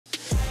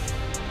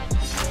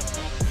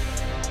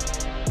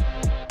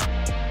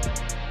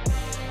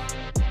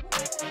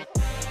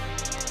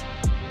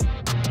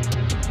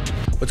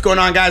What's going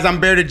on, guys?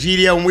 I'm Bear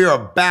Degidio, and we are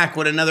back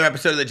with another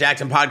episode of the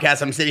Jaxxon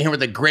podcast. I'm sitting here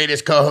with the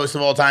greatest co-host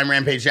of all time,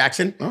 Rampage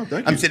Jaxxon. Oh,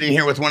 thank you. I'm sitting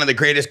here with one of the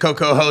greatest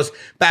co-hosts,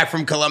 back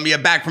from Colombia,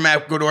 back from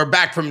Ecuador,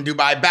 back from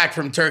Dubai, back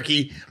from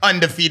Turkey,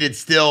 undefeated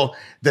still.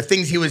 The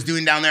things he was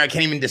doing down there, I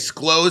can't even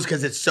disclose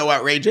because it's so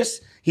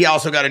outrageous. He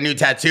also got a new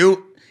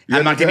tattoo.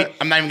 I'm not even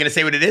going to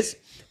say what it is.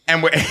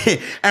 And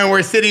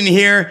we're sitting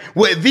here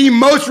with the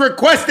most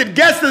requested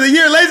guest of the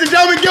year, ladies and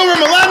gentlemen, Gilbert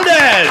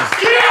Melendez.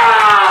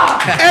 Yeah!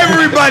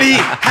 Everybody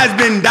has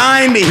been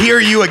dying to hear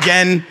you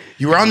again.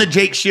 You were on the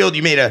Jake Shield.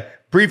 You made a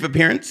brief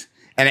appearance.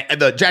 And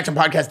the Jaxxon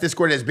Podcast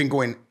Discord has been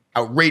going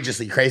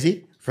outrageously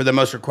crazy for the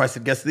most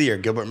requested guest of the year,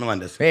 Gilbert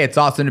Melendez. Hey, it's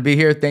awesome to be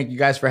here. Thank you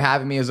guys for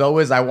having me as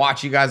always. I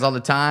watch you guys all the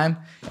time.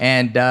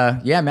 And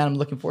yeah, man, I'm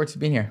looking forward to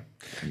being here.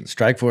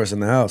 Strikeforce in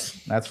the house.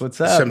 That's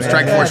what's up. Some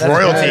Strikeforce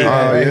royalty.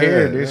 Right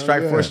here, dude.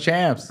 Strikeforce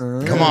champs.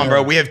 Come on,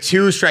 bro. We have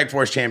two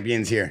Strikeforce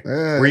champions here.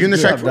 Were you in the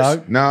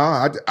Strikeforce? No,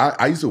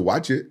 I used to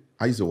watch it.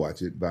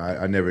 But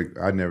I never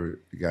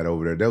got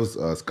over there. That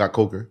was Scott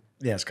Coker.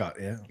 Yeah, Scott.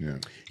 Yeah.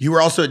 You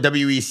were also a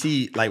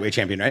WEC lightweight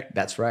champion, right?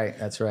 That's right.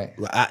 That's right.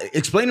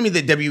 Explain to me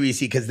the WEC,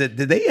 because did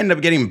they end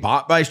up getting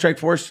bought by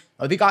Strikeforce?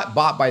 Oh, they got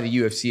bought by the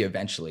UFC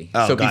eventually.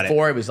 Oh, so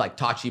before it was like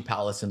Tachi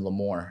Palace and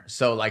Lamore.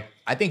 So like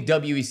I think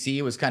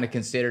WEC was kind of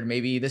considered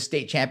maybe the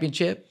state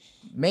championship,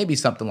 maybe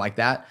something like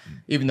that.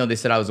 Even though they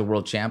said I was a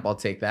world champ, I'll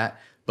take that.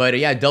 But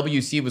yeah,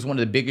 WC was one of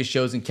the biggest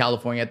shows in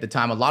California at the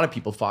time. A lot of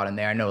people fought in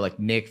there. I know like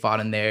Nick fought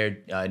in there,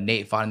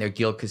 Nate fought in there,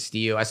 Gil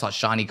Castillo. I saw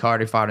Shawnee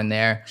Carter fought in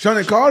there.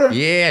 Shawnee Carter?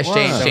 Yeah,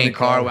 Wow. Shane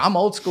Carter. I'm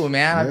old school,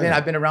 man.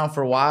 I've been around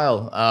for a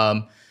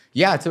while.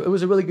 Yeah, it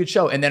was a really good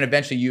show. And then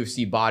eventually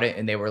UFC bought it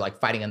and they were like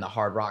fighting in the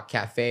Hard Rock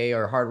Cafe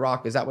or Hard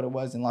Rock. Is that what it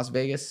was in Las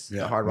Vegas?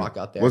 Yeah. The Hard Rock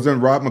out there.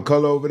 Wasn't Rob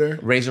McCullough over there?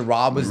 Razor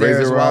Rob was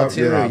there as well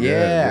too.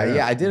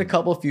 Yeah. I did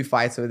a few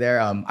fights over there.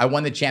 I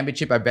won the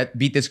championship. I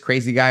beat this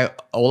crazy guy,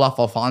 Olaf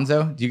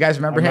Alfonso. Do you guys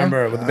remember him?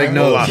 With the big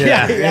nose.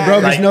 Yeah. He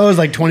broke his nose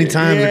like 20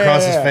 times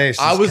across his face.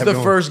 I was the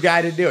first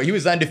guy to do it. He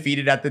was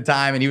undefeated at the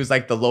time, and he was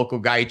like the local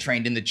guy. He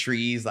trained in the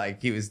trees.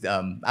 Like he was, I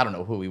don't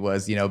know who he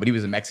was, but he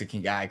was a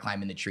Mexican guy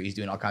climbing the trees,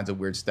 doing all kinds of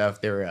weird stuff.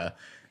 They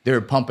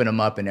were pumping him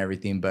up and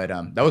everything, but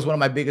that was one of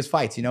my biggest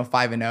fights, 5-0.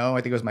 I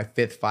think it was my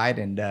 5th fight,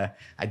 and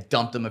I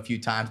dumped him a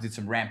few times, did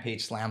some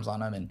rampage slams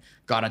on him, and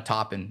got on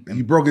top. And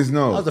you broke his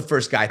nose. I was the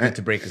first guy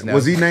to break his nose.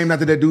 Was he named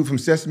after that dude from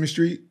Sesame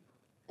Street?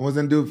 What was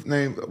that dude's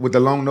name with the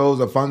long nose,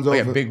 Alfonso? Oh,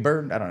 yeah, Big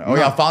Bird? I don't know. Oh,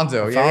 yeah,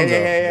 Alfonso.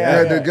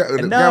 Yeah, the guy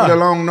with the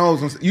long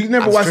nose. You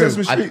never watched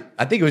Sesame Street?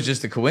 I think it was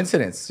just a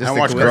coincidence. I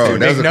watched Bro,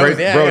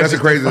 that's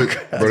crazy.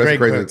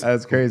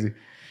 That's crazy.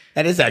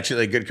 That is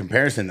actually a good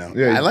comparison, though.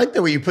 Yeah. I like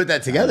the way you put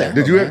that together.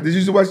 Did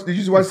you watch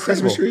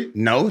Sesame Street?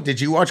 No.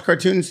 Did you watch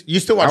cartoons? You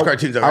still watch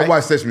cartoons, though, right? I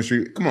watched Sesame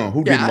Street. Come on,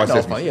 who didn't watch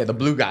Sesame Street? Yeah, the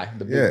blue guy.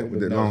 With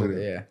the long hair.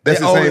 Yeah. That's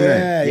the same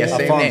name. Yeah,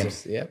 same Alfonso.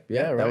 names. Yep.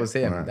 Yeah, right. That was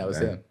him. Right. That was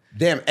him.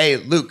 Damn. Hey,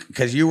 Luke,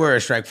 because you were a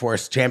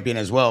Strikeforce champion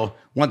as well.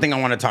 One thing I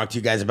want to talk to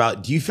you guys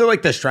about, do you feel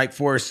like the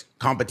Strikeforce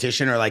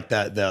competition or like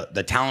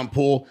the talent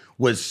pool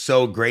was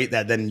so great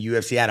that then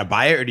UFC had to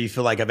buy it? Or do you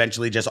feel like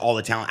eventually just all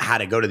the talent had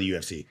to go to the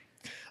UFC?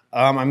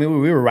 I mean,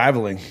 we were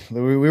rivaling.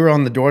 We were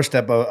on the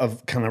doorstep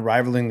of kind of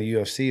rivaling the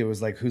UFC. It was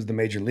like, who's the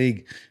major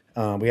league?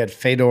 We had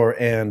Fedor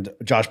and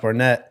Josh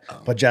Barnett,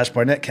 but Josh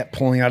Barnett kept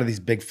pulling out of these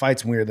big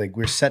fights, and we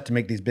were set to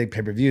make these big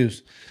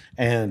pay-per-views.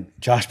 And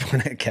Josh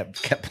Barnett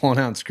kept pulling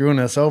out and screwing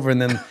us over,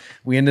 and then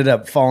we ended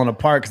up falling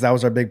apart because that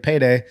was our big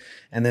payday.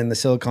 And then the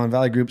Silicon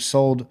Valley group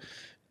sold.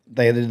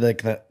 They did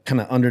like the kind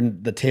of under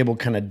the table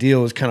kind of deal.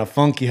 It was kind of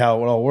funky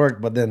how it all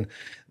worked, but then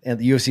the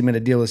UFC made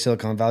a deal with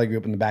Silicon Valley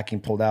group, and the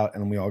backing pulled out,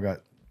 and we all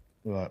got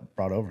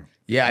brought over.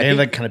 Yeah, they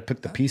like kind of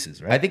picked the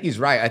pieces, right? I think he's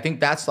right. I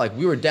think that's like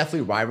we were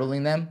definitely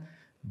rivaling them,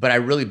 but I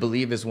really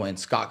believe is when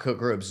Scott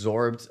Coker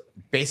absorbed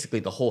basically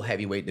the whole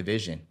heavyweight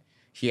division.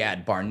 He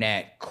had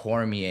Barnett,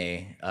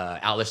 Cormier,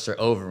 Alistair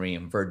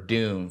Overeem,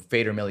 Verdun,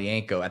 Fedor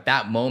Emelianenko. At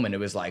that moment, it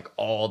was like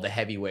all the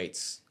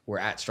heavyweights were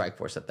at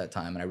Strikeforce at that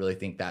time, and I really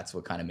think that's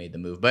what kind of made the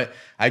move. But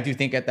I do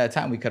think at that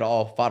time we could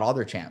all fought all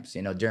their champs.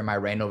 During my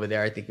reign over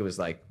there, I think it was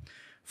like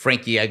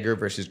Frankie Edgar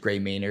versus Gray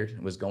Maynard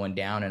was going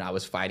down, and I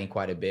was fighting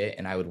quite a bit,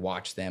 and I would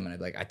watch them, and I'd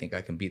be like, I think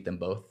I can beat them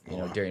both.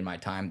 During my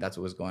time, that's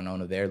what was going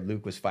on over there.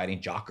 Luke was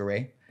fighting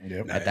Jacare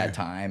at that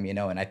time,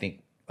 and I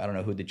think I don't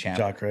know who the champ.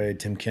 Jacare,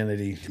 Tim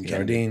Kennedy,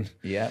 Jardine.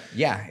 Yeah,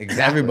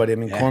 exactly. Everybody. I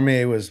mean,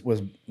 Cormier was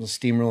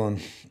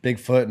steamrolling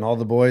Bigfoot and all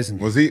the boys. And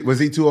was he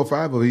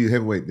 205 or was he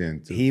heavyweight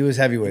then? Too? He was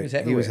heavyweight.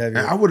 He was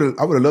heavyweight. I would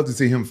have loved to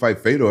see him fight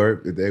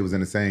Fedor if they was in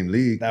the same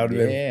league. That would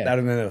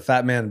have been a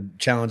fat man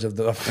challenge of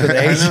the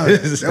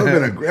ages. That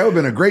would have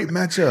been a great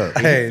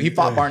matchup. He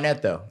fought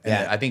Barnett though.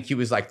 And I think he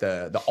was like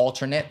the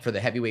alternate for the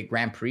heavyweight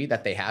Grand Prix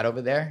that they had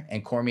over there.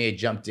 And Cormier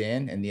jumped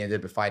in, and they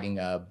ended up fighting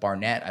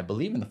Barnett, I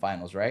believe, in the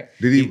finals. Right?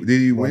 Did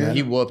he win?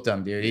 He whooped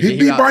him, dude. He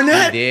beat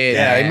Barnett? He did.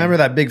 Yeah, man. I remember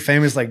that big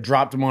famous like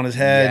dropped him on his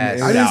head. Yes.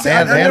 It I was- didn't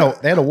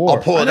see- they had a war.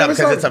 I'll pull it I up never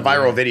because saw it's a it.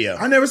 viral video.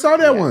 I never saw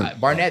that one.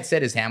 Barnett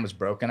said his hand was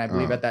broken, I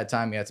believe, at that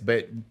time. Yes,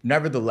 but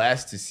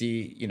nevertheless, to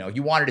see,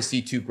 you wanted to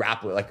see two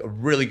grappler, like a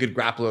really good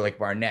grappler like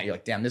Barnett. You're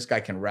like, damn, this guy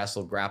can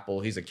wrestle,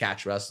 grapple. He's a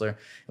catch wrestler.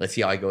 Let's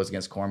see how he goes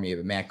against Cormier.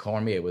 But man,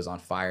 Cormier was on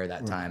fire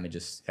that time, and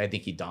I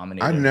think he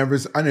dominated. I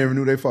never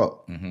knew they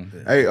fought.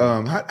 Hey,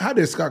 how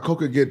did Scott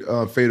Coker get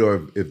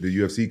Fedor if the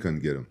UFC couldn't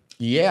get him?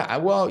 Yeah,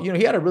 well,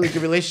 he had a really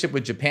good relationship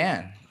with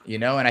Japan,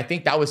 and I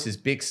think that was his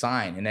big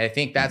sign. And I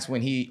think that's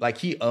when he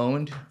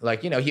owned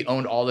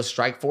all the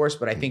Strikeforce,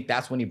 but I think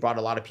that's when he brought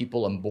a lot of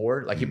people on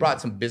board. Like he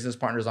brought some business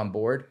partners on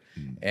board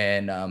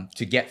and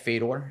to get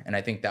Fedor. And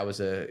I think that was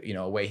a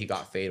way he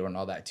got Fedor and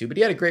all that too. But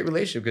he had a great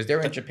relationship because they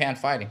were in Japan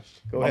fighting.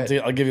 Go ahead.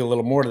 I'll give you a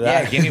little more to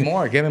that. Yeah, give me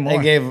more. Give me more.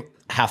 They gave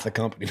half the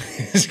company.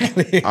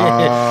 Basically.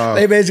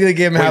 They basically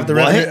gave him half the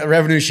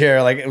revenue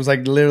share. Like it was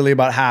like literally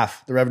about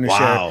half the revenue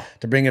share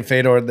to bring in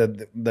Fedor.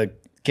 The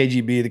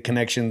KGB, the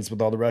connections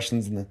with all the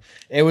Russians, and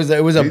it was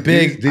a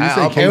big. Did you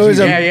say It was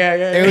a, yeah.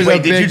 It was Wait,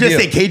 a did you big just deal.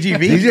 say KGB?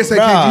 Did you just say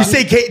Bruh.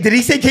 KGB? Did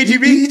he say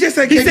KGB? He just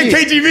said KGB. He said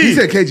KGB. He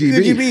said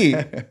KGB.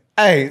 KGB.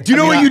 Hey, Do you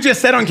know what you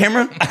just said on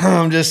camera?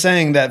 I'm just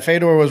saying that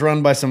Fedor was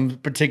run by some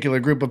particular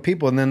group of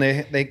people, and then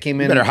they came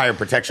in. better and hire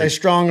protection. They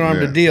strong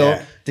armed a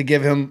deal to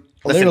give him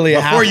literally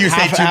before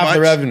half the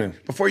revenue.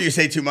 Before you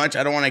say too much,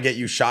 I don't want to get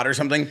you shot or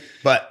something.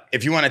 But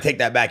if you want to take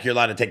that back, you're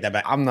allowed to take that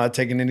back. I'm not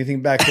taking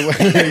anything back.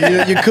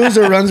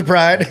 Yakuza runs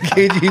pride.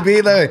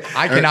 KGB. Like,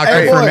 I cannot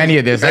Hey, confirm boy. any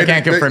of this. I Hey,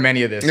 can't they- confirm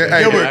any of this.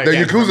 Hey, Gilbert, the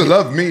Yakuza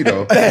love me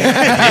though.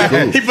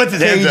 He puts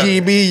his hands up.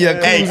 KGB,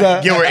 Hey,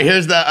 Yakuza. Gilbert,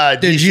 here's the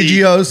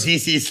Degidios.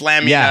 DC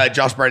slamming Yeah.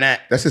 Josh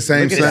Barnett. That's the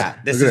same. Look at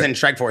that. This is in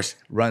Strikeforce.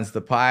 Runs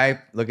the pipe.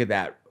 Look at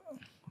that.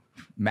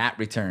 Mat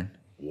return.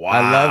 Wow.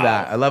 I love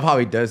that. I love how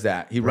he does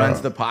that. He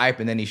runs the pipe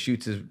and then he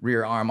shoots his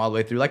rear arm all the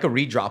way through, like a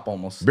redrop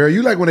almost. Bear,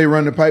 you like when they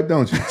run the pipe,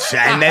 don't you?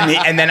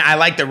 And then I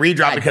like the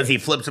redrop because he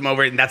flips him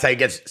over and that's how he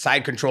gets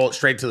side control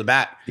straight to the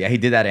back. Yeah, he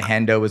did that at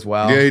Hendo as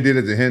well. Yeah, he did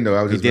it to Hendo.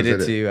 I was He just did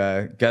gonna it say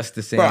that. to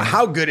Gustafsson. Bro,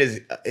 how good is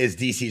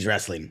DC's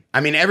wrestling?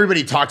 I mean,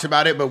 everybody talks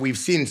about it, but we've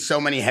seen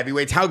so many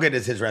heavyweights. How good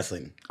is his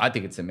wrestling? I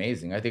think it's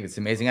amazing. I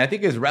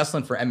think his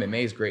wrestling for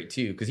MMA is great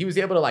too because he was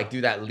able to like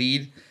do that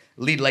lead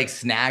leg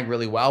snag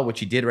really well,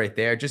 which he did right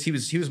there. Just he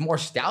was more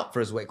stout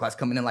for his weight class,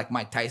 coming in like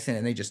Mike Tyson,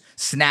 and they just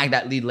snag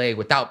that lead leg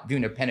without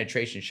doing a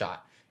penetration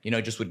shot.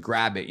 Just would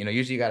grab it.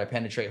 Usually you got to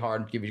penetrate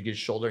hard, give you a good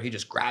shoulder. He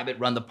just grab it,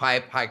 run the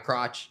pipe, high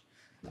crotch.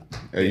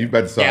 Hey, you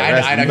better start Yeah,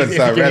 wrestling. I know. You better He's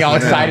start getting all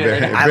wrestling now,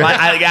 excited Bear.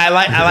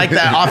 right I like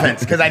that offense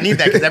because I need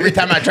that because every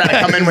time I try to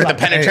come in with the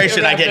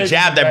penetration, I get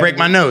jabbed. I break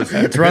my nose.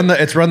 It's run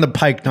the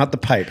pike, not the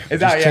pipe.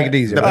 Just take it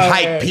easy. The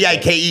right?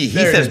 pike, Pike. He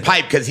says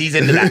pipe because he's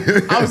into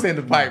that. I was saying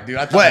the pipe, dude.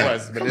 I thought What? it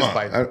was, but it's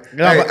pipe.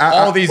 Hey,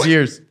 All these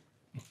years.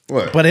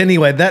 What? But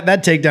anyway, that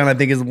takedown I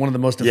think is one of the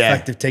most Yeah.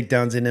 effective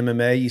takedowns in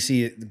MMA. You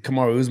see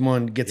Kamaru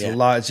Usman gets a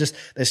lot. It's just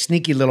a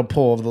sneaky little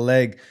pull of the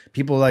leg.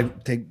 People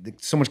like take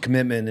so much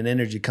commitment and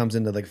energy comes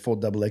into like full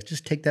double leg.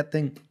 Just take that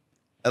thing.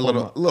 A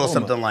little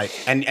something like,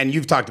 and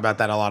you've talked about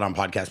that a lot on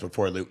podcasts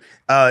before, Luke.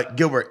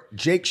 Gilbert,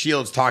 Jake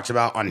Shields talks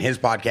about on his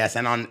podcast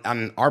and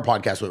on our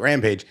podcast with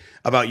Rampage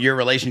about your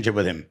relationship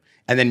with him.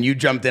 And then you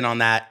jumped in on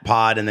that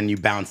pod and then you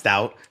bounced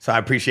out. So I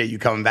appreciate you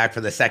coming back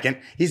for the second.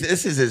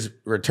 This is his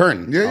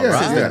return. Yeah,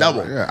 This is the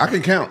double. Yeah, I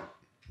can count.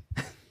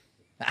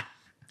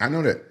 I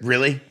know that.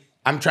 Really?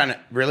 I'm trying to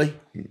really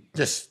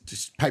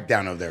just pipe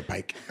down over there,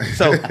 Pike.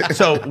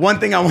 So one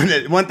thing I want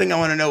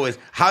to know is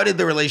how did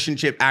the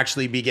relationship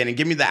actually begin? And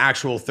give me the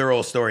actual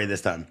thorough story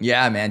this time.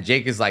 Yeah, man.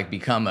 Jake has like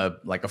become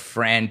a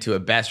friend to a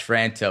best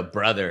friend to a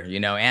brother,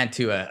 and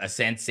to a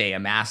sensei, a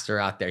master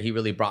out there. He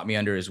really brought me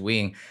under his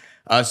wing.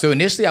 So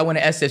initially I went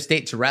to SF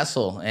State to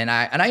wrestle and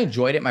I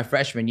enjoyed it my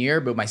freshman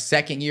year, but my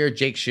second year,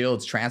 Jake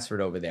Shields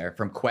transferred over there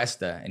from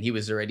Cuesta and he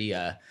was already,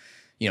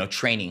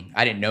 training.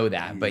 I didn't know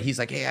that, but he's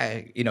like,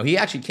 hey, he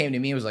actually came to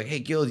me and was like, hey,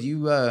 Gills, you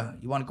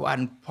want to go out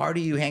and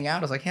party? You hang out?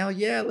 I was like, hell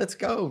yeah, let's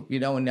go.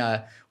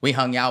 And we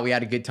hung out, we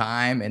had a good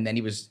time. And then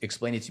he was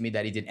explaining to me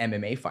that he did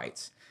MMA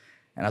fights.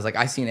 And I was like,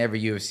 I seen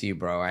every UFC,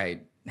 bro. I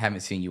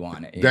haven't seen you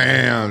on it.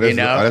 Damn,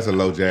 that's a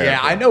low jab. Yeah,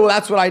 I know.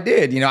 That's what I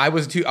did. I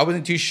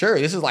wasn't too sure.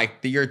 This is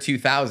like the year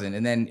 2000,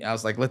 and then I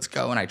was like, let's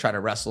go. And I tried to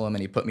wrestle him,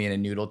 and he put me in a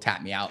noodle,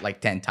 tapped me out like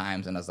 10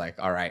 times, and I was like,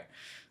 all right,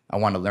 I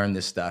want to learn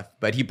this stuff.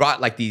 But he brought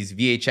like these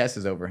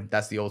VHSs over.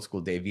 That's the old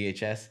school day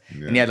VHS,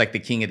 and he had like the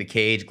King of the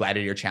Cage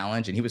Gladiator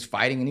Challenge, and he was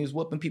fighting and he was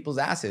whooping people's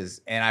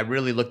asses, and I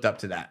really looked up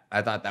to that.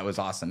 I thought that was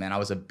awesome, man. I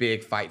was a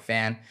big fight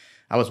fan.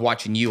 I was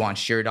watching you on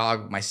Sheer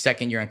Dog my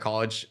second year in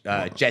college.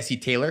 Jesse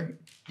Taylor.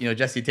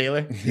 Jesse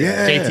Taylor?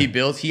 Yeah. JT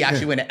Bills. He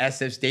actually went to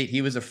SF State.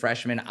 He was a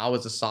freshman. I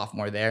was a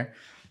sophomore there.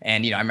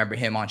 And, I remember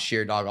him on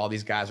Sheer Dog. All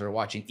these guys were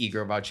watching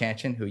Igor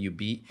Vovchanchyn, who you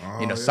beat.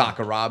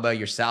 Sakuraba,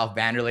 yourself,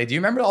 Vanderlei. Do you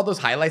remember all those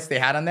highlights they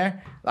had on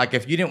there? Like,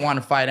 if you didn't want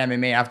to fight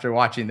MMA after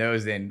watching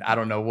those, then I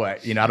don't know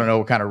what. I don't know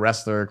what kind of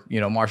wrestler,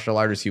 martial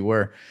artist you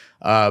were.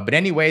 But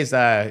anyways,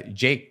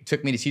 Jake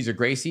took me to Cesar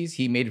Gracie's.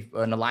 He made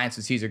an alliance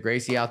with Cesar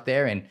Gracie out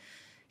there. And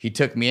he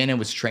took me in and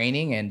was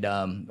training, and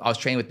I was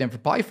training with them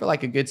for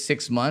like a good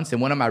 6 months. And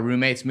one of my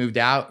roommates moved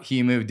out,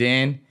 he moved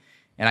in,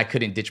 and I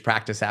couldn't ditch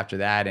practice after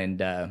that.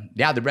 And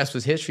yeah, the rest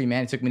was history,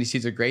 man. It took me to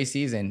Cesar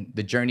Gracie's, and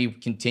the journey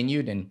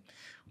continued, and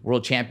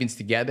world champions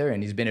together.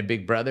 And he's been a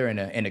big brother and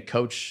a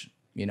coach,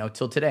 you know,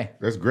 till today.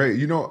 That's great.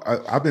 You know,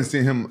 I've been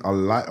seeing him a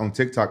lot on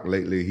TikTok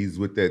lately. He's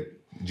with that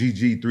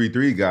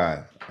GG33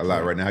 guy a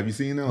lot right now. Have you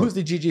seen him? Who's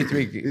the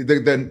GG3?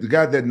 The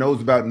guy that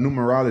knows about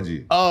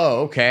numerology.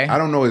 Oh, okay. I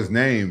don't know his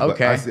name, but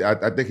Okay.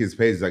 I think his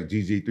page is like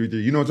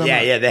GG33. You know what I'm talking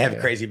about? Yeah, they have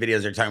crazy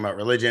videos. They're talking about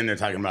religion. They're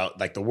talking about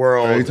like the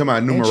world. You're talking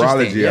about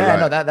numerology. Interesting. a Yeah,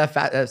 lot. no,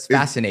 that's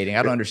fascinating.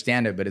 I don't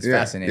understand it, but it's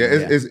fascinating.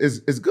 Yeah,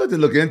 it's good to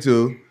look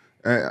into.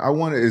 I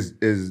wonder,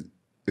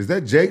 is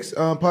that Jake's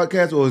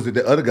podcast, or is it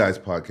the other guy's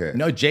podcast?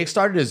 No, Jake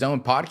started his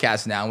own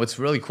podcast now. And what's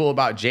really cool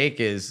about Jake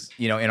is,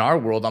 you know, in our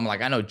world, I'm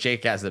like, I know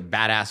Jake as a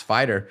badass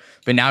fighter,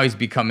 but now he's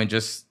becoming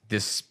just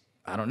this,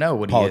 I don't know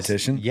what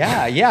Politician. he is.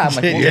 Yeah. I'm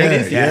like, well, what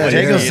is he? Yeah, What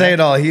Jake is will he? say it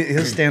all.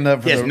 He'll stand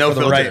up for, He has the, no for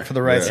the filter. right for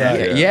the right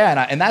side.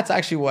 Yeah, and that's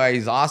actually why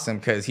he's awesome,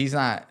 because he's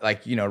not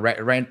like, you know,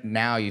 right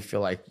now you feel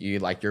like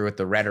you're with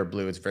the red or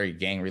blue. It's very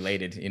gang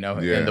related, you know,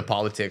 in the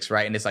politics,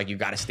 right? And it's like you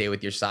got to stay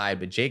with your side.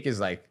 But Jake is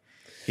like,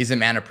 he's a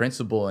man of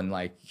principle, and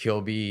like he'll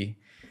be,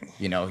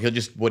 you know, he'll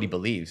just what he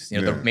believes.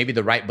 You know, maybe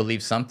the right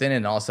believes something,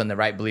 and all of a sudden the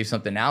right believes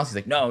something else. He's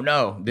like,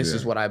 no, this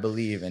is what I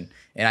believe, and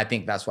I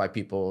think that's why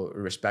people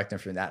respect him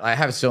for that. I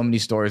have so many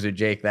stories with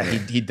Jake that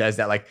he does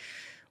that. Like,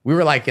 we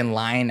were like in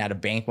line at a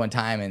bank one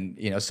time, and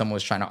you know, someone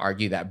was trying to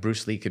argue that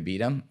Bruce Lee could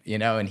beat him, you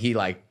know, and he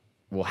like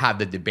will have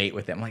the debate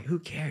with him. I'm like, who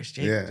cares,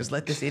 Jake? Just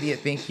let this idiot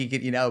think he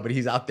could, you know. But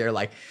he's out there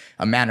like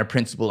a man of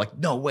principle, like,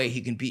 no way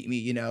he can beat me,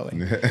 you know.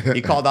 And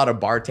he called out a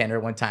bartender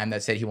one time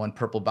that said he won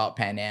purple belt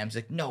Pan Am's.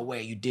 Like, no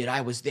way you did.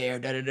 I was there.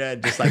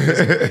 Just like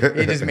this.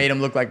 It just made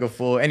him look like a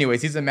fool.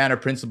 Anyways, he's a man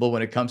of principle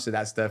when it comes to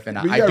that stuff, and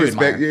I do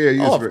respect. admire.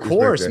 Yeah, oh, of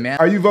course, man.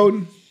 Are you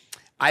voting?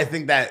 I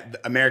think that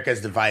America is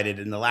divided,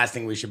 and the last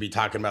thing we should be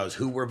talking about is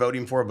who we're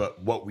voting for,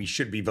 but what we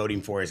should be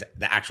voting for is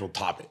the actual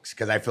topics.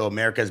 Because I feel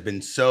America has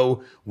been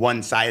so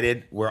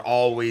one-sided. We're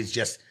always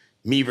just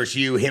me versus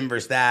you, him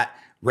versus that,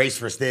 race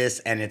versus this.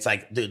 And it's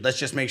like, dude, let's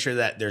just make sure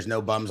that there's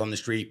no bums on the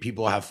street,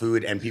 people have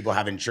food, and people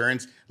have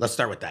insurance. Let's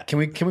start with that. Can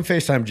we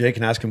FaceTime Jake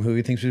and ask him who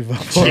he thinks we vote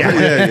for?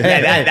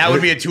 Yeah, that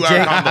would be a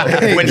 2-hour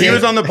combo. When he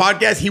was on the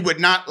podcast, he would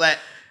not let,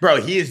 bro,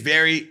 he's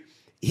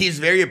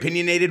very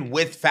opinionated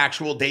with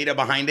factual data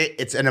behind it.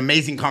 It's an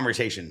amazing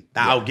conversation.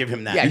 I'll give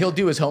him that. Yeah, he'll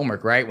do his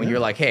homework, right? When you're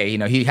like, hey, you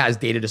know, he has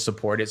data to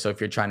support it. So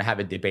if you're trying to have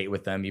a debate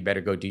with them, you better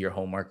go do your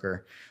homework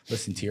or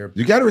listen to your.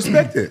 You got to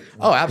respect it.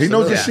 Oh, absolutely. He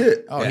knows his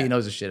shit. Oh, he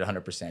knows his shit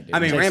 100%. Dude. I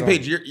mean,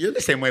 Rampage, you're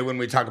the same way when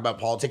we talk about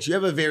politics. You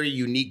have a very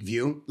unique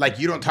view. Like,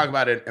 you don't talk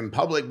about it in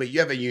public, but you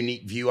have a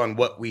unique view on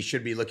what we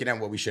should be looking at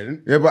and what we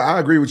shouldn't. Yeah, but I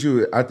agree with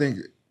you. I think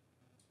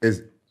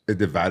it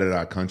divided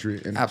our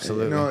country. And,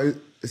 Absolutely. And, you know,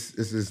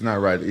 it's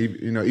not right.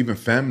 You know, even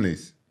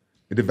families.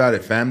 It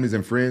divided families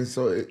and friends.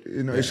 So,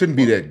 it shouldn't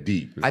be that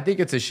deep. I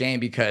think it's a shame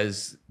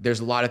because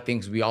there's a lot of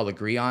things we all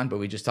agree on, but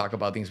we just talk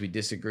about things we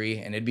disagree.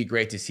 And it'd be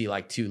great to see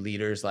like two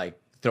leaders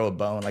like throw a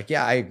bone. Like,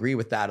 yeah, I agree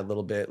with that a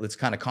little bit. Let's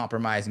kind of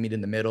compromise, meet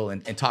in the middle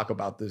and talk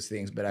about those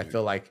things. But I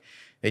feel like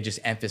they just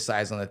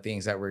emphasize on the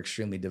things that we're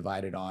extremely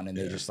divided on. And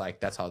they're just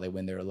like, that's how they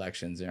win their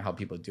elections and how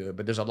people do it.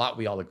 But there's a lot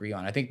we all agree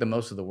on. I think the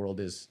most of the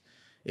world is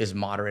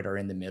moderate or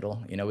in the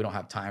middle. You know, we don't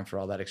have time for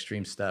all that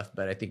extreme stuff,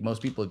 but I think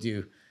most people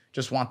do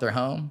just want their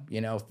home, you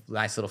know,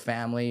 nice little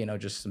family, you know,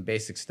 just some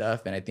basic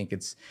stuff. And I think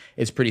it's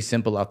pretty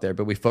simple out there,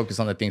 but we focus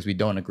on the things we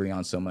don't agree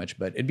on so much.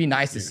 But it'd be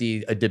nice to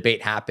see a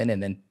debate happen,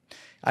 and then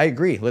I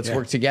agree. Let's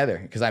work together,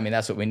 because I mean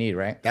that's what we need,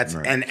 right? That's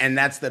right. And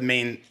that's the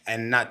main,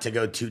 and not to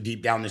go too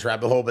deep down this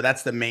rabbit hole, but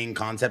that's the main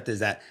concept, is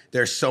that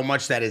there's so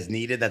much that is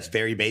needed that's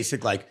very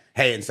basic. Like,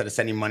 hey, instead of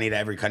sending money to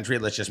every country,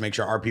 let's just make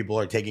sure our people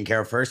are taken care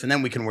of first, and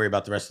then we can worry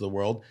about the rest of the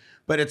world.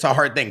 But it's a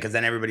hard thing, because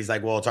then everybody's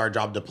like, well, it's our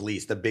job to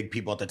police. The big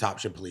people at the top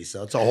should police.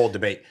 So it's a whole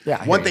debate.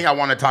 Yeah, one thing I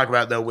want to talk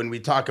about, though, when we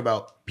talk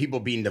about people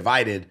being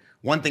divided,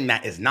 one thing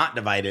that is not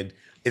divided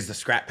is the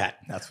Skrap Pack.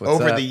 That's what's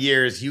Over up. the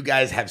years, you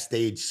guys have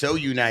stayed so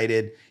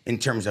united in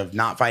terms of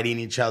not fighting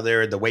each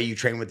other, the way you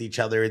train with each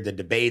other, the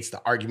debates,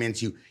 the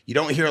arguments. You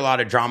don't hear a lot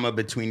of drama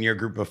between your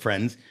group of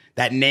friends.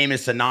 That name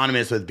is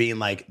synonymous with being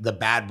like the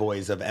bad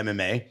boys of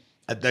MMA.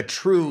 The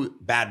true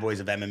bad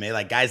boys of MMA,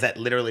 like guys that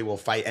literally will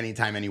fight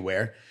anytime,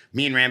 anywhere.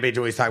 Me and Rampage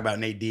always talk about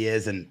Nate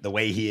Diaz and the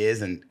way he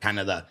is, and kind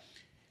of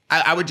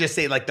I would just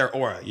say like their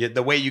aura,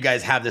 the way you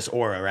guys have this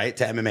aura, right,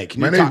 to MMA.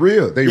 Can Man, you they talk?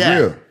 real. They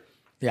real.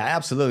 Yeah,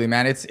 absolutely,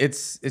 man.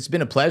 It's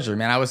been a pleasure,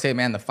 man. I would say,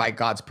 man, the fight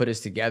gods put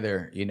us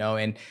together, you know,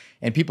 and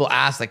people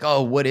ask like,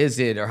 oh, what is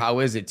it or how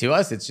is it? To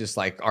us, it's just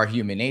like our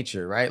human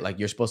nature, right? Like,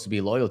 you're supposed to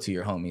be loyal to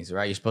your homies,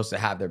 right? You're supposed to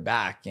have their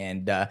back.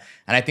 And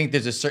I think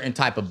there's a certain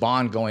type of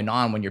bond going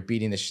on when you're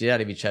beating the shit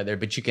out of each other,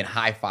 but you can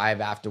high five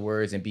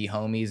afterwards and be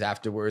homies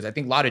afterwards. I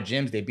think a lot of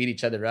gyms, they beat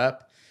each other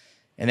up,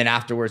 and then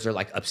afterwards they're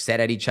like upset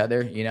at each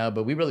other, you know,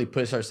 but we really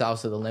push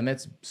ourselves to the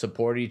limits,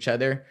 supported each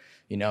other,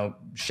 you know,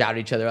 shouted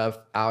each other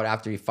out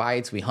after he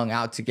fights. We hung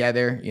out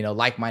together, you know,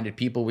 like-minded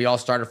people. We all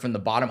started from the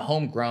bottom,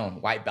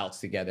 homegrown white belts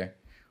together.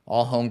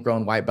 all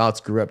homegrown white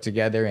belts, grew up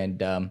together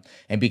and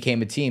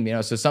became a team, you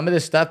know? So some of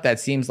this stuff that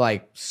seems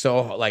like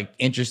so like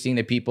interesting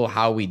to people,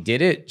 how we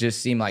did it,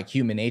 just seemed like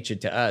human nature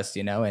to us,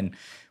 you know? And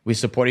we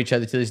support each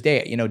other to this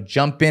day. You know,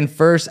 jump in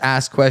first,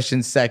 ask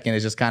questions second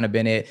has just kind of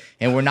been it.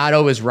 And we're not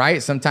always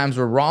right. Sometimes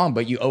we're wrong,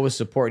 but you always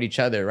support each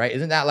other, right?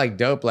 Isn't that like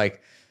dope?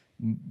 Like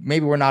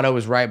maybe we're not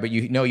always right, but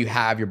you know you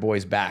have your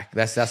boys back.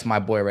 That's my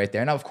boy right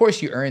there. Now, of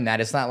course, you earn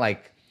that. It's not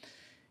like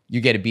you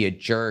get to be a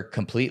jerk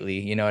completely,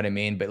 you know what I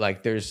mean? But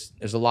like there's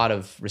a lot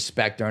of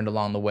respect earned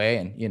along the way,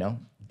 and you know,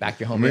 back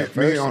your homie up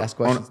first, ask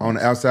questions. On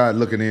the outside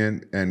looking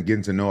in and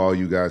getting to know all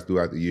you guys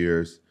throughout the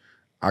years,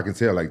 I can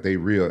tell like they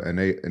real and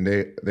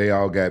they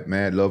all got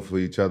mad love for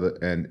each other,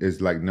 and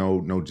it's like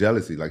no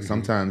jealousy. Like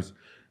sometimes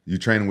you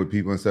training with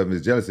people and stuff, and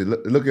it's jealousy.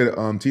 Look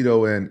at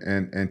Tito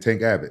and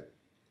Tank Abbott.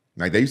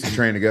 Like they used to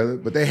train together,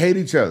 but they hate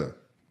each other.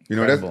 You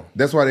know,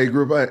 that's why they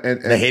grew up.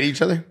 And they hate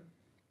each other?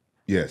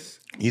 Yes.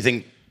 You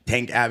think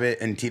Tank Abbott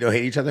and Tito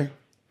hate each other?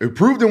 It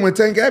proved it when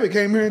Tank Abbott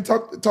came here and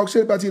talk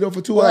shit about Tito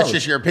for 2 hours. That's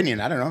just your opinion.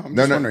 I don't know. I'm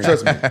just wondering.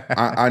 Trust me.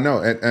 I know.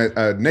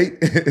 And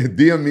Nate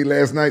DM'd me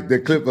last night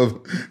that clip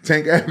of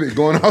Tank Abbott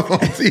going off on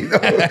Tito.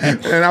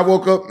 And I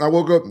woke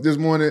up this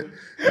morning,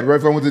 and right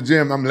before I went to the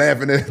gym, I'm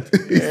laughing at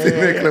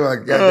that clip.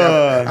 Like,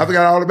 goddamn, I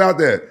forgot all about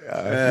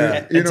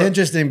that. It's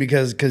interesting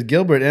because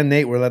Gilbert and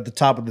Nate were at the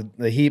top of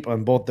the heap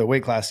on both the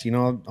weight class, you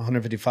know,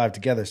 155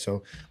 together.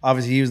 So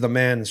obviously he was the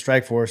man in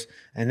Strikeforce,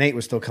 and Nate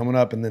was still coming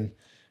up, and then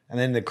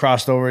they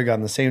crossed over, got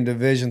in the same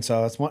division.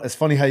 So it's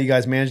funny how you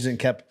guys managed it and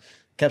kept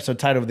so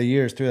tight over the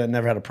years through that,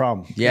 never had a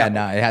problem. Yeah,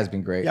 no, it has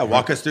been great. Yeah,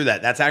 walk us through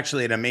that. That's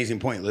actually an amazing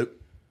point, Luke.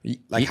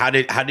 Like how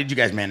did you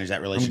guys manage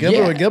that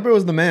relationship? Gilbert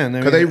was the man.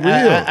 Because they real.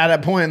 At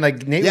that point,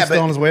 like Nate was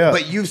still on his way up.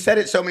 But you've said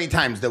it so many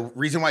times. The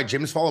reason why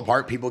gyms fall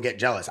apart, people get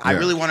jealous. I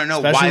really want to know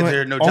why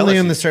there's no jealousy. Only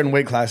in the certain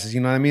weight classes, you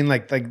know what I mean?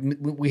 Like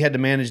we had to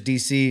manage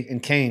DC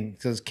and Kane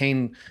because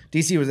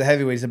DC was a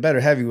heavyweight. He's a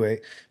better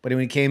heavyweight. But when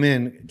he came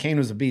in, Kane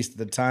was a beast at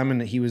the time,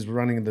 and he was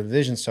running the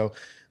division. So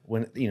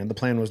when the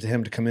plan was to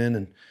him to come in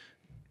and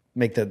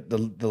make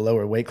the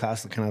lower weight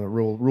class, kind of the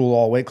rule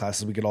all weight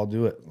classes, we could all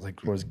do it.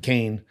 Like was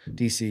Kane,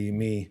 DC,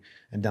 me,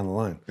 and down the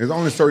line. There's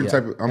only a certain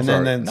type of.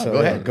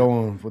 Go ahead. Go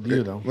on with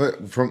you though.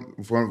 From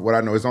what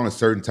I know, it's only a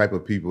certain type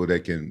of people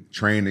that can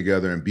train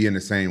together and be in the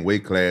same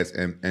weight class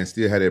and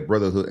still have that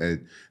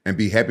brotherhood and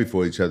be happy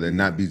for each other and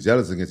not be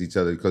jealous against each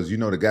other. Because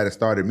the guy that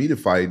started me to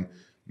fighting,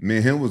 me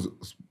and him was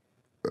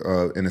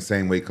in the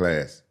same weight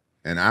class,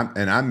 and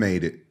I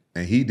made it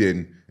and he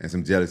didn't. And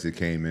some jealousy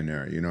came in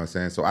there, you know what I'm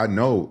saying? So I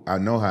know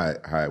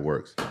how it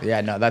works. Yeah,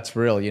 no, that's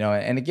real,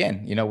 and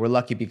again, we're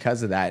lucky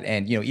because of that.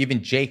 And,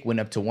 even Jake went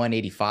up to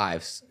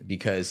 185s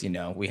because,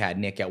 we had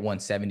Nick at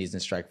 170s in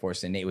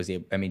Strikeforce,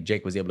 and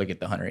Jake was able to get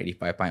the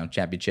 185-pound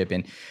championship.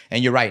 And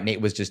you're right, Nate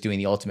was just doing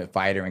the Ultimate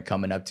Fighter and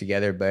coming up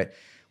together, but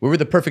we were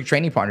the perfect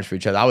training partners for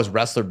each other. I was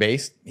wrestler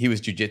based. He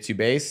was jiu-jitsu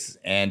based.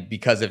 And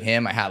because of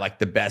him, I had like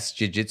the best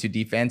jiu-jitsu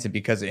defense. And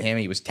because of him,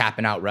 he was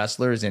tapping out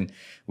wrestlers and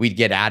we'd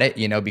get at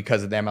it,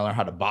 because of them, I learned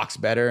how to box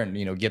better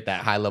and, get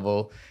that high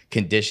level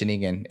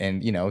conditioning and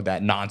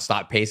that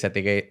nonstop pace that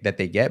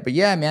they get. But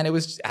yeah, man, it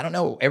was, I don't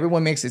know.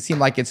 Everyone makes it seem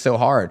like it's so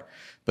hard,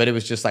 but it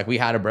was just like we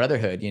had a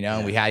brotherhood,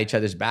 and we had each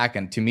other's back.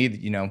 And to me,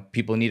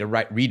 people need to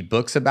read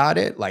books about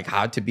it, like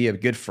how to be a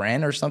good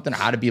friend or something,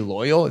 how to be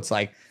loyal. It's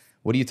like,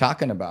 what are you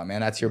talking about, man?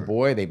 That's your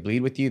boy. They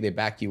bleed with you. They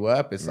back you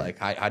up. It's like,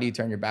 how do you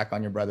turn your back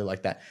on your brother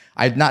like that?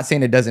 I'm not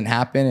saying it doesn't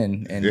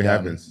happen, and it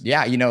happens.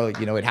 Yeah,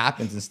 it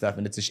happens and stuff,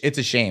 and it's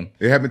a shame.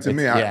 It happened to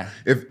me.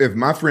 If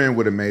my friend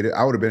would have made it,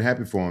 I would have been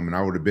happy for him, and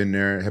I would have been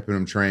there helping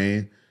him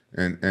train,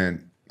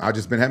 and I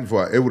just been happy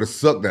for him. It would have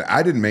sucked that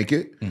I didn't make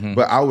it,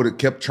 but I would have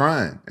kept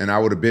trying, and I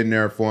would have been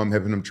there for him,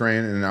 helping him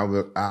train, and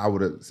I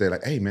would have said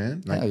like, hey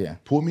man,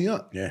 like pull me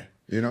up. Yeah.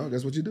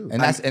 That's what you do.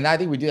 And I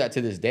think we do that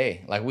to this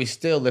day. Like we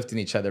still lifting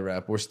each other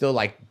up. We're still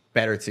like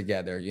better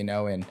together,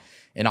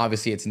 and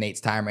obviously it's Nate's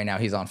time right now.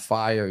 He's on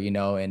fire,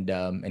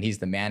 and he's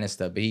the man and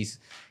stuff, but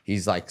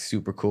he's like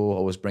super cool.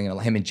 Always bringing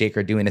him and Jake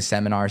are doing a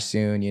seminar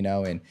soon,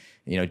 and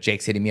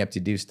Jake's hitting me up to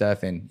do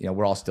stuff, and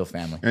we're all still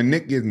family. And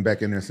Nick getting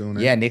back in there soon.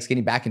 Yeah, Nick's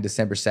getting back in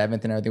December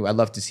 7th and everything. I'd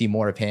love to see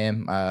more of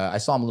him. I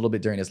saw him a little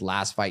bit during his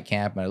last fight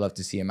camp, and I'd love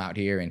to see him out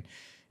here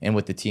and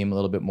with the team a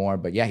little bit more.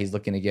 But yeah, he's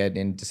looking to get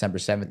in December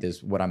 7th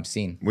is what I'm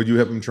seeing. Would you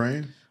help him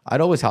train?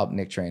 I'd always help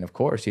Nick train, of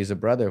course. He's a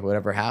brother.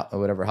 Whatever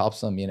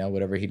helps him,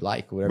 whatever he'd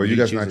like. Whatever. But you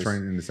guys not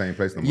training in the same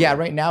place no more? Yeah,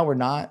 right now we're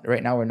not.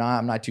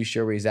 I'm not too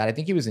sure where he's at. I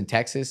think he was in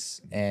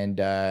Texas, and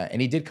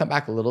he did come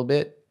back a little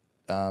bit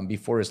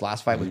before his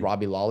last fight with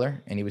Robbie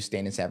Lawler, and he was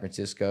staying in San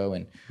Francisco.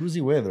 And who's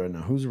he with right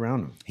now? Who's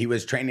around him? He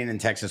was training in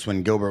Texas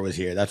when Gilbert was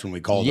here. That's when we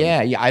called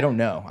him. Yeah, I don't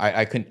know.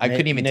 I couldn't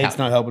even tell. Nate's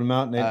not helping him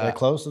out. Nate, like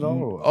close at all?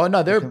 Or oh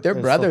no, they're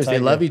brothers. They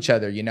love each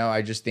other.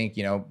 I just think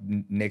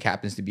Nick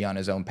happens to be on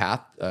his own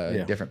path,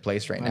 different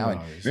place right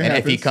now. And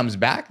if he comes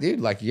back, dude,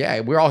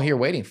 we're all here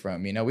waiting for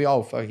him.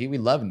 We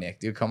love Nick,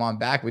 dude. Come on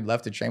back. We'd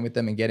love to train with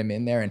him and get him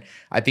in there. And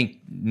I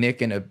think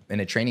Nick in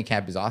a training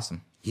camp is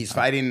awesome. He's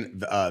fighting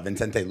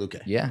Vicente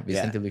Luque. Yeah,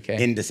 Vicente Luque.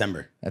 In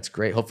December. That's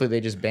great. Hopefully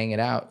they just bang it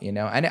out, you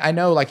know. And I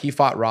know like he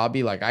fought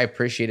Robbie. Like I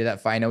appreciated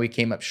that fight. I know he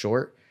came up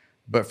short,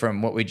 but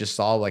from what we just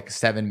saw, like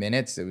 7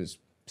 minutes, it was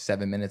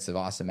 7 minutes of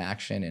awesome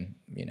action. And,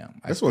 you know.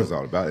 That's what it's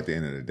all about at the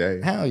end of the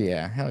day. Hell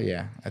yeah. Hell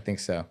yeah. I think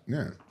so.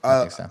 Yeah. I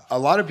think so. A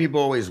lot of people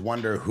always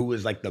wonder who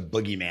is like the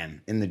boogeyman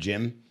in the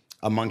gym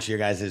amongst your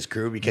guys'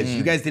 crew, because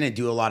you guys didn't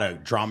do a lot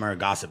of drama or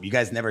gossip. You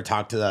guys never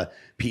talked to the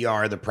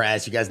PR, the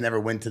press. You guys never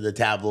went to the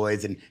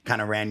tabloids and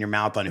kind of ran your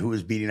mouth on who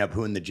was beating up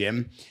who in the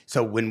gym.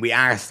 So when we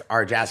asked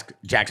our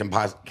Jaxxon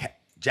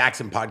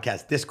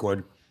podcast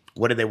Discord,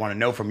 what did they want to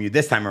know from you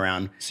this time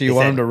around? So you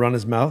want him to run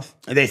his mouth?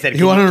 They said,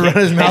 you want him to run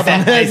his mouth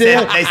on they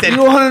said,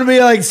 you want him to be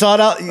like sought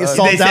out,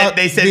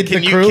 they said,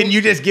 can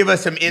you just give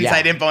us some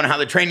inside info on how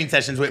the training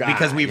sessions went?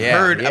 Because we've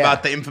heard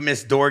about the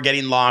infamous door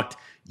getting locked.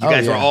 You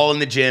guys were all in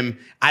the gym.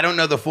 I don't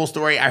know the full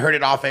story. I heard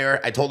it off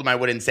air. I told him I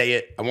wouldn't say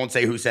it. I won't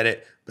say who said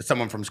it, but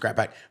someone from Skrap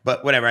Pack.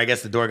 But whatever, I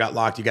guess the door got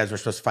locked. You guys were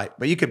supposed to fight.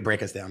 But you could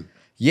break us down.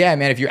 Yeah,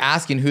 man, if you're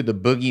asking who the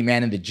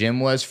boogeyman in the gym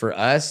was for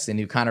us and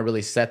who kind of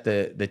really set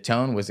the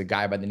tone, was a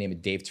guy by the name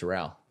of Dave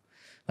Terrell.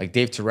 Like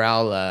Dave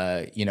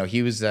Terrell, you know,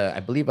 he was, I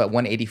believe, a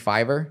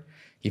 185er.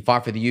 He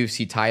fought for the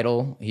UFC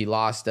title. He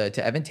lost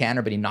to Evan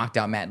Tanner, but he knocked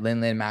out Matt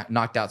Lindland,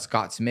 knocked out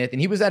Scott Smith.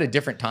 And he was at a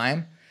different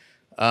time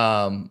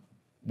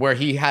where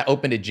he had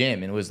opened a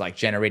gym and was like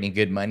generating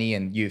good money,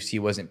 and UFC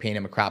wasn't paying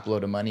him a crap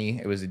load of money.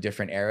 It was a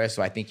different era.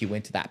 So I think he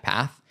went to that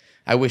path.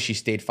 I wish he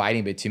stayed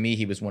fighting, but to me,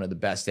 he was one of the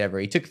best ever.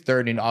 He took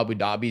third in Abu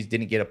Dhabi's,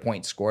 didn't get a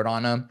point scored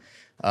on him.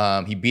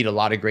 He beat a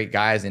lot of great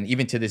guys. And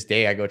even to this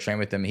day, I go train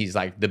with him. He's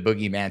like the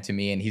boogeyman to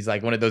me. And he's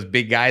like one of those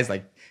big guys,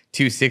 like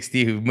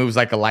 260, who moves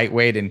like a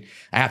lightweight. And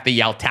I have to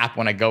yell tap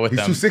when I go with him.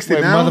 He's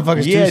 260 now?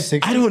 Motherfucker's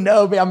 260? I don't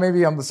know.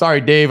 Maybe I'm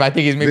sorry, Dave. I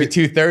think he's maybe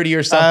 230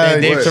 or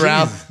something. Dave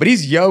Terrell. But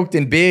he's yoked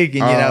and big,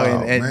 and you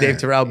know, and Dave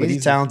Terrell. But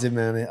he's talented,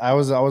 man. I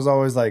was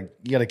always like,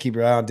 you got to keep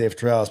your eye on Dave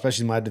Terrell,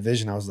 especially in my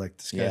division. I was like,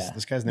 this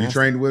guy's nasty. You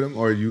trained with him,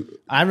 or you?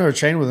 I've never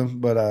trained with him,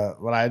 but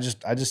I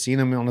just seen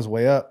him on his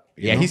way up.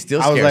 Yeah, he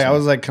still. I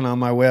was like kind of on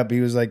my way up. He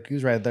was right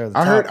there. At the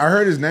top. I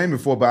heard his name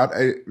before, but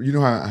you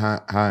know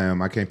how I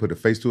am. I can't put a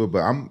face to it,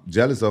 but I'm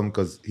jealous of him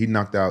because he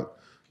knocked out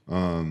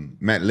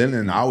Matt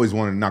Lindland. I always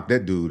wanted to knock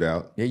that dude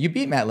out. Yeah, you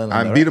beat Matt Lindland.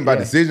 I beat him by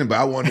decision, but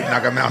I wanted to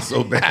knock him out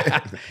so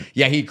bad.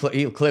 Yeah, he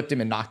clipped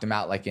him and knocked him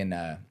out like in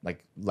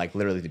like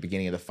literally the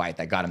beginning of the fight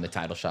that got him the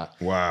title shot.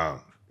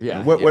 Wow.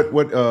 Yeah. What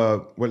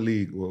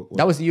league?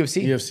 That was the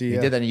UFC. UFC. He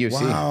did that in the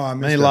UFC. Wow.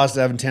 And he lost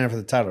to Evan Tanner for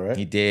the title, right?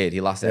 He did.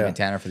 He lost to Evan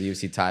Tanner for the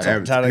UFC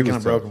title. Title kind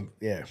of broke him.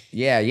 Yeah.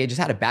 Yeah. Just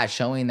had a bad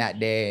showing that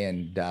day,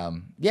 and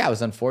it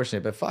was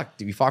unfortunate. But fuck,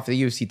 we fought for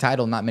the UFC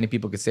title. Not many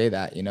people could say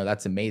that. You know,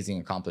 that's amazing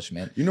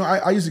accomplishment. You know,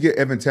 I used to get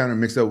Evan Tanner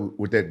mixed up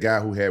with that guy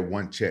who had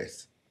one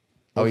chest.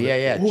 Oh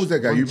yeah. Who was that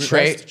guy? You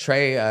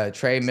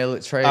Trey Miller.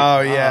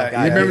 Oh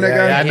yeah, you remember that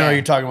guy? Yeah, I know who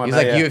you're talking about. He's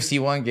now, like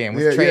UFC 1 game.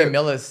 Was Trey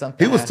Miller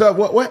something? He was tough.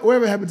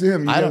 Whatever happened to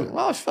him? I don't.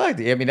 Well,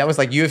 fuck. I mean, that was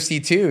like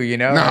UFC 2. You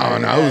know? No,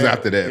 it was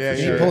after that for Can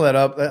sure. you pull that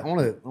up? I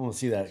want to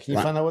see that. Can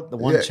you find out what the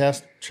one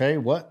chest Trey?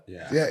 What?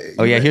 Yeah.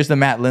 Oh yeah, here's the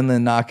Matt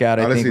Lindland knockout.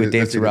 I think with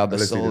Dave Terrell, the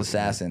Soul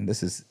Assassin.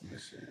 This is.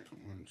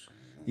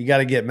 You got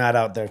to get Matt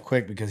out there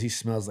quick because he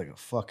smells like a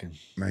fucking.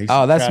 Man,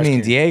 Oh, that's me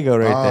and Diego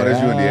right there. Oh,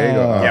 that's you and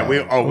Diego.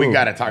 Yeah, we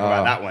got to talk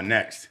about that one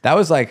next. That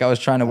was like I was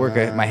trying to work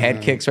my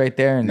head kicks right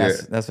there, and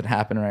that's what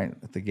happened right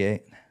at the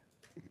gate.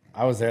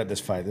 I was there at this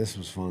fight. This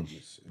was fun.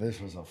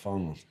 This was a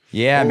fun one.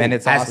 Yeah, man,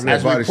 it's awesome.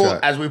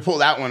 As we pull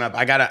that one up,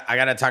 I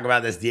gotta talk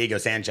about this Diego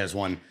Sanchez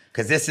one,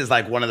 because this is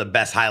like one of the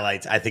best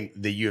highlights I think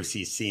the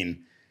UFC's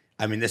seen.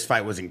 I mean, this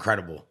fight was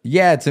incredible.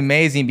 Yeah, it's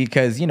amazing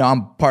because, you know,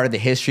 I'm part of the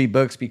history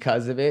books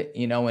because of it.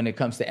 You know, when it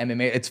comes to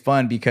MMA, it's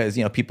fun because,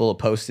 you know, people will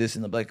post this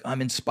and they'll be like,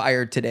 I'm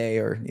inspired today,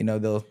 or, you know,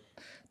 they'll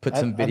put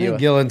some video. I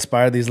think Gil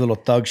inspired these little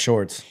thug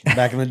shorts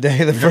back in the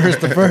day. The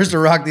first to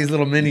rock these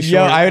little mini shorts.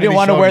 Yo, I didn't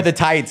want to wear the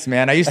tights,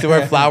 man. I used to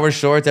wear flower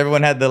shorts.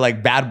 Everyone had the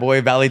like bad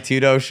boy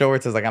Valetudo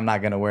shorts. I was like, I'm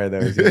not going to wear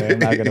those. You know? I'm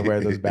not going to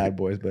wear those bad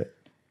boys, but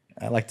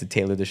I like to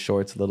tailor the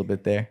shorts a little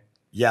bit there.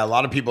 Yeah, a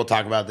lot of people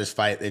talk about this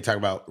fight. They talk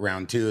about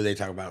round 2. They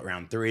talk about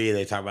round 3.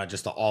 They talk about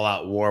just the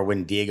all-out war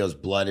when Diego's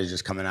blood is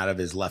just coming out of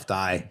his left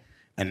eye,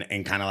 and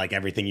kind of like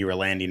everything you were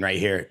landing right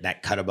here,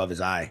 that cut above his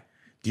eye.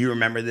 Do you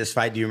remember this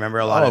fight? Do you remember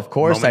a lot of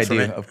course I moments from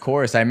do. it? Of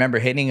course. I remember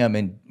hitting him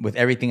and with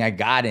everything I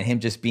got, and him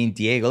just being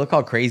Diego. Look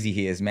how crazy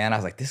he is, man. I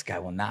was like, this guy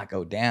will not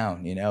go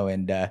down, you know?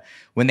 And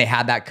when they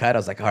had that cut, I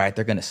was like, all right,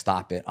 they're going to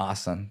stop it.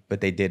 Awesome.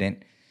 But they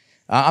didn't.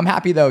 I'm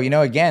happy though, you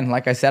know, again,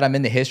 like I said, I'm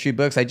in the history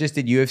books. I just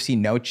did UFC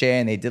Noche,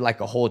 and they did like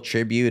a whole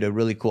tribute, a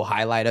really cool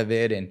highlight of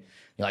it. And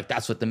you're like,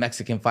 that's what the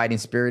Mexican fighting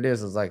spirit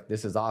is. I was like,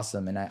 this is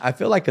awesome. And I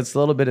feel like it's a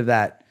little bit of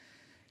that,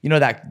 you know,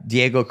 that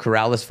Diego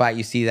Corrales fight.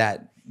 You see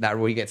that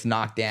where he gets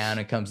knocked down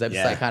and comes up.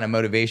 It's that kind of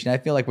motivation. I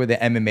feel like we're the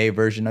MMA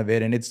version of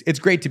it. And it's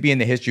great to be in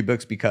the history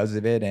books because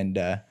of it. And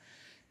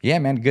yeah,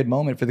 man, good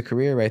moment for the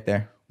career right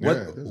there.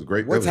 That was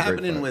great. What's that was a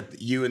great happening fight.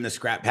 with you and the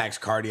Skrap Packs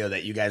cardio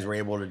that you guys were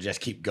able to just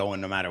keep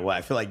going no matter what?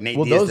 I feel like Nate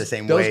Well, Diaz the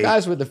same way. Those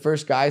guys were the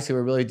first guys who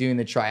were really doing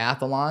the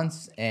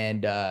triathlons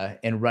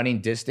and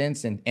running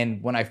distance.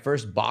 And when I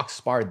first box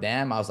sparred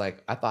them, I was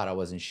like, I thought I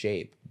was in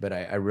shape, but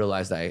I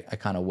realized I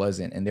kind of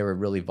wasn't. And they were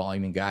really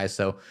voluming guys.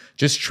 So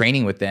just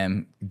training with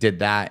them did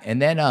that.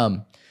 And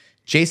then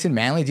Jason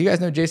Manley, do you guys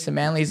know Jason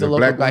Manley? He's a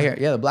local guy here.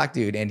 Yeah, the black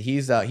dude. And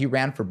he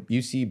ran for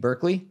UC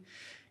Berkeley.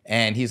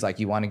 And he's like,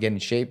 you want to get in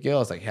shape, Gil? I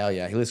was like, hell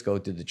yeah, let's go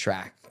to the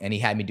track. And he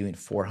had me doing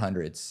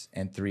 400s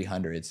and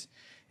 300s.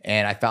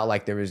 And I felt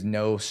like there was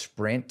no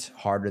sprint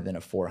harder than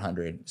a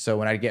 400. So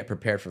when I get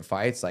prepared for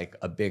fights, like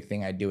a big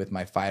thing I do with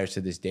my fighters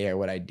to this day, or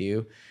what I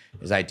do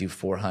is I do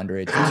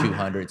 400s,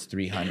 200s,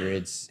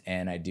 300s,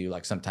 and I do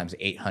like sometimes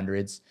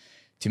 800s.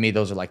 To me,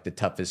 those are like the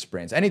toughest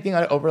sprints. Anything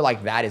over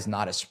like that is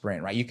not a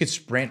sprint, right? You could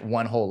sprint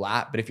one whole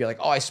lap, but if you're like,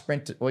 oh, I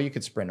sprint, well, you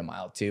could sprint a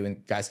mile too,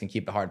 and guys can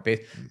keep a hard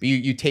pace, but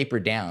you taper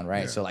down,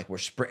 right? Yeah. So like we're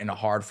sprinting a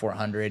hard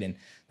 400, and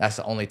that's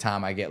the only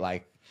time I get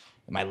like,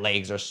 my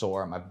legs are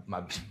sore,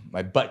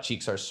 my butt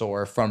cheeks are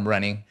sore from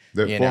running.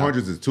 The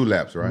 400s is 2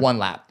 laps, right? 1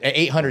 lap.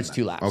 800 is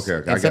 2 laps.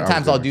 Okay. And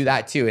sometimes I'll do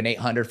that too, an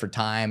 800 for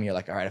time. You're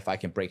like, all right, if I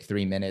can break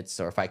 3 minutes,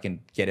 or if I can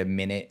get a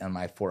minute on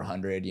my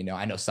 400,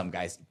 I know some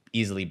guys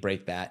easily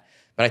break that.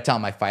 But I tell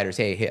my fighters,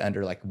 hey, hit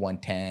under like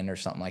 110 or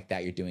something like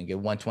that, you're doing good.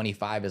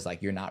 125 is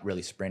like, you're not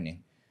really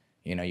sprinting.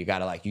 You got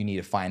to like, you need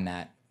to find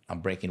that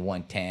I'm breaking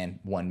 110,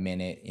 1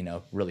 minute,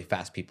 really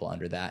fast people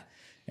under that.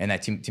 And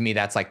that to me,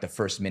 that's like the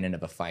first minute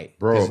of a fight.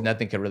 Bro, because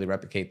nothing can really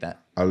replicate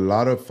that. A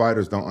lot of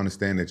fighters don't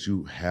understand that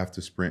you have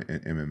to sprint in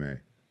MMA.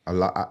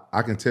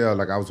 I can tell,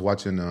 like I was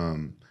watching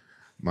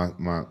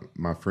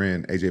my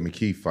friend AJ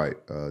McKee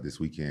fight this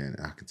weekend.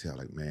 I could tell,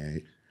 like,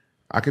 man,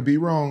 I could be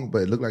wrong,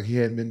 but it looked like he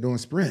hadn't been doing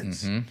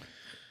sprints. Mm-hmm.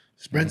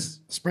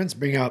 Sprints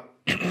bring out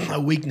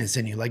a weakness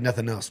in you like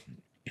nothing else.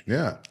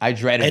 Yeah. I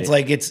dreaded it. It's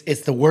like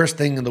it's the worst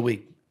thing of the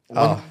week.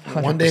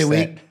 One day a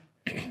week.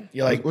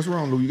 You're like, what's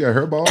wrong, Lou? You got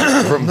hairball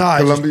from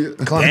Colombia?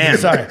 Damn.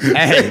 Sorry.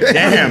 Hey,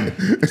 damn.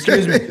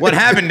 Excuse me. What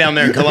happened down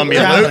there in Colombia,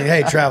 Traveling. Luke?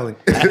 Hey, traveling.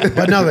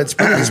 But no, but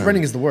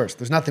sprinting is the worst.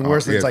 There's nothing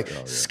worse than it's like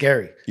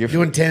scary. You're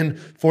doing 10,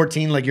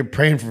 14, like you're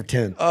praying for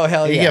 10. Oh,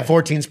 hell yeah. You get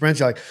 14 sprints,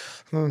 you're like,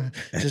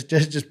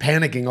 just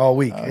panicking all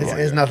week.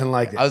 It's nothing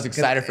like it. I was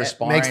excited for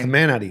sparring. It makes the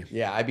man out of you.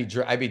 Yeah, I'd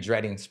be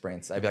dreading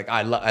sprints. I'd be like,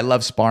 I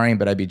love sparring,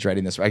 but I'd be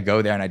dreading this. I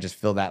go there and I just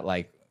feel that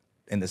like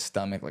in the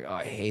stomach, like, oh,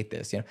 I hate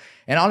this, And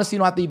honestly, you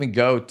don't have to even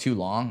go too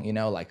long,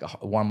 like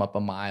warm up a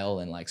mile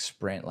and like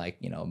sprint like,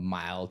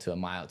 mile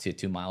to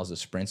 2 miles of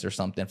sprints or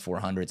something,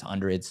 400s,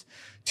 100s,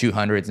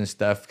 200s and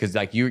stuff. Cause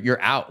like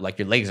you're out, like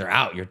your legs are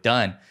out, you're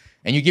done.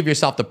 And you give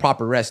yourself the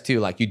proper rest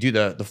too. Like you do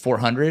the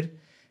 400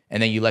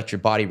 and then you let your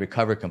body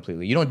recover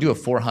completely. You don't do a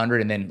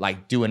 400 and then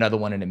like do another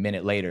one in a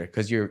minute later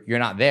because you're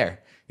not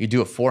there. You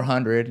do a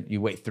 400, you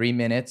wait 3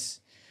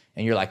 minutes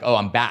and you're like, oh,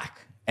 I'm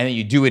back. And then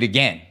you do it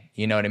again.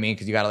 You know what I mean?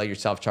 Because you got to let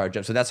yourself charge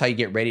up. So that's how you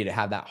get ready to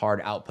have that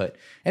hard output.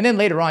 And then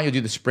later on, you'll do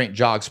the sprint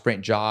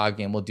jog,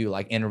 and we'll do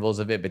like intervals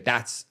of it. But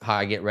that's how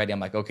I get ready. I'm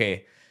like,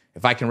 okay,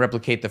 if I can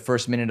replicate the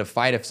first minute of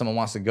fight, if someone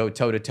wants to go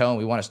toe to toe and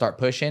we want to start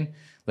pushing,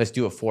 let's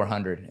do a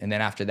 400. And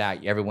then after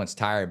that, everyone's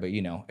tired. But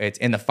it's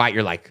in the fight,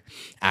 you're like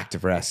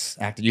active rest.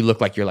 You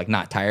look like you're like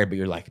not tired, but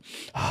you're like,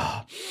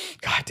 oh,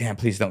 God damn,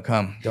 please don't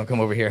come. Don't come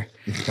over here.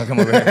 Don't come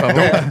over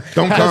here.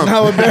 Don't come.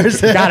 How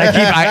embarrassing. God,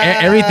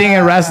 everything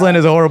in wrestling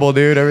is horrible,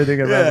 dude. Everything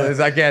in wrestling is,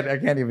 I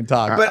can't even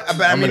talk. But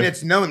I mean,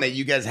 it's known that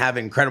you guys have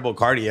incredible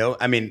cardio.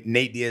 I mean,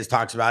 Nate Diaz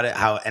talks about it,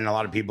 and a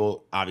lot of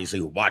people obviously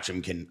who watch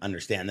him can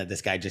understand that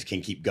this guy just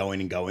can keep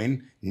going and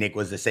going. Nick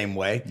was the same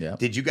way. Yeah.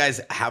 Did you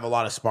guys have a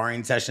lot of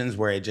sparring sessions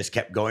where it just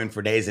kept going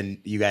for days and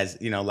you guys,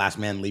 last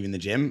man leaving the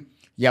gym?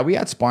 Yeah, we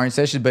had sparring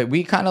sessions, but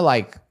we kind of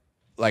like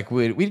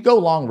we'd go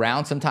long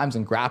rounds sometimes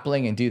in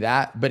grappling and do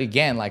that. But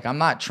again, like I'm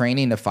not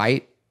training to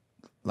fight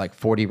like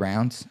 40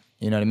 rounds.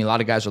 You know what I mean? A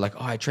lot of guys are like,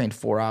 oh, I trained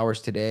 4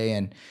 hours today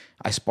and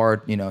I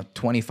sparred,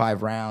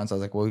 25 rounds. I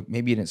was like, well,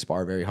 maybe you didn't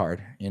spar very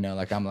hard.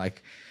 I'm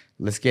like,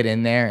 let's get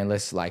in there and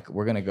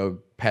we're going to go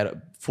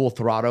full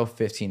throttle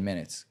 15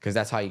 minutes because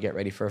that's how you get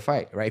ready for a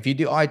fight, right? If you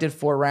do, I did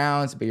 4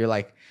 rounds, but you're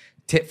like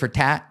tit for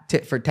tat,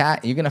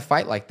 you're going to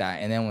fight like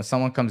that. And then when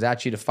someone comes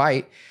at you to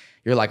fight,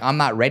 you're like, I'm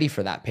not ready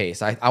for that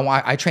pace.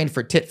 I trained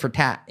for tit for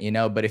tat,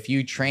 but if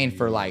you train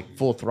for like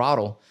full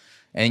throttle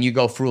and you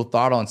go full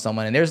throttle on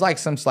someone, and there's like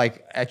some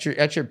like at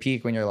your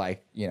peak when you're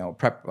like,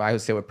 I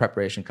would say with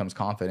preparation comes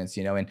confidence,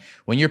 and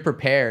when you're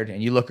prepared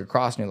and you look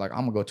across and you're like,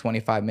 I'm gonna go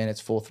 25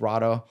 minutes full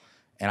throttle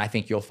and I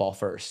think you'll fall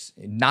first.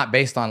 Not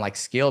based on like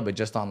skill, but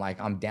just on like,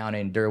 I'm down to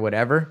endure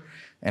whatever.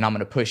 And I'm going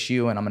to push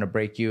you and I'm going to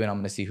break you and I'm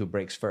going to see who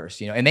breaks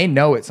first, and they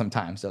know it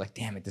sometimes. They're like,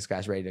 damn it, this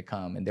guy's ready to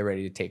come and they're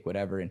ready to take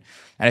whatever. And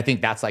I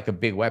think that's like a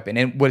big weapon.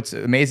 And what's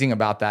amazing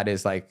about that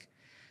is like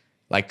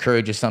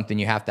courage is something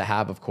you have to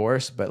have, of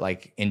course, but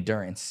like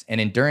endurance. And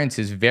endurance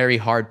is very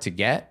hard to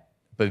get,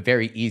 but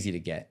very easy to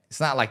get. It's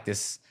not like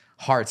this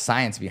hard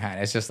science behind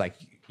it. It's just like,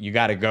 you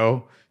got to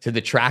go to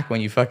the track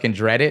when you fucking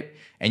dread it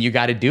and you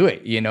got to do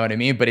it. You know what I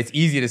mean? But it's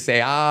easy to say,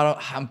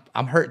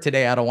 I'm hurt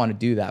today. I don't want to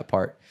do that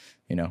part,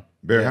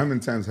 Bear, how many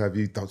times have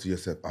you thought to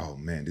yourself, "Oh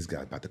man, this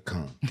guy's about to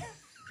come"?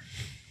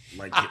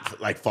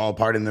 like fall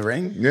apart in the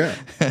ring? Yeah.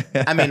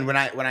 I mean, when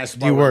I spar,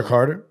 Do you work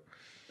harder?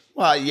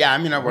 Well, yeah. I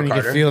mean, I work When you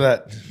harder. can feel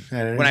that.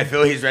 When I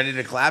feel he's ready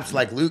to collapse,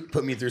 like Luke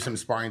put me through some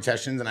sparring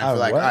sessions, and I feel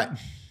like what?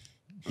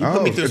 he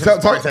put me through some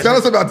sparring Tell sessions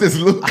us about this,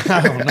 Luke.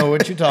 I don't know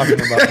what you're talking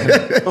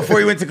about. before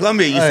he went to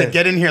Columbia. You said,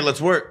 "Get in here,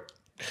 let's work."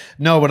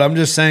 No, but I'm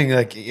just saying,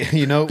 like,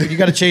 you know, you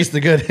got to chase the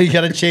good. You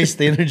got to chase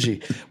the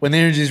energy when the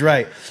energy's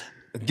right.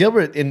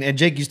 Gilbert and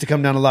Jake used to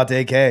come down a lot to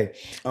AKA,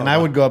 and I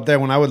would go up there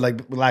when I would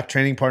like lack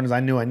training partners. I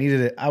knew I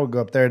needed it. I would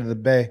go up there to the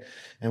Bay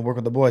and work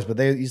with the boys. But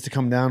they used to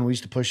come down. We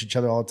used to push each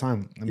other all the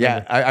time.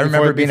 I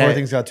remember being before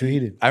things got too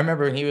heated. I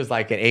remember when he was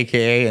like at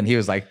AKA and he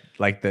was like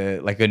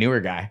a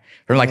newer guy.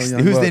 Or like young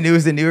who's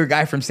buck. the newer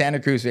guy from Santa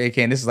Cruz for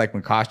AKA? And this is like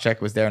when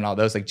Koscheck was there and all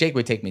those. Like Jake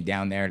would take me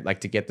down there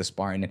like to get the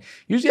sparring. And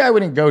usually I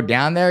wouldn't go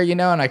down there, you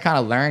know, and I kind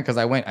of learned because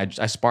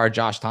I sparred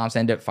Josh Thompson,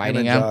 ended up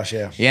fighting him. Josh,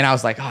 yeah. And I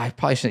was like, oh, I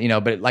probably shouldn't, you know,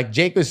 but like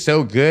Jake was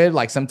so good,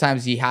 like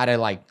sometimes he had to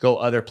like go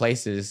other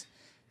places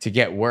to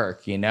get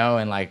work, you know,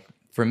 and like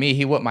for me,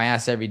 he whooped my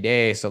ass every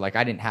day. So like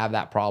I didn't have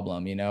that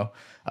problem, you know.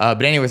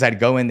 But anyways, I'd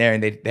go in there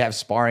and they have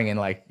sparring and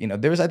like, you know,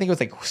 there was, I think it was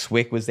like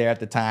Swick was there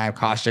at the time,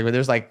 Koscheck, but there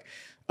was like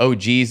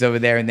OGs over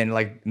there. And then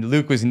like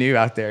Luke was new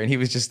out there and he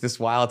was just this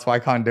wild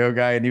Taekwondo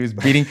guy and he was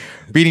beating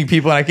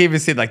people. And I can't even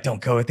say like,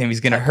 don't go with him. He's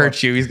going to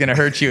hurt you. He's going to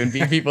hurt you and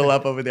beat people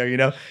up over there, you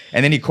know?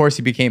 And then of course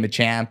he became a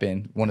champ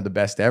and one of the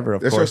best ever,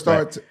 of That's course.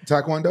 your start,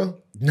 Taekwondo?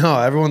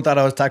 No, everyone thought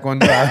I was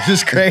Taekwondo. I was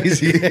just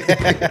crazy.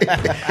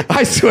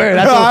 I swear.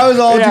 That's No, what- I was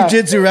all yeah.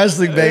 jiu-jitsu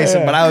wrestling based,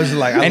 but I was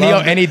like,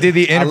 And he did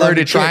the I loved inverted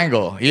the kick.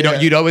 triangle. You know, Yeah.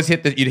 you'd always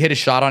you'd hit a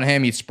shot on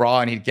him, he'd sprawl,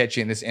 and he'd get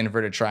you in this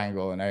inverted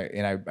triangle. And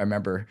I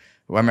remember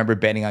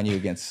betting on you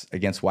against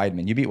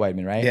Weidman. You beat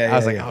Weidman, right? Yeah, I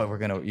was yeah, like, yeah. oh, we're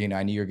gonna, you know,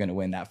 I knew you were gonna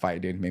win that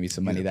fight, dude. Maybe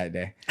some money that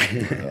day.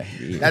 Yeah.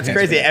 That's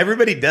crazy.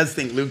 Everybody does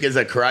think Luke is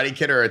a karate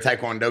kid or a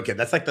taekwondo kid.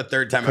 That's like the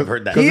third time I've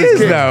heard that. He is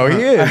though.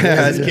 He is.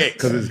 Because his kicks.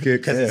 Because his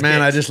kicks.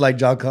 Man, I just like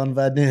Jean-Claude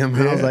Van Damme.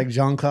 I was like,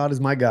 Jean-Claude is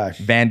my guy.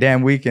 Van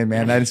Damme weekend,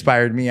 man. That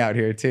inspired me out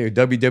here too.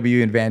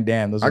 WWE and Van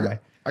Damme. Those are my.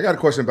 I got a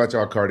question about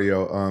y'all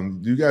cardio.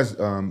 Do you guys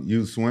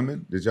use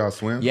swimming? Did y'all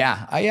swim?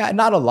 Yeah,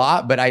 not a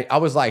lot, but I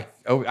was like,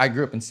 I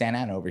grew up in Santa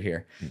Ana over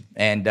here,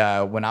 and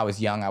when I was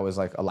young, I was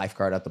like a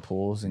lifeguard at the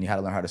pools, and you had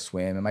to learn how to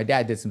swim. And my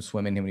dad did some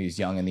swimming when he was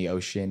young in the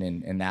ocean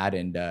and that,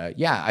 and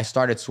yeah, I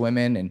started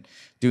swimming and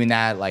doing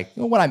that like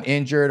when I'm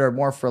injured or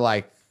more for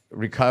like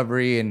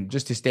recovery and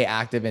just to stay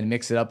active and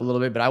mix it up a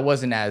little bit. But I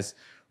wasn't as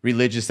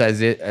religious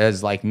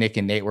as like Nick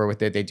and Nate were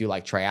with it. They do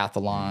like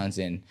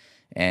triathlons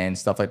and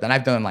stuff like that. And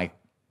I've done like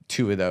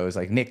 2 of those.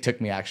 Like Nick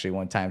took me actually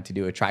one time to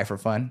do a try for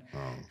fun.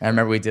 And I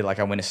remember we did like,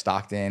 I went to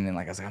Stockton and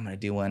like, I was like, I'm going to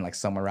do one like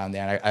somewhere around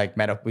there. And I like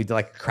met up, we did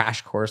like a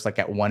crash course like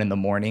at 1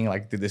 a.m,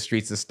 like through the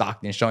streets of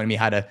Stockton, showing me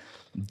how to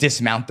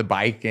dismount the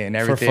bike and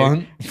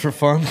everything. For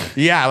fun?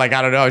 Yeah, like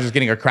I don't know, I was just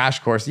getting a crash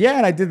course. Yeah,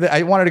 and I did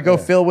I wanted to go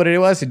feel what it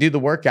was to do the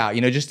workout.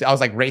 You know, just I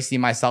was like racing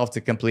myself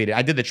to complete it.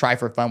 I did the try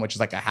for fun, which is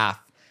like a half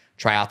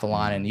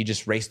triathlon, and you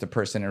just race the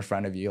person in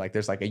front of you. Like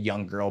there's like a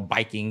young girl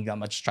biking.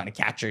 I'm just trying to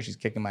catch her. She's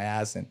kicking my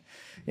ass, and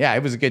yeah,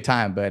 it was a good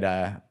time. But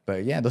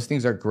yeah, those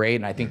things are great,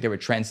 and I think they were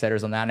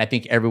trendsetters on that, and I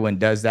think everyone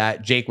does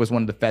that. Jake was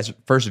one of the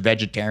first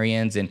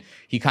vegetarians, and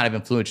he kind of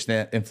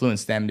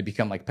influenced them to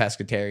become like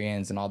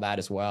pescatarians and all that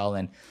as well.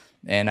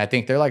 And I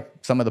think they're like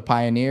some of the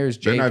pioneers.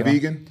 They're Jake not and all.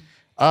 vegan?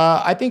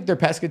 I think they're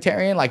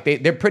pescatarian. Like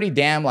they're pretty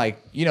damn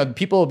like, you know,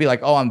 people will be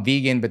like, oh, I'm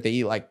vegan, but they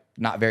eat like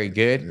not very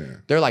good. Yeah.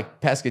 They're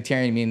like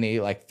pescatarian, meaning they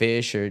eat like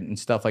fish and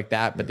stuff like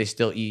that, but they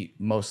still eat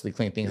mostly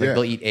clean things. Like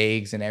they'll eat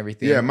eggs and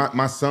everything. Yeah,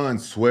 my son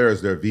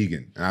swears they're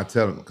vegan. And I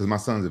tell him, because my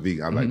son's a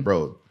vegan, I'm like,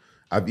 bro,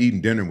 I've eaten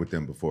dinner with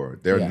them before.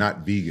 They're not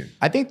vegan.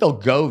 I think they'll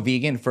go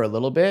vegan for a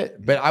little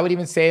bit, but I would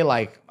even say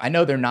like, I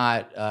know they're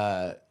not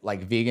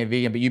like vegan,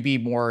 but you'd be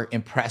more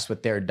impressed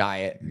with their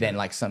diet than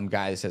like some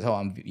guy that says, oh,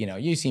 I'm, you know,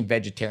 you've seen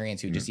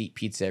vegetarians who just eat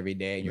pizza every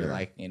day and you're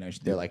like, you know,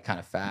 they're like kind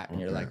of fat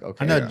and you're like,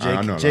 okay.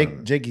 I know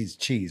Jake eats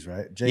cheese,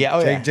 right?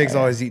 Jake's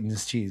always eating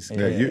his cheese.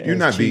 Yeah, you're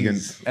not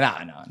cheese.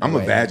 vegan. No I'm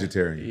way. a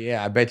vegetarian.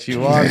 Yeah, I bet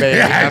you are, baby.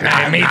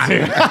 Me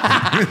too.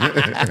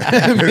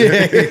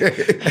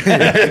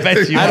 I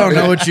bet you I are. don't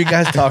know what you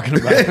guys talking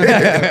about.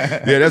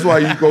 Yeah, that's why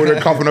you go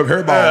there coughing up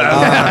hairball.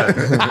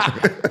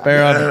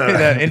 Bear,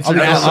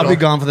 I'll be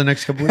gone for the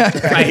next couple weeks.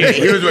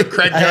 He was with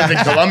Craig Jones in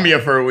Columbia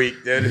for a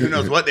week, dude. Who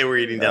knows what they were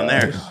eating down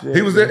there?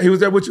 He was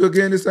there with you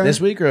again this time?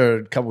 This week or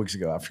a couple weeks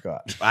ago? I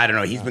forgot. I don't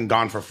know. He's been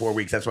gone for 4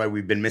 weeks. That's why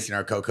we've been missing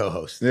our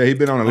co-host. Yeah, he's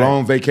been on a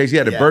long vacation. He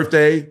had a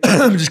birthday.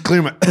 I'm just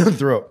clearing my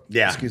throat.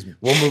 Yeah. Excuse me.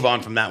 We'll move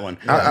on from that one.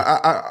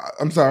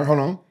 I'm sorry. Hold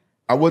on.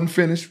 I wasn't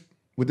finished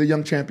with the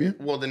young champion.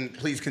 Well, then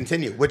please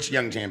continue. Which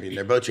young champion?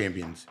 They're both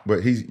champions.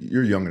 But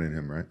you're younger than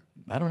him, right?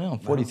 I don't know. I'm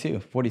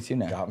 42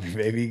 now. Got me,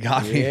 baby.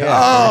 Got me. Yeah.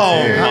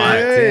 Oh, my.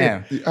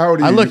 Damn. How old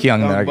are you? I look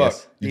young though, I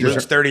guess.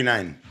 Luke's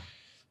 39.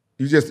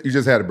 You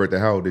just had a birthday.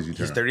 How old did you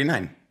turn? He's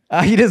 39.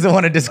 He doesn't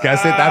want to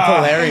discuss it. That's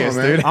hilarious,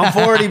 on, man. dude. I'm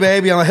 40,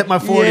 baby. I'll hit my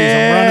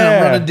 40s.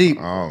 I'm running deep.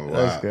 Oh, wow.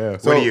 Let's go.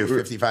 What are you,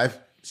 55?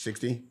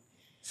 60?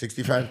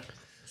 65?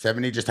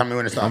 70? Just tell me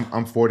when to stop.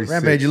 I'm 46.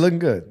 Rampage, you looking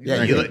good.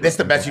 Yeah, you look. This is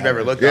the best you've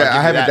ever looked. Yeah,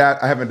 I'll give you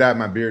that. I haven't dyed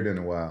my beard in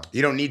a while.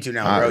 You don't need to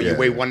now, bro. Yeah, you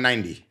weigh yeah.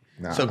 190.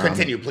 Nah, So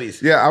continue,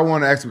 please. Yeah, I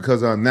want to ask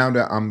because now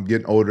that I'm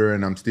getting older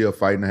and I'm still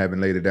fighting, I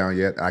haven't laid it down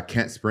yet. I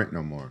can't sprint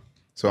no more.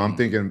 So I'm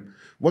thinking,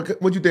 what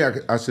do you think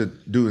I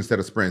should do instead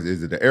of sprints?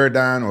 Is it the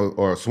aerodyne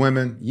or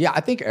swimming? Yeah,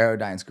 I think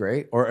aerodyne's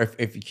great. Or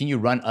if can you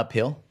run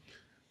uphill?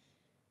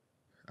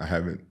 I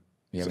haven't.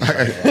 Yeah,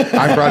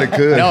 I probably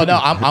could. No,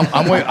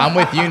 I'm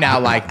with you now.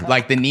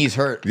 Like the knees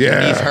hurt. Yeah.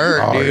 The knees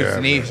hurt, Oh, dude. yeah,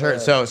 The knees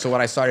hurt. So what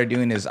I started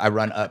doing is I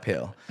run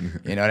uphill,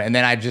 you know, and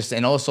then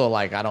and also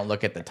like I don't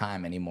look at the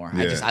time anymore.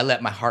 Yeah. I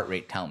let my heart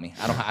rate tell me.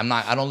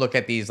 I don't look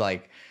at these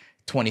like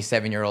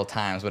 27-year-old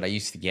times what I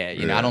used to get.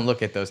 You know, I don't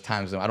look at those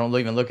times. I don't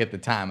even look at the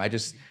time. I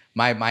just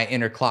my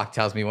inner clock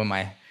tells me when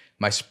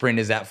my sprint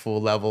is at full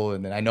level,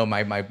 and then I know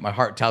my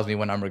heart tells me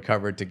when I'm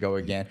recovered to go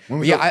again.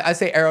 But yeah, I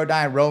say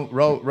aerodyne,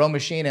 row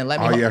machine, and let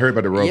me. Oh yeah, I heard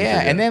about the row machine.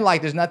 Yeah, and then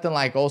like there's nothing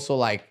like also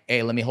like,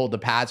 hey, let me hold the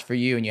pads for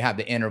you, and you have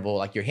the interval,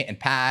 like you're hitting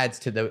pads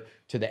to the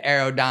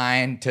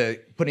aerodyne, to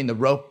putting the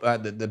rope,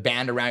 the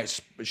band around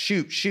it,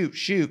 shoot,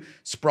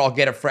 sprawl,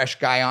 get a fresh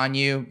guy on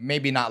you.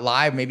 Maybe not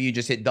live, maybe you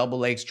just hit double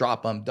legs,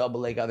 drop them,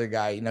 double leg other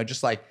guy. You know,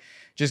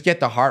 just get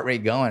the heart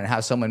rate going and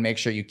have someone make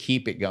sure you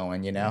keep it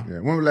going. You know. Yeah.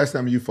 When was the last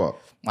time you fought?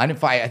 I didn't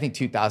fight. I think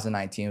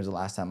 2019 was the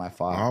last time I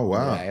fought. Oh,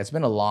 wow. Yeah, it's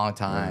been a long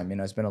time. You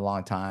know, it's been a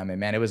long time. And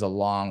man, it was a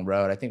long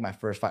road. I think my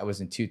first fight was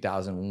in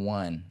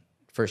 2001.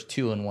 First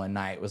 2 in one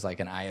night was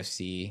like an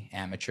IFC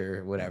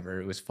amateur,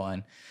 whatever. It was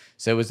fun.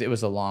 So it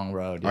was a long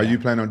road. Are you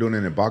planning on doing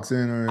it in boxing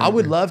or? I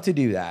would love to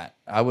do that.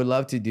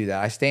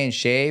 I stay in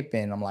shape,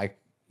 and I'm like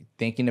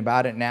thinking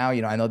about it now.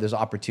 You know, I know there's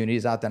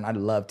opportunities out there, and I'd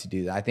love to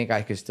do that. I think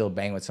I could still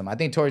bang with some. I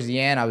think towards the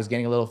end, I was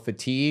getting a little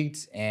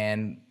fatigued,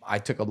 and I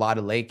took a lot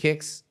of leg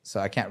kicks. So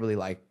I can't really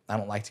I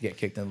don't like to get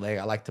kicked in the leg.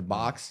 I like to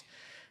box.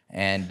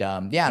 And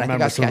yeah, and I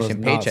think I was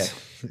cashing paycheck.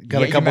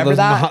 Got a couple of those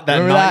that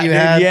knot you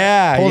had. Dude,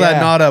 yeah, pull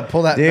that knot up.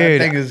 Pull that. Dude,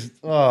 that thing is.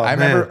 Oh, I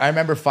man.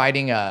 remember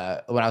fighting when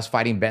I was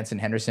fighting Benson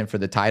Henderson for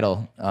the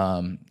title.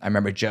 I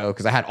remember Joe,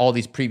 because I had all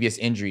these previous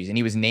injuries, and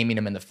he was naming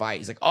them in the fight.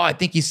 He's like, "Oh, I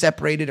think he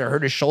separated or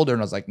hurt his shoulder,"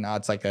 and I was like, "No,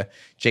 it's like a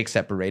Jake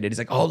separated." He's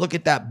like, "Oh, look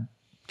at that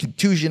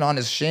contusion on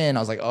his shin."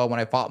 I was like, "Oh, when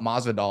I fought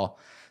Masvidal,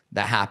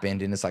 that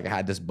happened," and it's like I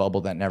had this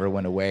bubble that never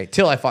went away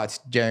till I fought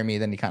Jeremy.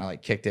 Then he kind of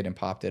like kicked it and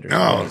popped it. Or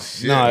Oh, something.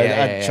 shit.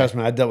 No, trust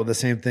me, I dealt with the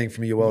same thing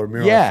from Yoel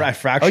Ramiro. Yeah. I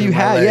fractured Oh, you my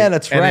had? leg, Yeah,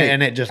 that's right.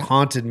 And it just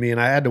haunted me,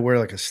 and I had to wear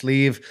like a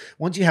sleeve.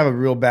 Once you have a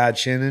real bad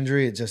shin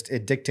injury,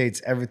 it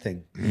dictates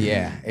everything.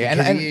 Yeah,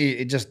 And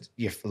it just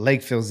your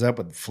leg fills up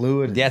with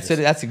fluid. and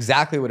that's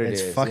exactly what it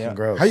is. it's fucking you know?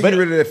 gross. How you get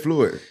rid of that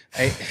fluid?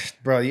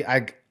 Bro,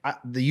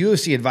 the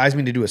UFC advised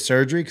me to do a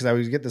surgery because I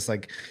would get this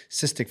like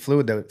cystic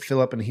fluid that would fill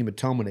up in a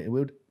hematoma, and it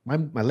would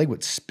my leg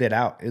would spit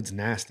out. It's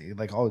nasty.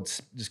 Like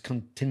it's just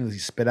continuously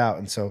spit out.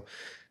 And so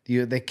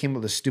they came up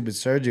with a stupid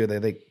surgery.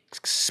 They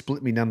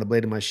split me down the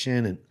blade of my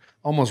shin and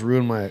almost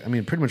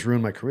pretty much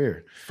ruined my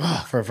career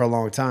for a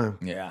long time.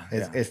 Yeah,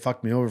 It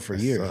fucked me over for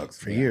years.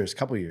 sucks, Years,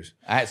 couple years.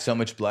 I had so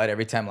much blood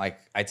every time like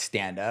I'd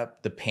stand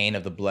up, the pain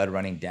of the blood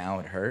running down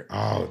would hurt.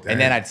 Oh, damn.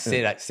 And then I'd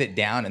sit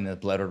down, and the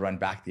blood would run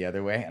back the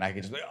other way, and I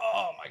could just be like,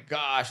 oh my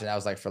gosh. And that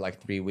was like for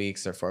like 3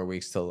 weeks or 4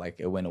 weeks till like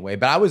it went away.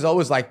 But I was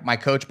always like, my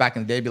coach back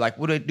in the day would be like,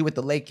 what do I do with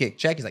the leg kick?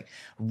 Check. He's like,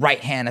 right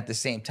hand at the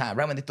same time.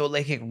 Right when they throw a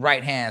leg kick,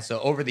 right hand. So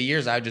over the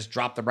years, I would just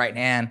drop the right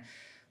hand.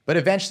 But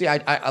eventually, I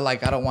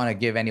don't want to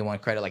give anyone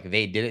credit like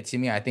they did it to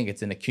me. I think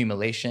it's an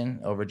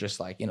accumulation over just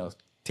like, you know,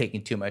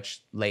 taking too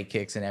much leg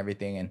kicks and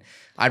everything. And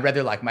I'd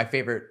rather like my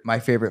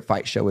favorite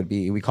fight show would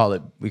be, we call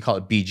it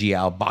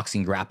BGL,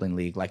 Boxing Grappling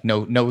League. Like no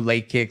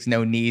leg kicks,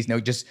 no knees, no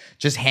just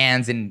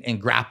hands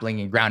and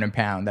grappling and ground and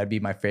pound. That'd be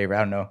my favorite. I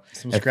don't know.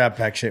 Some scrap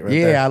pack shit right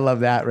there. Yeah, I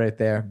love that right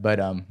there. But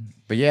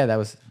yeah, that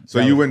was. So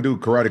you wouldn't do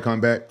karate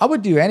combat? I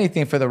would do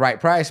anything for the right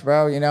price,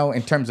 bro. You know,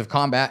 in terms of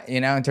combat,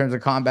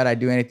 I'd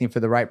do anything for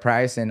the right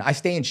price, and I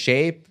stay in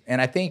shape. And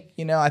I think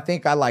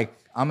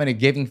I'm in a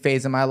giving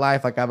phase in my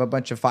life. Like I have a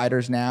bunch of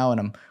fighters now, and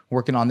I'm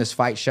working on this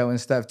fight show and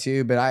stuff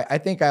too. But I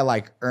think I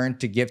like earned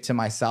to give to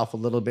myself a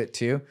little bit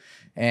too.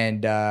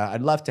 And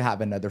I'd love to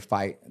have another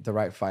fight, the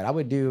right fight. I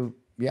would do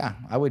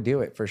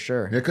it for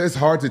sure. Yeah, because it's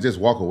hard to just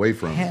walk away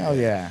from it. Hell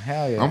yeah.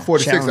 I'm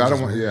 46. I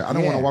don't want Yeah.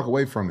 to walk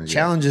away from it.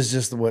 Challenge is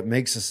just what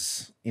makes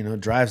us,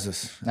 drives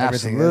us.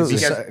 Absolutely.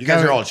 Everything. It's You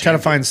guys are all try to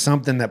champions. find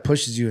something that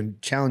pushes you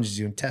and challenges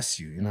you and tests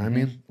you. You know what I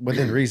mean?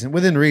 Within reason.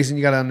 Within reason,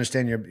 you got to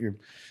understand your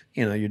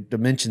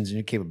dimensions and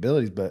your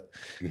capabilities. But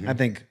I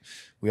think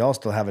we all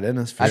still have it in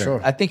us for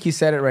sure. I think you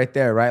said it right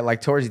there, right?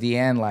 Like towards the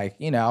end, like,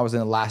 I was in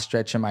the last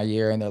stretch of my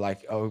year, and they're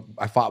like, oh,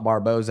 I fought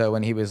Barboza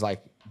when he was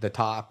like the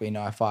top.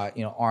 I fought,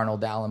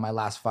 Arnold Allen in my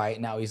last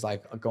fight. Now he's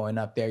like going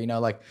up there,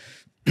 like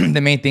the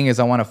main thing is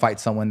I want to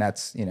fight someone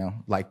that's,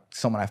 like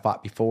someone I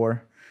fought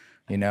before,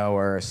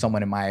 or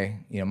someone in my,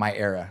 my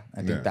era.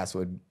 I think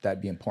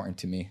that'd be important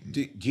to me.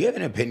 Do you have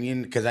an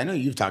opinion? Because I know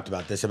you've talked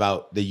about this,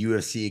 about the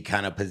UFC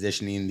kind of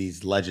positioning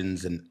these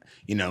legends and,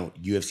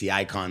 UFC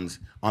icons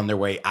on their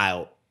way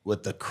out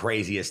with the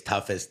craziest,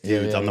 toughest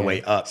dudes on the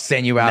way up.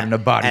 Send you out in a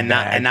body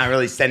bag. And not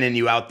really sending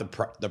you out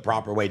the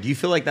proper way. Do you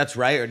feel like that's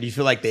right? Or do you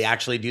feel like they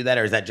actually do that?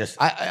 Or is that just...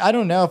 I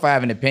don't know if I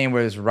have an opinion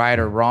whether it's right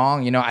or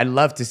wrong. You know, I'd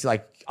love to see,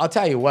 like, I'll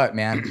tell you what,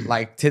 man.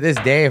 Like, to this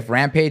day, if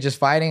Rampage is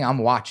fighting, I'm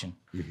watching.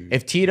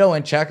 If Tito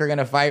and Chuck are going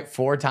to fight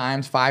 4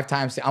 times, 5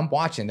 times, I'm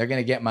watching. They're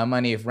going to get my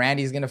money. If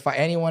Randy's going to fight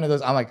any one of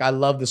those, I'm like, I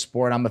love the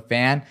sport. I'm a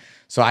fan.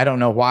 So I don't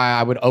know why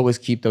I would always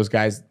keep those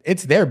guys.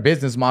 It's their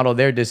business model,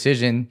 their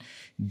decision.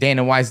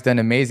 Dana White's done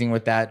amazing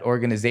with that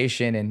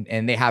organization,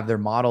 and they have their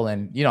model,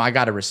 and you know, I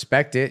gotta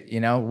respect it. You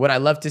know, would I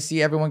love to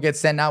see everyone get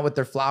sent out with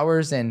their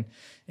flowers and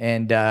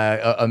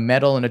a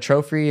medal and a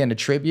trophy and a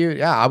tribute?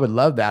 Yeah, I would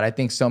love that. I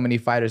think so many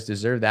fighters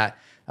deserve that.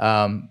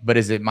 But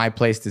is it my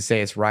place to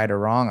say it's right or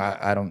wrong?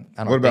 I don't.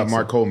 What about think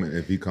Mark so. Coleman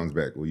if he comes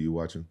back? Will you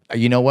watch him?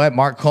 You know what?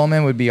 Mark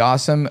Coleman would be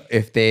awesome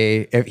if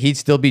he'd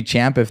still be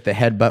champ if the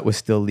headbutt was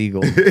still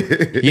legal.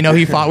 You know,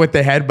 he fought with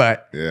the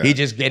headbutt. Yeah. He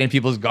just get in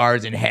people's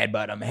guards and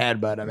headbutt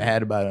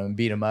him,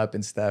 beat him up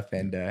and stuff.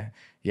 And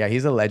yeah,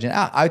 he's a legend.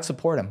 I'd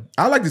support him.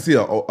 I like to see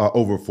a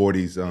over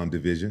 40s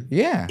division.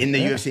 Yeah. in the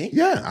UFC?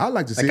 Yeah, I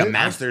like to see Like a it.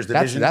 Masters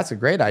division? That's a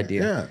great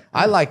idea. Yeah.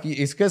 I like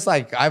it's because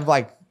like I've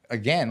like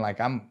again like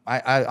I'm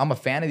a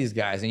fan of these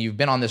guys, and you've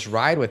been on this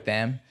ride with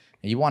them,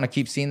 and you want to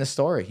keep seeing the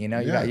story. You know,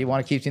 you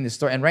want to keep seeing the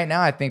story. And right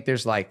now, I think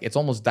there's like it's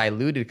almost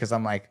diluted because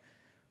I'm like,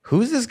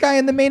 who's this guy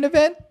in the main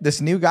event?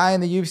 This new guy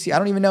in the UFC? I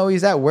don't even know who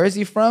he's at. Where's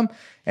he from?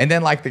 And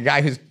then like the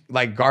guy who's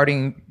like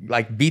guarding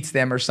like beats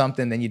them or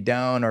something, then you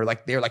don't, or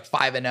like they're like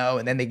 5-0,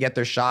 and then they get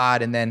their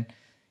shot, and then.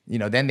 You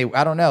know, then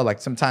I don't know.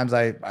 Like sometimes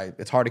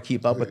it's hard to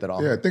keep up with it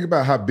all. Yeah, think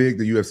about how big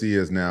the UFC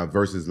is now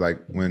versus like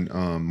when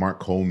Mark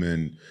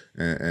Coleman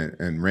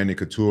and Randy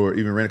Couture,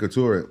 even Randy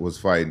Couture was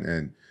fighting.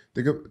 And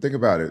think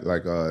about it,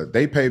 like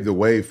they paved the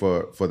way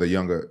for the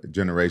younger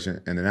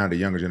generation, and now the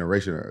younger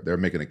generation they're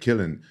making a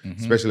killing,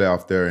 especially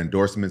off their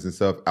endorsements and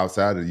stuff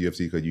outside of the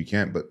UFC because you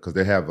can't, but because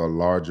they have a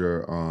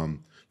larger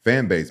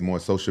fan base, more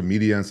social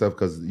media and stuff.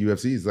 Because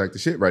UFC is like the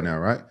shit right now,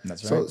 right?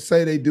 That's right. So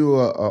say they do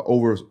a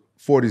over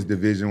 40s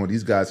division where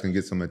these guys can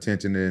get some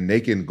attention and they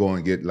can go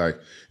and get like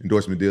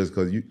endorsement deals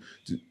because you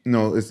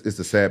know it's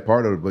a sad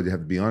part of it, but you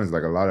have to be honest,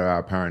 like a lot of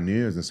our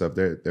pioneers and stuff,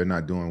 they're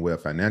not doing well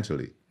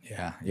financially.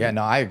 Yeah,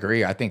 no, I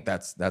agree. I think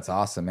that's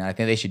awesome, man. I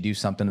think they should do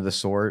something of the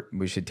sort.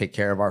 We should take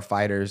care of our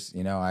fighters.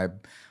 You know,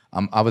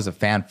 I was a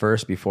fan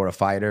first before a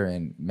fighter,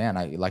 and man,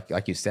 I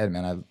like you said,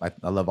 man,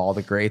 I love all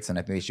the greats, and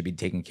I think they should be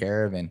taken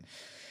care of. And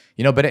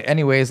you know, but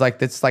anyways, like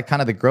that's like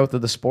kind of the growth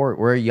of the sport.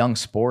 We're a young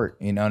sport,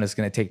 you know, and it's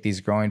going to take these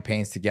growing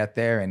pains to get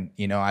there. And,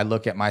 you know, I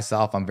look at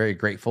myself, I'm very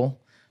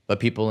grateful, but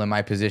people in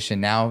my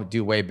position now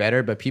do way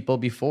better, but people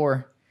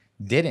before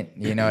didn't,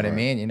 you know what I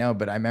mean? You know,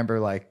 but I remember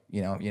like,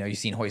 you know, you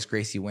seen Hoist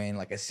Gracie win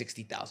like a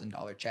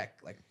 $60,000 check,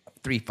 like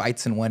 3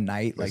 fights in one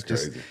night. That's like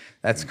just, crazy.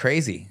 That's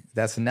crazy.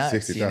 That's nuts,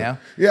 60,000. you know?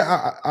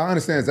 Yeah, I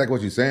understand exactly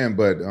what you're saying,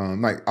 but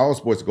like all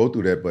sports go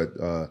through that,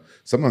 but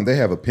some of them, they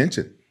have a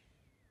pension.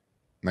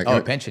 Like,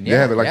 a pension, They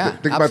have it like yeah,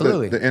 think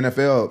absolutely. about the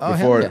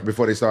NFL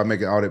before they start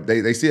making all that.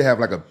 They still have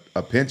like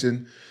a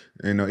pension,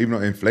 you know, even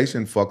though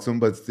inflation fucks them,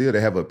 but still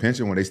they have a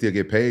pension when they still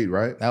get paid,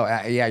 right? Oh,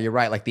 yeah, you're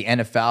right. Like the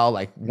NFL,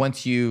 like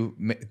once you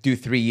do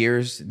 3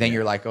 years, then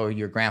you're like, oh,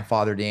 you're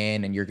grandfathered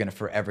in and you're going to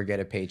forever get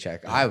a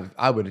paycheck. I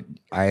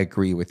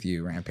agree with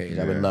you, Rampage.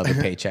 I would love a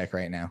paycheck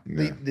right now.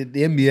 The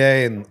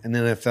NBA and the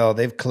NFL,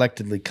 they've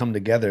collectively come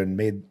together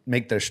and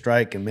make their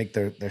strike and make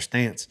their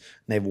stance,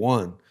 and they've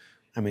won.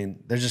 I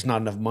mean, there's just not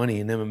enough money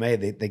in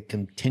MMA. They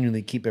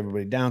continually keep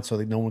everybody down so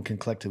that no one can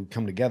collectively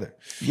come together.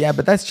 Yeah,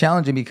 but that's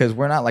challenging because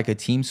we're not like a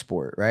team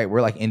sport, right?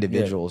 We're like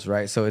individuals,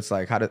 right? So it's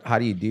like, how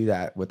do you do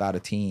that without a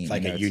team? It's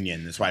like a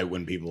union. That's why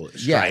when people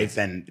strike,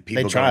 then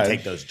people go and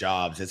take those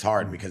jobs. It's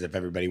hard because if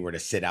everybody were to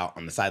sit out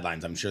on the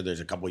sidelines, I'm sure there's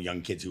a couple of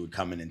young kids who would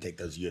come in and take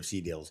those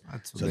UFC deals.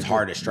 So it's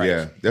hard to strike.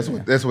 Yeah, that's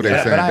what they were saying.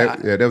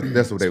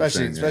 That's what they were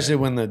saying. Especially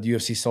when the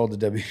UFC sold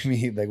to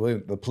WWE,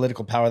 like the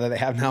political power that they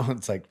have now,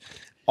 it's like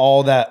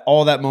all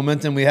that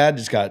momentum we had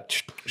just got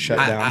shut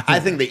down. I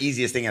think the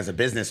easiest thing as a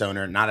business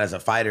owner, not as a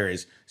fighter,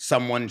 is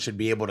someone should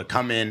be able to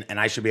come in and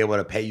I should be able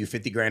to pay you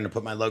 $50,000 to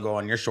put my logo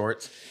on your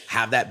shorts,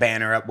 have that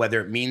banner up, whether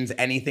it means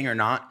anything or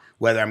not,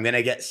 whether I'm going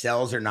to get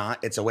sales or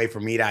not. It's a way for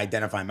me to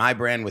identify my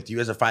brand with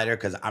you as a fighter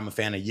because I'm a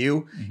fan of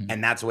you,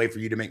 and that's a way for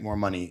you to make more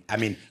money. I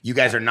mean, you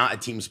guys are not a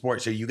team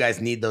sport, so you guys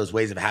need those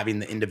ways of having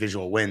the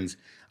individual wins.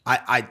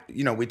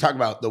 We talk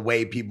about the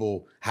way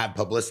people have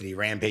publicity,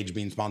 Rampage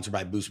being sponsored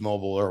by Boost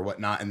Mobile or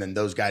whatnot, and then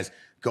those guys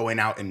going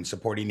out and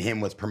supporting him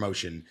with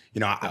promotion.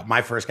 You know,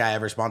 my first guy I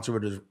ever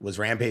sponsored was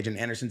Rampage and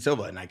Anderson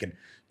Silva, and I could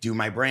do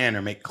my brand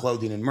or make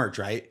clothing and merch,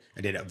 right?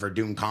 I did a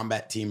Verdun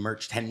Combat Team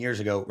merch 10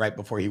 years ago, right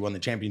before he won the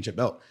championship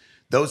belt.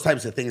 Those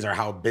types of things are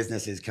how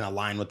businesses can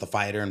align with the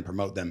fighter and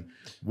promote them.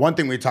 One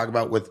thing we talk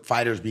about with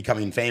fighters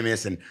becoming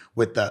famous and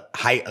with the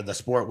height of the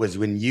sport was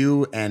when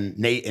you and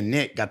Nate and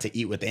Nick got to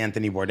eat with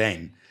Anthony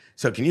Bourdain.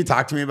 So can you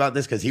talk to me about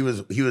this? Because he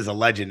was a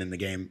legend in the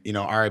game, you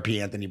know, RIP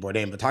Anthony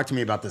Bourdain. But talk to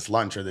me about this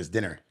lunch or this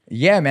dinner.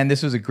 Yeah, man,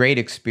 this was a great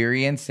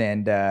experience.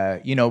 And,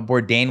 you know,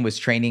 Bourdain was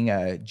training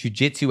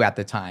jiu-jitsu at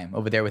the time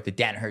over there with the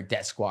Danaher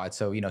Death Squad.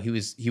 So, you know, he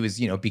was,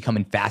 you know,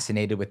 becoming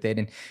fascinated with it.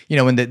 And, you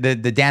know, when the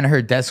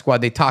Danaher Death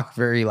Squad, they talk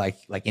very like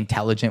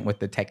intelligent with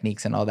the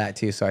techniques and all that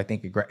too. So I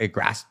think it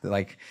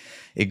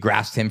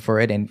grasped him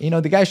for it. And, you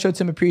know, the guy showed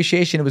some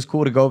appreciation. It was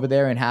cool to go over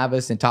there and have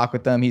us and talk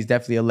with him. He's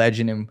definitely a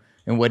legend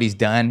and what he's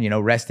done, you know,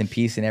 rest in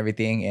peace and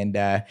everything.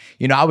 And,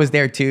 you know, I was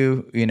there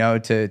too, you know,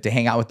 to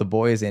hang out with the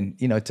boys and,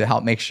 you know, to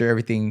help make sure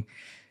everything,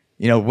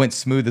 you know, went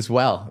smooth as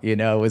well, you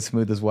know,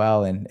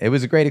 And it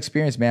was a great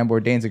experience, man.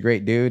 Bourdain's a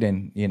great dude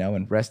and, you know,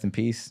 and rest in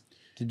peace.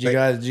 Did you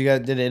guys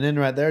did it end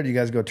right there? Or did you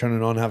guys go turn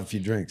it on and have a few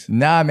drinks?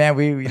 Nah, man,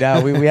 we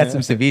had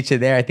some ceviche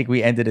there. I think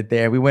we ended it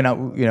there. We went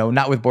out, you know,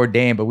 not with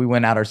Bourdain, but we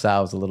went out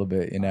ourselves a little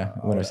bit, you know,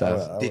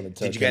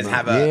 Did you guys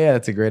have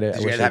that's a great.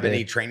 Did you guys have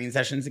any training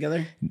sessions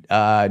together?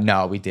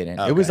 No, we didn't.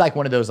 Okay. It was like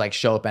one of those like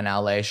show up in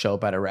LA, show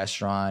up at a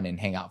restaurant and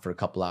hang out for a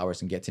couple hours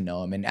and get to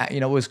know them. And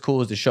you know, what was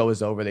cool is the show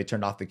was over. They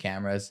turned off the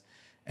cameras.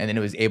 And then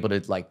it was able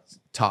to like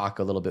talk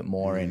a little bit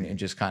more and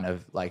just kind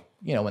of like,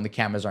 you know, when the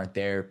cameras aren't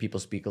there, people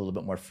speak a little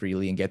bit more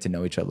freely and get to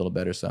know each other a little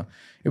better. So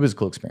it was a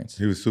cool experience.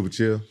 He was super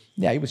chill.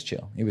 Yeah, he was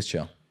chill.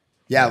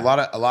 Yeah,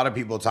 a lot of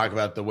people talk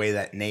about the way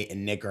that Nate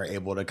and Nick are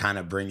able to kind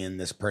of bring in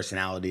this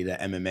personality to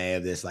MMA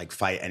of this like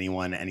fight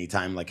anyone,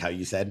 anytime, like how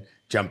you said,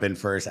 jump in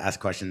first,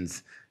 ask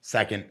questions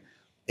second.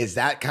 Is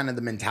that kind of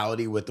the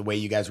mentality with the way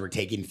you guys were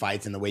taking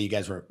fights and the way you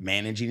guys were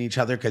managing each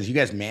other? Because you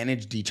guys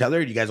managed each other,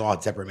 or you guys all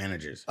had separate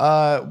managers?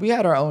 We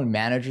had our own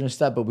manager and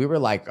stuff, but we were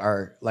like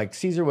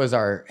Caesar was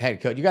our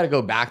head coach. You got to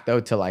go back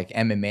though to like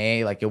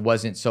MMA, like it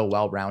wasn't so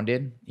well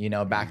rounded. You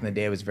know, back in the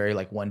day, it was very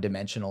like one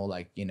dimensional,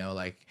 like, you know,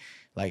 like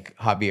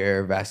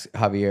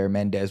Javier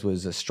Melendez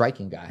was a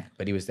striking guy,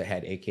 but he was the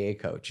head AKA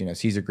coach. You know,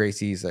 Cesar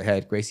Gracie's the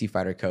head Gracie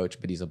fighter coach,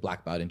 but he's a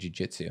black belt in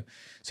jiu-jitsu.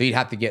 So you'd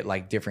have to get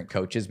like different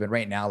coaches. But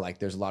right now, like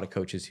there's a lot of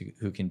coaches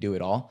who can do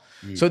it all.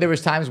 So there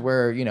was times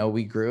where, you know,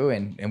 we grew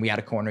and we had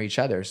to corner each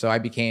other. So I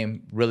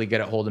became really good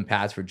at holding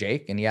pads for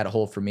Jake and he had a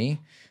hold for me.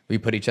 We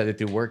put each other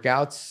through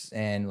workouts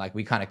and like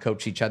we kind of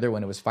coached each other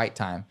when it was fight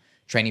time.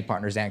 Training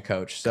partners and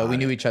coach. So we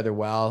knew each other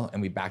well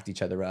and we backed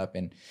each other up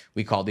and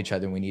we called each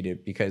other when we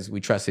needed because we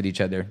trusted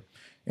each other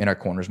in our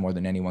corners more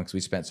than anyone because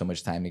we spent so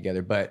much time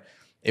together. But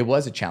it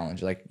was a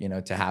challenge, like, you know,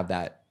 to have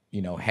that,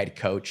 you know, head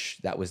coach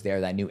that was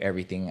there that knew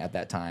everything at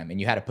that time. And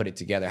you had to put it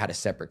together, had a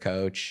separate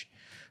coach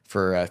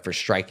for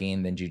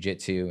striking than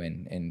jiu-jitsu.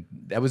 And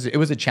it was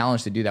a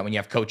challenge to do that when you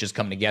have coaches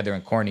come together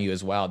and corner you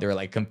as well. They were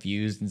like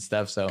confused and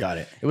stuff. So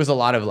it was a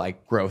lot of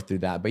like growth through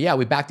that. But yeah,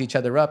 we backed each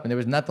other up and there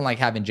was nothing like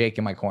having Jake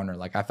in my corner.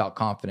 Like I felt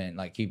confident.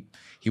 Like he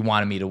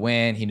wanted me to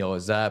win. He knew I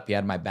was up. He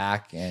had my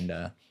back and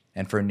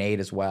for Nate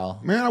as well.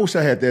 Man, I wish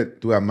I had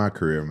that throughout my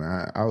career,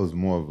 man. I was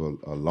more of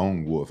a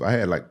lone wolf. I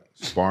had like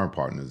sparring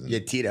partners. Yeah,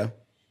 Tito.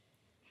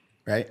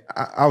 Right?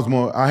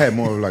 I had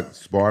more of like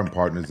sparring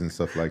partners and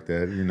stuff like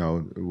that. You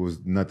know, it was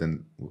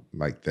nothing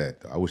like that.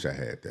 I wish I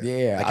had that.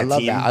 Yeah, like I love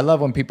team? that. I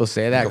love when people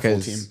say that Like a full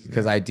team?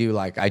 because I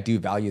do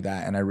value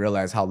that and I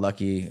realize how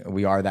lucky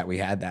we are that we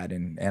had that.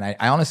 And I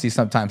honestly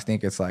sometimes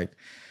think it's like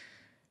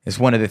it's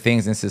one of the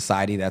things in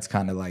society that's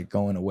kind of like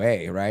going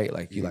away, right?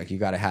 Like you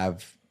got to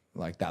have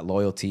like that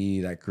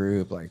loyalty, that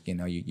group, like, you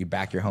know, you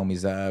back your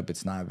homies up.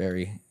 It's not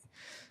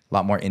a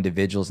lot more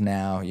individuals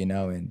now, you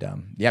know, and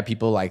yeah,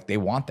 people like they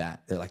want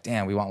that. They're like,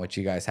 damn, we want what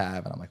you guys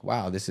have, and I'm like,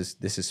 wow, this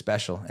is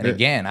special. And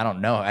again, I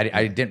don't know,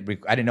 I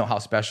didn't know how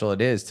special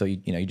it is till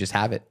you just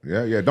have it.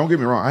 Yeah. Don't get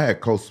me wrong, I had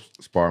close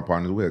sparring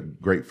partners. We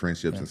had great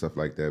friendships and stuff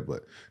like that,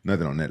 but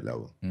nothing on that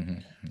level.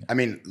 I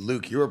mean,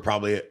 Luke, you were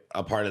probably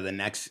a part of the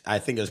next. I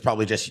think it was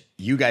probably just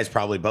you guys.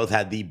 Probably both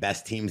had the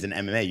best teams in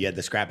MMA. You had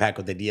the Skrap Pack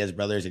with the Diaz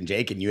brothers and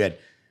Jake, and you had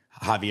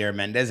Javier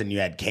Melendez, and you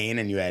had Kane,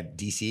 and you had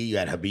DC, you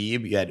had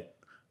Habib, you had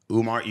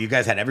Umar. You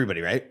guys had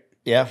everybody, right?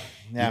 Yeah.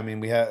 I mean,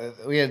 we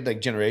had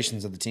like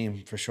generations of the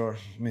team for sure.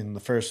 I mean, the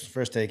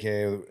first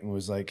AK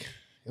was like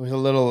it was a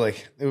little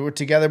like they were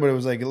together, but it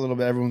was like a little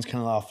bit. Everyone's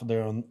kind of off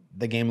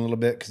the game a little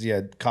bit because you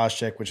had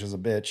Koscheck, which was a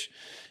bitch.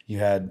 You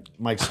had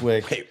Mike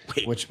Swick.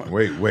 Wait.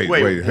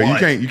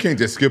 You can't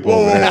just skip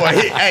over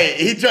that.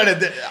 He tried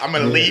to. I'm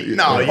gonna leave.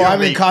 No, I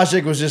mean,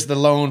 Koscheck was just the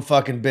lone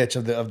fucking bitch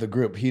of the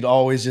group. He'd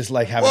always just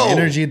like have an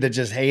energy that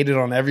just hated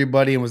on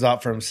everybody and was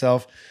out for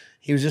himself.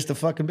 He was just a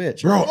fucking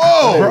bitch. Bro,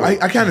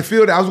 I kind of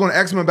feel that. I was going to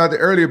ask him about that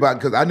earlier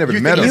because I never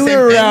met him. You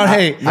were around,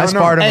 I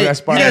sparred him. You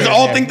guys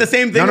all think the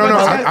same thing? No.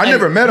 I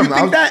never met him. You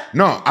think that?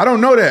 No, I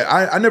don't know that.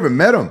 I never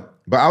met him.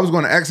 But I was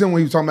going to ask him when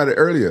he was talking about it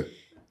earlier.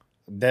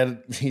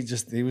 That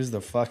he was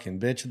the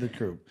fucking bitch of the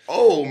crew.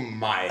 Oh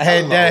my!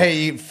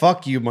 Hey,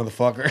 fuck you,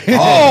 motherfucker.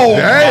 Oh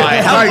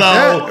my!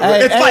 Hello.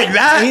 It's like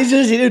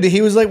that.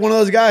 He was like one of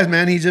those guys,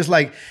 man. He's just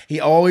like he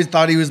always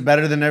thought he was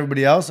better than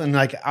everybody else, and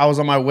like I was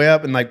on my way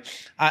up, and like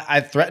I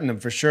threatened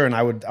him for sure, and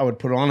I would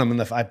put it on him, and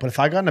if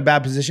I got in a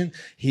bad position,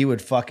 he would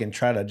fucking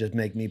try to just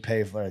make me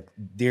pay for like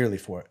dearly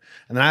for it,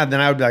 and then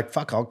I would be like,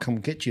 fuck, I'll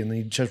come get you, and then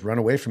he'd just run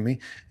away from me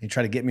and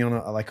try to get me on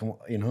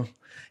a.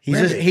 He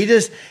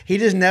just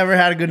never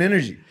had a good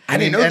energy. I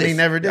didn't know this. He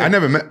never did. I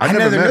never met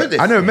this.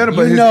 I never met him,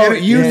 but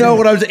know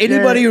what I was.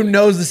 Anybody who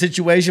knows the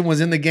situation was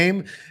in the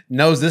game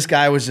knows this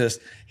guy was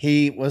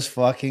he was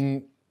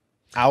fucking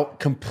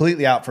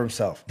completely out for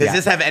himself. Does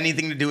this have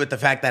anything to do with the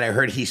fact that I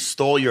heard he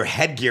stole your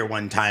headgear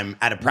one time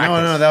at a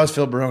practice? No, that was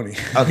Phil Baroni.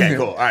 Okay,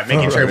 cool. All right,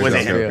 making sure it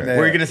wasn't him. Okay. What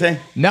were you gonna say?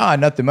 No,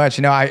 nothing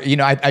much.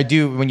 I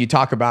do. When you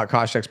talk about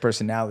Koscheck's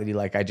personality,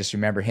 like I just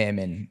remember him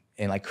and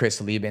like Chris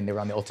Lieben. They were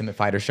on the Ultimate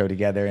Fighter show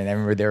together, and I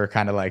remember they were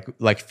kind of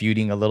like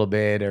feuding a little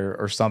bit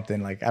or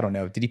something. Like I don't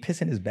know. Did he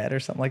piss in his bed or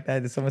something like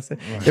that? Did someone say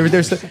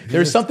there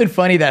was something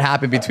funny that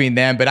happened between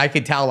them? But I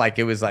could tell like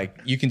it was like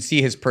you can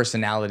see his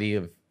personality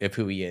of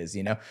who he is.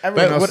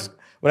 But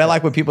what I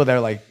like with people that are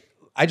like.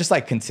 I just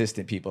like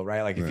consistent people,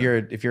 right? Like if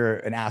you're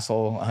an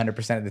asshole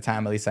 100% of the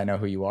time, at least I know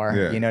who you are.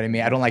 Yeah. You know what I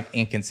mean? I don't like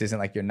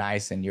inconsistent, like you're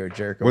nice and you're a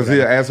jerk. Or was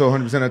whatever. he an asshole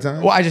 100% of the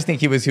time? Well, I just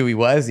think he was who he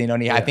was, and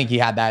I think he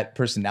had that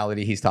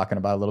personality he's talking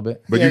about a little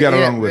bit. But you got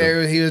along with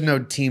him. He was no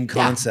team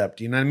concept.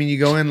 You know what I mean? You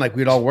go in like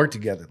we'd all work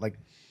together. Like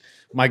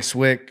Mike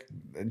Swick,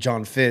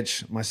 John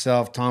Fitch,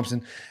 myself,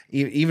 Thompson,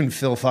 even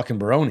Phil fucking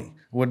Baroni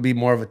would be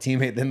more of a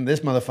teammate than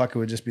this motherfucker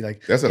would just be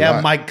like, that's a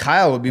lot. Mike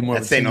Kyle would be more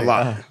That's of a saying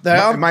teammate.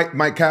 a lot.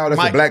 Mike Kyle,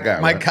 that's a black guy.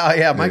 Mike right?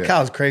 Kyle, Mike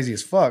Kyle's crazy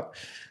as fuck.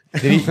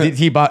 Did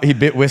he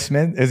bit Wes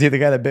Sims? Is he the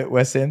guy that bit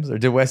Wes Sims, or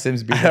did Wes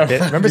Sims beat him?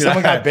 Remember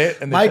someone got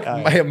bit? Mike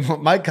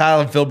Kyle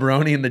and Phil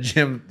Baroni in the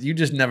gym. You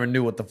just never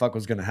knew what the fuck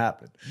was gonna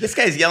happen. This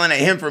guy's yelling at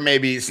him for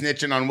maybe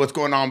snitching on what's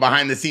going on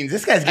behind the scenes.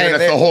 This guy's giving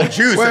us the whole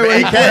juice of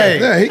AK.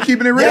 Yeah, he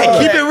keeping it real. Yeah,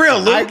 keep it real,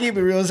 Luke. I keep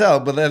it real as hell.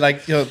 But then,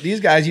 like these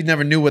guys, you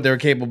never knew what they were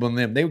capable of.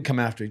 Them, they would come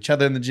after each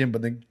other in the gym.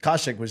 But then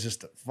Koscheck was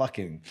just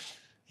fucking.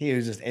 He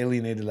was just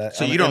alienated.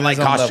 So you don't like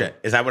Koscheck?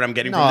 Is that what I'm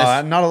getting from this?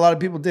 No, not a lot of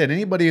people did.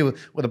 Anybody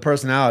with a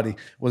personality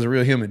was a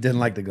real human. Didn't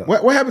like the guy.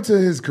 What happened to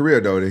his career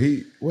though?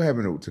 What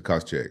happened to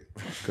Koscheck?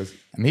 Because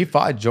he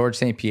fought George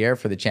St. Pierre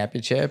for the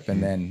championship,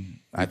 and then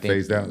I think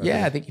phased out.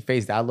 Yeah, I think he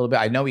phased out a little bit.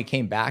 I know he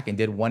came back and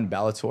did one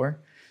Bellator,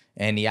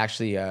 and he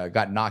actually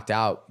got knocked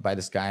out by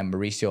this guy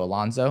Mauricio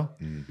Alonso.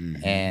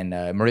 Mm-hmm. And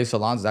Mauricio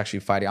Alonso is actually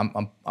fighting.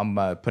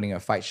 I'm putting a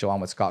fight show on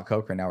with Scott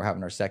Coker now. We're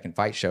having our second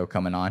fight show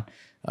coming on.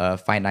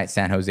 Fight Night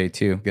San Jose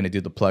 2. Going to do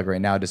the plug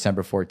right now,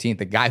 December 14th.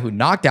 The guy who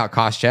knocked out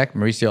Koscheck,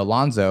 Mauricio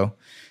Alonso,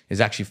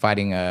 is actually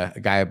fighting a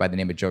guy by the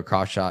name of Joe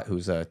Crawshot,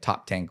 who's a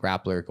top 10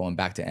 grappler going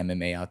back to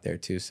MMA out there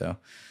too. So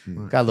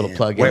got a little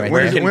plug in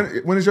right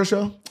there. When is your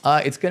show?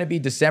 It's going to be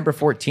December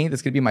 14th.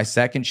 It's going to be my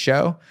second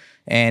show,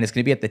 and it's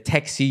going to be at the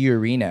Texie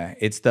Arena.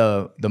 It's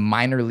the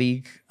minor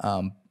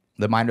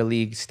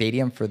league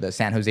stadium for the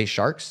San Jose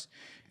Sharks.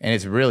 And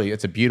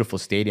it's a beautiful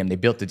stadium. They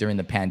built it during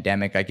the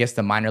pandemic. I guess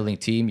the minor league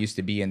team used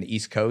to be in the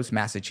East Coast,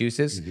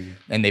 Massachusetts,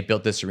 and they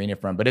built this arena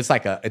for them. But it's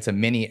a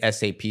mini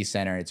SAP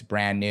center. It's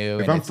brand new.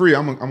 If I'm free,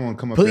 I'm gonna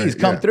come up. Please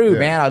come through,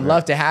 man. I'd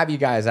love to have you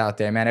guys out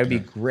there, man. It would be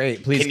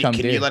great. Please come.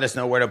 Can you let us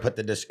know where to put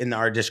in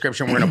our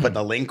description? We're gonna put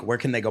the link. Where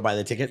can they go buy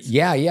the tickets?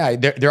 Yeah.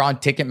 They're on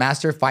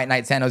Ticketmaster, Fight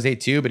Night San Jose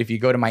 2. But if you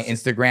go to my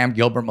Instagram,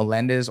 Gilbert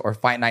Melendez, or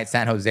Fight Night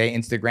San Jose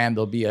Instagram,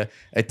 there'll be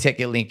a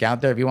ticket link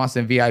out there. If you want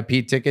some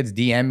VIP tickets,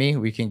 DM me.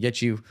 We can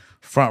get you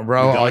front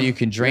row, all you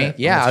can drink.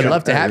 Yeah, I'd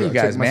love to have you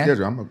guys, man.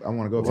 Schedule. I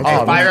want to go.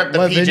 Fire up the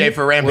PJ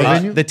for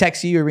Rampage. The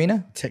Texie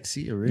Arena.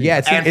 Texie Arena.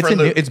 Yeah,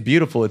 it's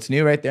beautiful. It's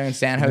new right there in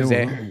San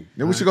Jose.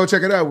 Then we should go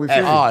check it out.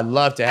 I'd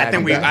love to have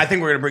you. I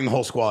think we're gonna bring the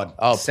whole squad.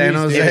 Oh, San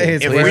Jose.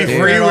 If we're free,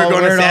 we're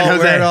going to San Jose.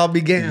 Where it all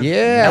began.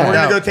 Yeah, and we're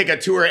gonna go take a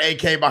tour of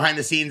AK behind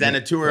the scenes and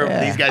a tour of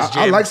these guys'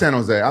 gym. I like San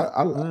Jose.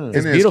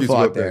 It's beautiful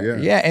out there.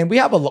 Yeah, and we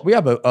have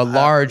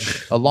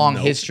a long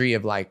history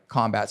of like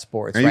combat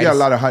sports. And you got a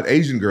lot of hot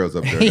Asian girls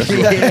up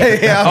there.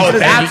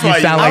 That's why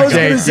you sound like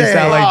Jake. You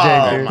sound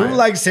like Jake. Who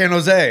likes San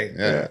Jose?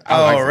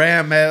 Yeah.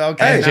 Ram, man.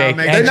 Okay,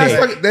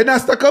 Jake. They're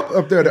not stuck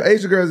up there. The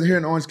Asian girls are here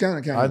in Orange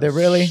County. Are they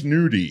really?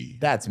 Snooty.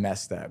 That's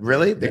messed up.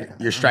 Really?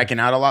 You're striking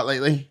out a lot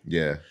lately?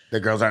 Yeah. The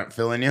girls aren't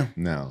feeling you?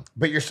 No.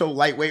 But you're so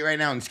lightweight right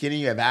now and skinny.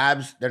 You have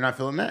abs. They're not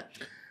feeling that?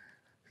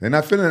 They're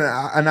not feeling it.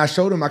 And I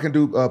showed them I can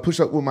do push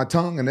up with my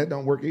tongue, and that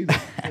don't work either.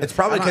 It's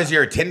probably because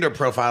your Tinder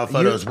profile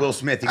photo is Will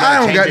Smith.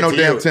 I don't got no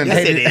damn Tinder.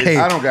 Yes, it is. Hey,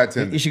 I don't got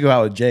Tinder. You should go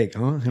out with Jake,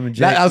 huh? Him and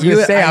Jake. I was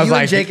gonna say, I was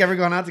like, Jake ever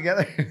gone out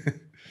together?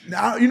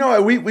 You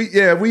know what?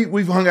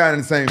 We've hung out in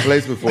the same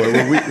place before. We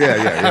have.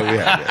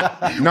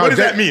 Yeah. No, what does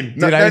that mean?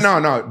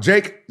 No.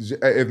 Jake,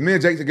 if me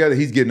and Jake together,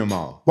 he's getting them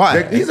all.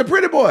 Why? He's a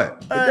pretty boy.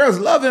 The girls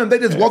love him. They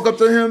just walk up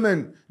to him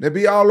and they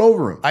be all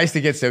over him. I used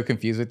to get so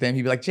confused with him.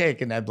 He'd be like,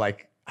 Jake, and I'd be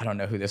like, I don't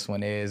know who this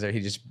one is, or he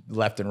just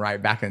left and right.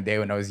 Back in the day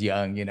when I was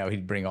young,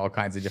 he'd bring all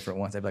kinds of different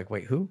ones. I'd be like,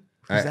 wait, who's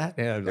that?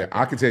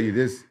 I can tell you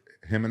this.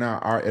 him and I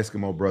are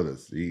Eskimo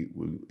brothers.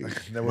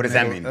 What does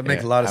that mean? That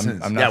makes a lot of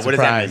sense. I'm not surprised. What does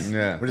that mean?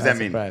 Yeah. What does that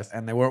mean? Surprised.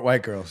 And they weren't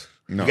white girls.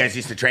 No. You guys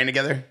used to train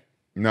together?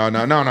 No. I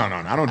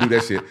don't do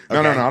that shit.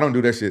 No, I don't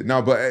do that shit.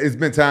 No, but it's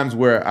been times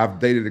where I've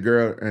dated a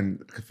girl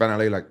and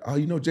found out like, oh,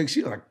 you know Jake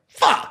Sheckler? Like,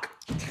 fuck.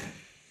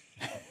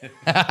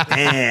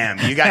 Damn,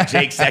 you got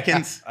Jake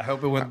seconds? I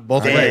hope it went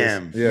both ways.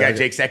 Damn. You got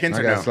Jake seconds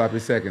I or got no? sloppy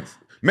seconds.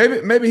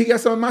 Maybe he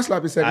got some of my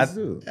sloppy seconds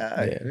too.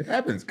 It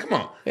happens. Come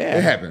on. Yeah.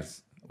 It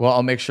happens. Well,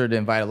 I'll make sure to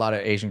invite a lot of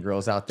Asian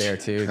girls out there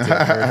too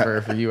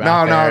for you. No.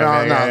 out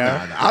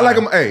there. I like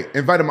them. Hey,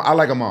 invite them. I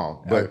like them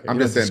all. But Okay, I'm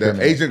you just don't saying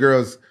that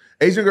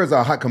Asian girls are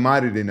a hot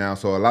commodity now,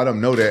 so a lot of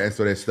them know that, and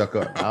so they're stuck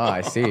up. Oh,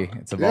 I see.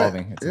 It's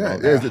evolving. It's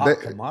evolving. Yeah. Hot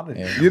commodity.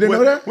 You didn't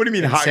know that? What do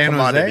you mean hot San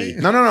commodity?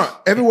 Jose? No.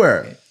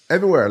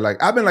 Everywhere.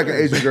 Like I've been liking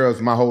Asian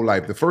girls my whole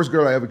life. The first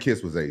girl I ever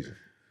kissed was Asian.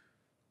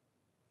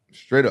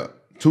 Straight up.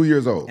 2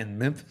 years old. In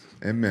Memphis?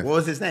 In Memphis. What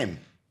was his name?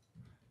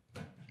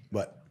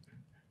 What?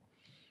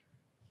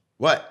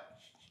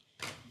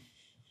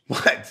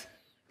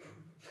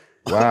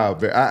 Wow.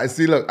 I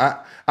see. Look,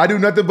 I do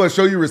nothing but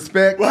show you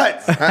respect.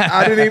 What?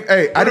 I didn't even.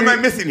 Hey, What am I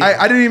missing here?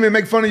 I didn't even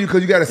make fun of you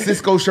because you got a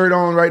Cisco shirt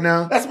on right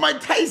now. That's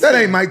Mike Tyson. That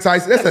ain't Mike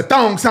Tyson. That's a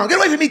thong sound. Get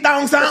away from me,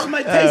 thong That's sound.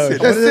 Mike Tyson.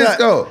 That's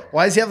Cisco.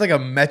 Why does he have like a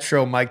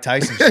Metro Mike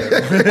Tyson shirt?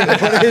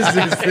 What is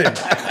this thing?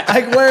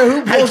 Like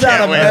who pulls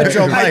out a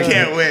Metro Mike? I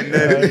can't win,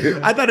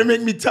 dude. I thought it'd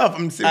make me tough.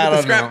 I'm sitting I with the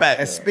don't scrap know. back.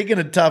 And speaking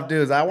of tough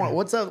dudes,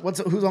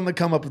 who's on the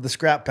come up with the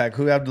scrap pack?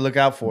 Who have to look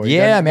out for?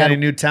 Yeah, got man. Any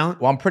new talent?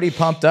 Well, I'm pretty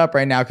pumped up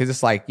right now because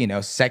it's like,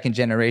 second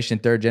generation,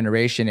 third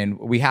generation. And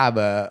we have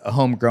a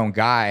homegrown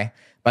guy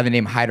by the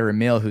name Hyder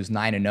Emil, who's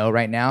 9-0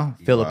 right now,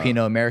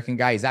 Filipino-American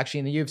guy. He's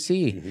actually in the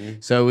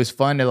UFC. So it was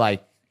fun to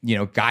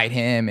guide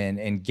him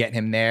and get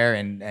him there.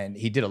 And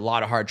he did a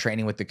lot of hard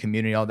training with the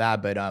community, all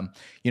that. But,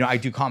 I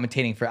do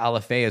commentating for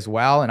LFA as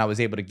well. And I was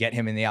able to get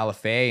him in the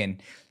LFA.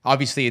 And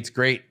obviously it's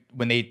great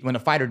when a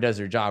fighter does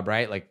their job,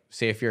 right? Like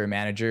say if you're a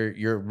manager,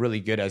 you're really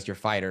good as your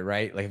fighter,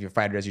 right? Like if your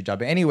fighter does your job.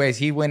 But anyways,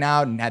 he went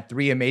out and had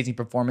 3 amazing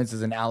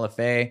performances in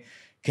LFA.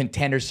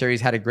 Contender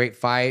Series, had a great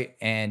fight,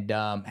 and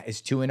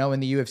is 2-0 in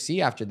the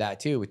UFC after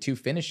that too, with 2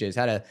 finishes.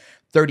 Had a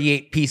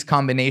 38-piece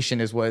combination.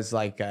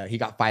 He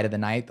got fight of the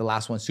night, the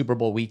last one, Super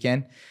Bowl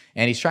weekend,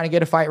 and he's trying to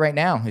get a fight right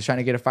now.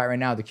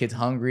 The kid's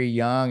hungry,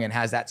 young, and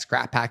has that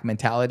scrap pack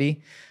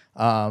mentality.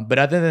 But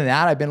other than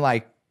that, I've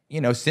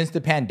been since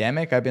the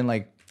pandemic, I've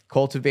been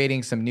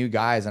cultivating some new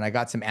guys, and I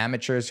got some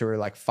amateurs who are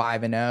 5-0,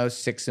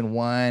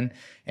 6-1,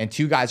 and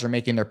 2 guys are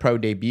making their pro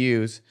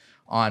debuts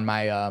on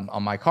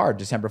my card,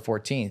 December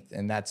 14th.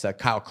 And that's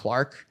Kyle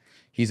Clark.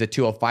 He's a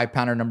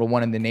 205-pounder, number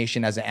 1 in the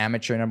nation as an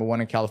amateur, number 1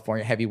 in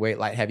California, heavyweight,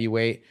 light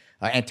heavyweight.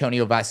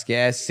 Antonio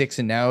Vasquez,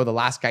 6-0. The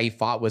last guy he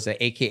fought was an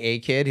AKA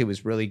kid who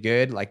was really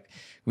good.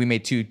 We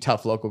made 2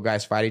 tough local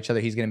guys fight each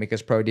other. He's going to make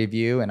his pro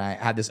debut. And I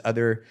had this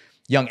other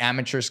young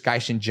amateur,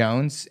 Skyshin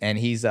Jones, and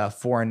he's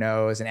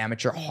 4-0 as an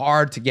amateur.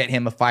 Hard to get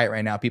him a fight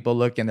right now. People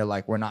look and they're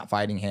like, we're not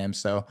fighting him.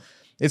 So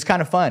it's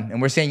kind of fun.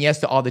 And we're saying yes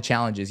to all the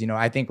challenges.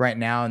 I think right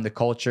now in the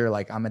culture,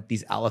 I'm at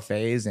these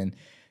LFAs and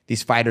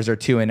these fighters are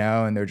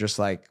 2-0 and they're just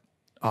like,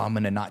 oh, I'm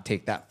going to not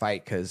take that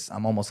fight because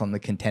I'm almost on the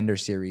Contender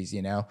Series,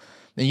 And,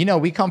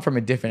 we come from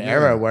a different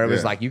era where it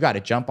was you got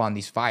to jump on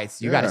these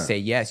fights. You got to say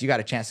yes. You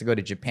got a chance to go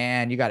to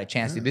Japan. You got a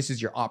chance to, this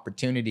is your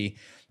opportunity.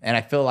 And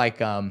I feel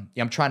like I'm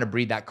trying to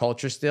breed that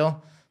culture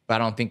still, but I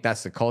don't think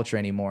that's the culture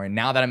anymore. And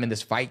now that I'm in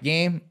this fight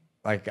game,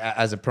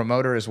 as a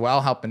promoter as well,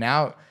 helping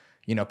out,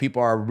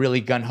 people are really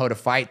gun-ho to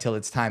fight till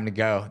it's time to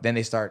go. Then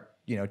they start,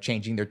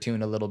 changing their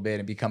tune a little bit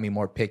and becoming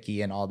more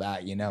picky and all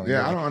that,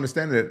 Yeah, I don't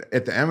understand it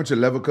at the amateur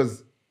level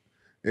because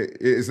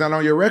it's not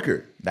on your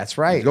record. That's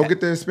right. Go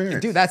get the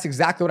experience. Dude, that's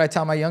exactly what I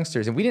tell my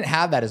youngsters. And we didn't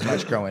have that as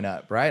much growing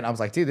up, right? And I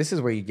was like, dude, this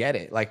is where you get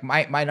it.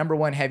 My number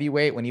 1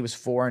 heavyweight, when he was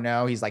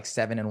 4-0, he's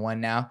 7-1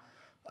 now.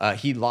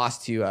 He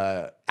lost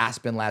to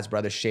Aspen Lad's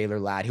brother,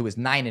 Sheckler Lad, who was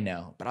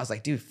 9-0. But I was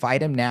like, dude,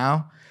 fight him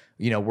now.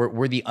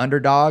 We're the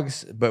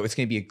underdogs, but it's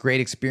going to be a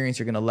great experience.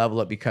 You're going to level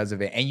up because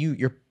of it, and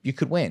you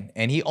could win.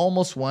 And he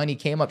almost won. He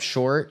came up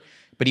short,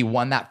 but he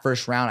won that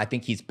first round. I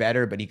think he's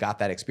better, but he got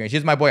that experience.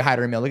 Here's my boy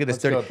Hyder Emil. Look at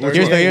this.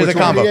 Here's the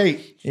combo. Yeah,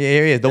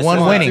 here he is. The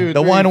one winning.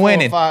 The one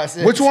winning.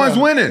 Which one's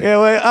winning?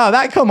 Yeah.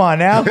 That. Come on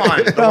now. Come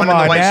on. The one in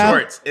the white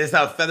shorts is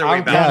a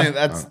featherweight battle.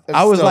 That's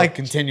I was still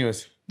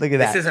continuous. Look at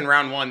that. This isn't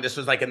round 1. This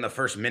was in the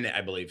first minute,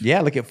 I believe.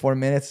 Yeah. Look at 4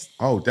 minutes.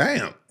 Oh,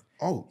 damn.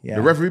 Oh, Yeah.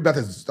 the referee about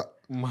to stop.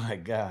 My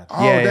God.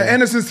 Oh, Yeah, yeah.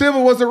 Anderson Silva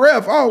was the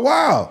ref. Oh,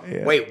 wow.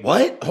 Yeah. Wait,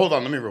 what? Hold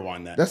on. Let me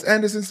rewind that. That's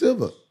Anderson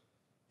Silva.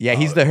 Yeah,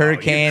 he's the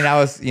hurricane. I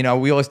was,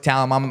 we always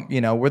tell him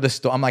we're the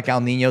storm. I'm like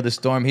El Nino, the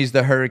storm. He's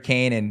the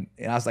hurricane, and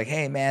I was like,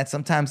 hey man,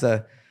 sometimes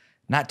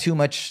not too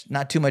much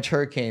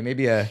hurricane,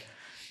 maybe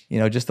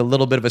just a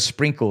little bit of a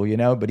sprinkle,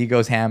 But he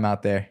goes ham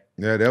out there.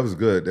 Yeah, that was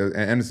good. And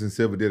Anderson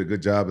Silva did a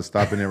good job of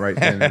stopping it right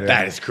then and there.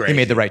 That is crazy. He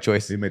made the right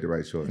choice. He made the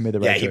right choice.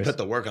 He put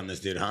the work on this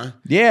dude, huh?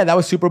 Yeah, that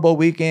was Super Bowl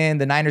weekend.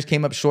 The Niners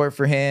came up short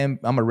for him.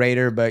 I'm a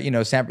Raider, but he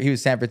was a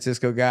San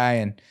Francisco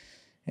guy,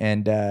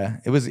 and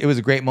it was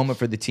a great moment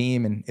for the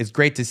team, and it's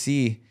great to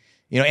see,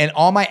 and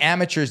all my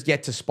amateurs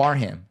get to spar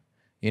him.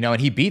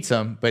 and he beats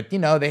them, but they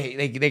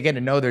get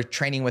to know they're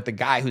training with a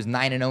guy who's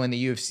 9-0 in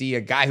the UFC,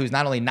 a guy who's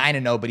not only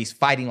 9-0, but he's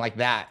fighting like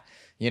that,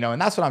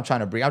 and that's what I'm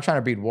trying to breed. I'm trying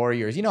to breed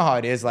warriors. You know how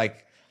it is,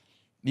 like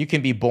you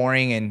can be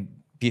boring and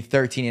be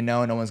 13-0,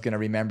 no one's going to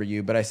remember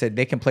you. But I said,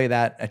 they can play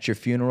that at your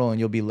funeral and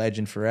you'll be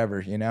legend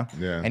forever, Yeah.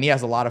 And he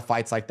has a lot of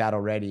fights like that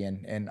already.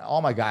 And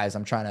all my guys,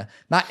 I'm trying to,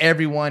 not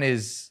everyone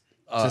is,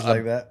 just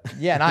like that.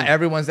 Yeah, not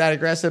everyone's that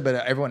aggressive, but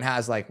everyone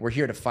has like, we're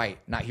here to fight,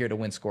 not here to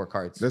win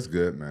scorecards. That's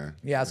good, man.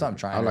 Yeah, that's what I'm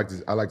trying.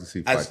 I like to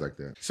see fights like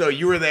that. So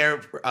you were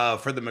there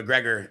for the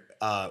McGregor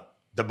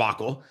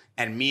debacle,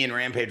 and me and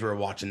Rampage were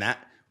watching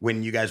that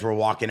when you guys were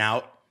walking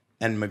out,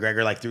 and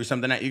McGregor like threw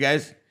something at you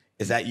guys.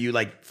 Is that you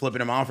like flipping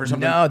him off or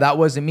something? No, that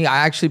wasn't me.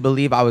 I actually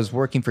believe I was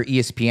working for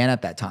ESPN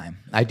at that time.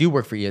 I do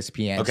work for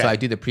ESPN, so I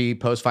do the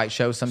post fight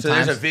show sometimes. So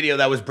there's a video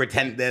that was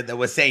that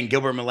was saying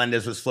Gilbert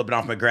Melendez was flipping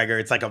off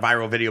McGregor. It's like a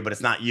viral video, but it's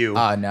not you.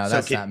 Oh no,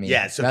 that's not me.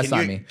 Yeah, so that's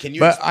not me. Can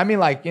you? But I mean,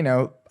 like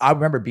I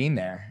remember being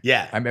there.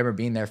 Yeah, I remember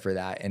being there for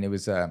that, and it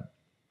was I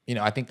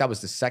think that was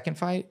the second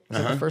fight.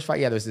 Was it the first fight?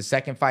 Yeah, there was the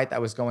second fight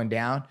that was going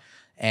down,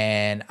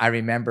 and I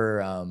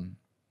remember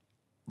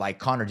like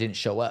Conor didn't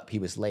show up. He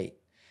was late.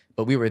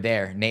 But we were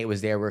there. Nate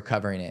was there. We were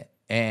covering it.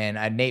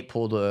 And Nate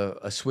pulled a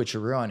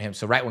switcheroo on him.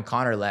 So right when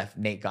Conor left,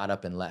 Nate got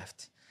up and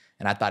left.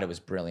 And I thought it was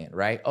brilliant,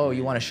 right? Oh,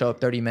 you want to show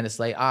up 30 minutes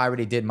late? Oh, I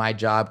already did my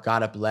job.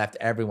 Got up, left.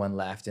 Everyone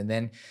left. And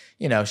then,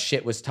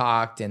 shit was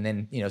talked. And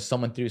then,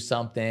 someone threw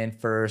something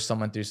first.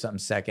 Someone threw something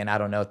second. I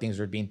don't know. Things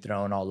were being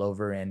thrown all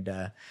over. And,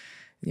 I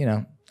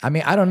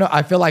mean, I don't know.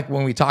 I feel like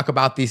when we talk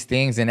about these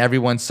things and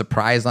everyone's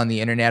surprised on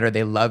the internet or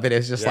they love it,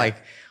 it's just like,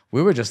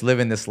 we were just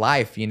living this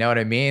life, you know what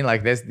I mean?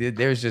 Like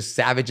there's just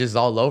savages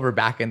all over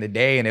back in the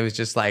day, and it was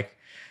just like,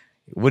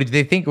 what did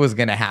they think was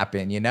gonna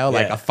happen?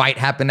 Like a fight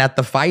happened at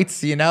the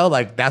fights,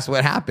 like that's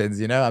what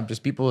happens, I'm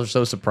just, people are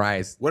so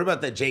surprised. What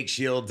about the Jake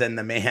Shields and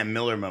the Mayhem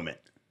Miller moment?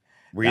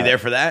 Were you there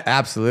for that?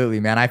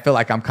 Absolutely, man. I feel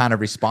like I'm kind of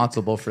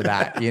responsible for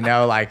that.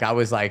 Like I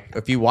was like,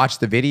 if you watch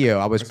the video,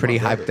 I was pretty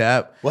hyped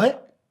up.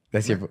 What?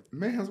 That's your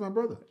Mayhem's my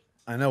brother.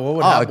 I know. What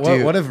would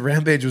happen? What if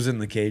Rampage was in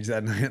the cage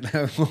that night?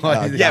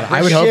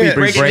 I would hope he'd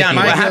break it down.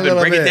 What happened?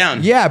 Break it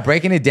down. Yeah,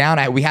 breaking it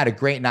down. We had a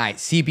great night.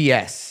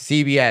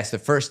 CBS. The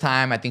first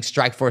time I think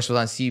Strikeforce was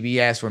on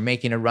CBS. We're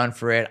making a run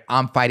for it.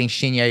 I'm fighting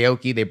Shin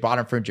Aoki. They brought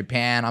him from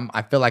Japan.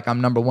 I feel like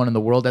I'm #1 in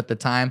the world at the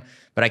time,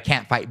 but I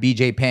can't fight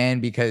BJ Penn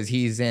because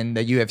he's in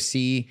the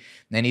UFC.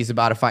 And then he's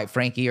about to fight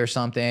Frankie or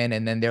something.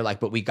 And then they're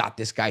like, but we got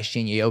this guy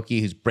Shin Aoki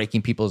who's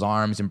breaking people's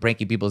arms and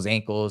breaking people's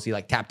ankles. He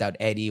like tapped out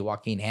Eddie,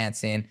 Joaquin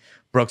Hansen,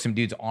 broke some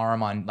dude's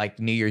arm on like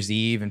New Year's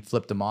Eve and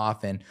flipped him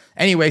off. And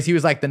anyways, he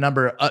was like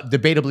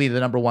debatably the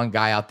 #1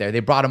 guy out there.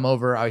 They brought him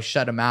over. I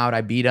shut him out.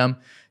 I beat him.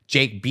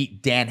 Jake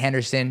beat Dan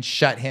Henderson,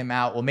 shut him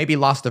out. Well, maybe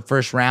lost the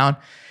first round.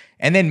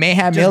 And then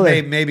Mayhem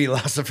Miller maybe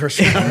lost the first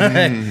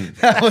round.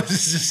 That was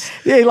just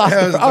he lost.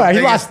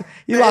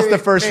 He lost the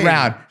first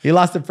round. He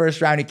lost the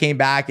first round. He came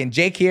back, and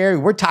Jake here,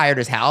 we're tired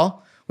as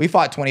hell. We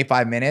fought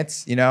 25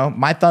 minutes.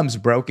 My thumb's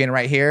broken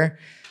right here,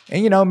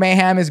 and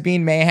Mayhem is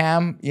being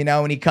Mayhem.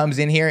 When he comes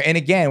in here, and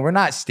again, we're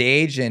not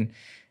staged, and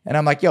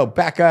I'm like, yo,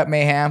 back up,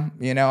 Mayhem.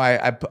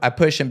 I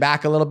push him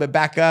back a little bit,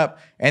 back up.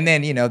 And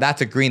then,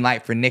 that's a green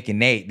light for Nick and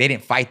Nate. They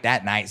didn't fight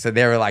that night. So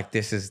they were like,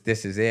 this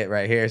is it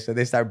right here. So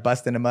they start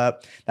busting him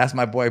up. That's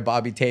my boy,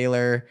 Bobby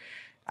Taylor.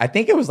 I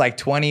think it was like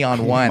 20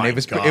 on 1.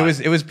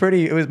 It was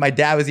pretty, my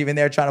dad was even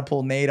there trying to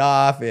pull Nate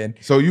off. And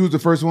so you was the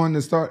first one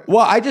to start?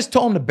 Well, I just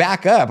told him to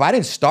back up. I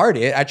didn't start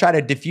it. I tried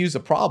to diffuse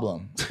a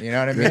problem. You know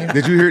what I mean?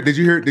 Did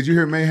you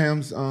hear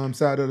Mayhem's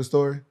side of the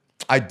story?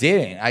 I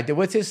didn't.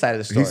 What's his side of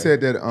the story? He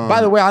said that.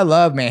 By the way, I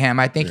love Mayhem.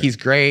 I think he's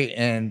great,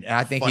 and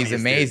I think he's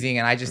amazing. Dude.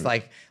 And I just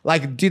like,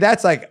 dude,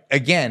 that's like,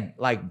 again,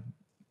 like,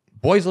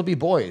 boys will be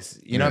boys.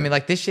 You know what I mean?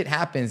 Like, this shit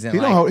happens. And he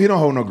don't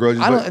hold no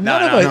grudges.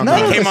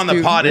 No. He came on the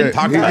pod and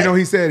talked about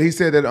it. He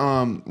said that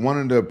one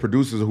of the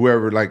producers,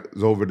 whoever like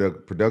is over the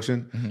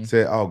production,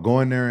 said, "Oh,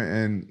 go in there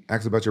and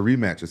ask about your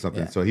rematch or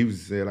something." So he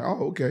was saying, like,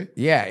 "Oh, okay."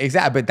 Yeah,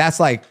 exactly. But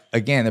that's like,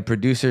 again, the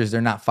producers, they're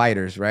not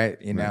fighters, right?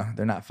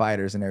 They're not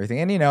fighters and everything.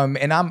 And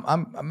and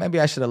I'm maybe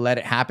I should have let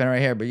it happen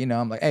right here, but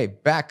I'm like, hey,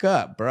 back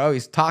up, bro.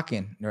 He's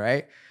talking,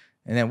 right?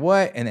 And then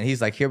what? And then he's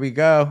like, here we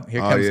go.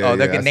 Here comes,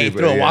 look at Nate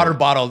threw a water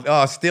bottle.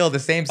 Oh, still the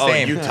same.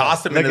 You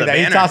tossed him into the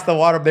banner. He tossed the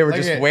water. They were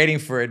just waiting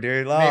for it,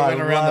 dude. Nate went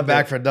around the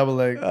back for a double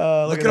leg.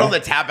 Look at all the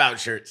tap out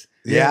shirts.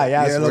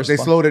 Yeah. Look, they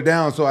slowed it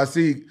down. So I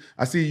see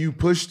you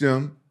pushed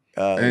him,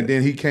 and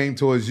then he came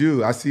towards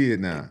you. I see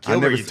it now.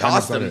 Gilbert, you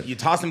tossed him. You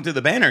tossed him through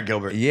the banner,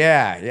 Gilbert.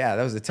 Yeah,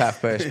 that was a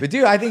tough push. But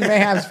dude, I think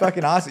Mayhem's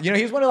fucking awesome.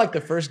 He was one of like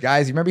the first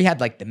guys. You remember he had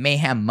like the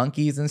Mayhem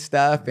monkeys and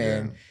stuff,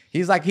 and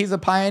he's a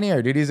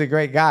pioneer, dude. He's a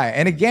great guy.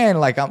 And again,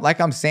 like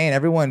I'm saying,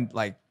 everyone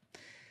like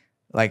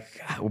like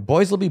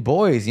boys will be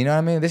boys, you know what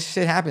I mean? This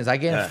shit happens. I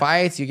get in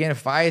fights, you get in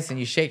fights, and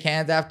you shake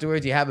hands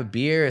afterwards. You have a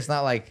beer. It's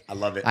not like I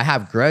love it. I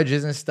have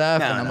grudges and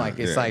stuff, and I'm like,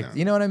 it's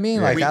you know what I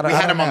mean? Like we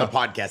had him on the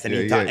podcast, and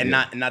he talked, and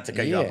not to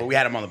cut you off, but we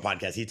had him on the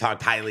podcast. He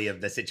talked highly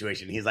of the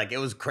situation. He's like, it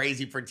was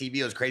crazy for TV,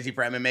 it was crazy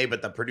for MMA,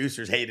 but the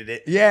producers hated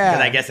it. Yeah,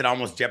 because I guess it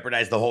almost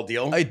jeopardized the whole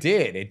deal. It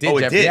did. It did. Oh,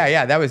 it did.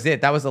 Yeah. That was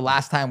it. That was the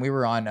last time we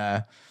were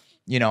on.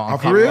 You know, on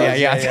for real?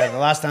 Yeah. The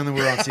last time that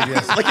we were on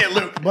CBS. Look at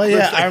Luke. But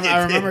Luke's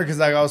I remember because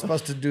I was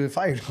supposed to do a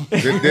fight.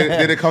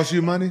 Did it cost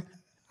you money?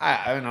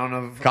 I don't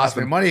know if it cost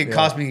me money. It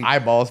cost me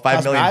eyeballs,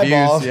 5 million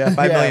eyeballs. views. Yeah,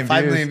 5 million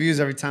 5 views. million views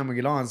every time we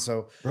get on.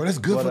 So, Bro, that's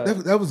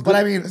good. That was good. But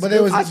I mean, but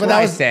it was. That's but what that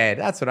I was. said.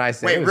 That's what I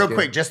said. Wait, real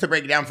quick, just to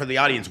break it down for the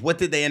audience, what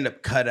did they end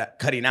up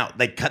cutting out?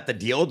 They cut the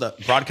deal, the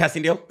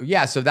broadcasting deal?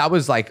 Yeah, so that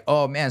was like,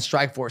 oh man,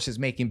 Strikeforce is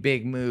making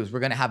big moves. We're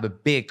gonna have a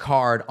big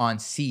card on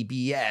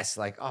CBS.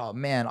 Like, oh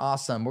man,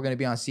 awesome. We're gonna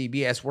be on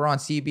CBS. We're on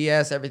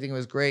CBS. Everything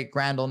was great.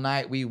 Grand old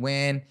night. We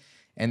win,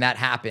 and that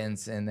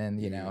happens. And then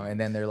and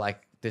then they're like,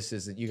 this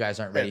is you guys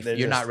aren't ready.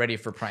 You're not ready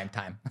for prime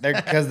time.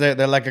 Because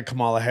they're like a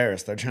Kamala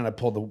Harris. They're trying to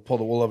pull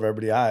the wool over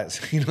everybody's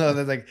eyes. You know,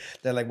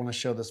 they're like want to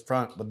show this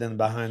front, but then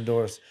behind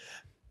doors.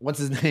 What's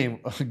his name?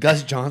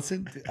 Gus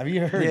Johnson. Have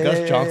you heard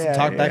Gus Johnson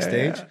talk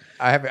backstage?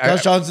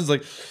 Gus Johnson's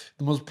like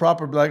the most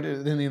proper black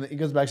dude. Then he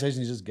goes backstage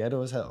and he's just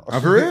ghetto as hell. Oh,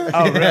 for real?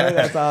 Oh, really?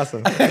 That's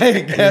awesome.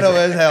 Ghetto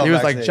as hell. He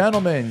was backstage.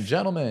 like,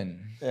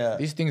 gentlemen. Yeah.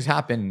 These things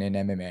happen in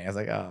MMA. I was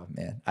like, oh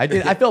man.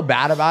 I feel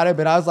bad about it,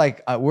 but I was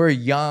like, we're a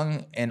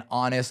young and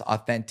honest,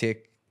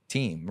 authentic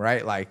team,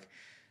 right? Like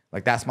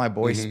that's my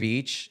boy's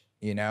speech.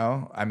 You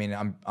know, I mean,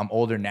 I'm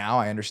older now.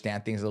 I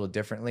understand things a little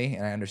differently,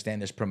 and I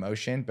understand this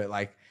promotion. But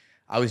like,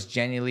 I was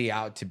genuinely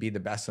out to be the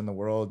best in the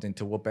world and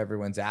to whoop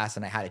everyone's ass,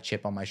 and I had a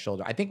chip on my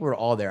shoulder. I think we're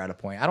all there at a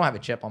point. I don't have a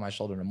chip on my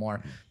shoulder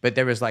anymore, but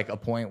there was like a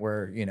point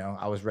where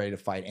I was ready to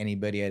fight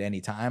anybody at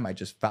any time. I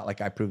just felt like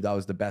I proved I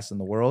was the best in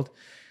the world,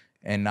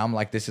 and I'm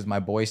like, this is my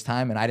boy's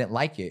time, and I didn't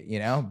like it,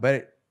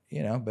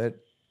 but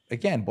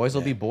again, boys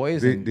will be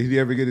boys. Did he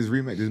ever get his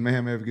rematch? Did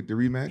Mayhem ever get the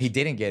rematch? He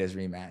didn't get his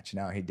rematch.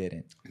 No, he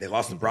didn't. They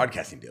lost the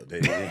broadcasting deal.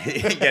 They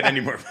didn't get any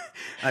more.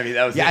 I mean,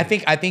 that was I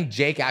think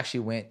Jake actually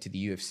went to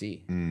the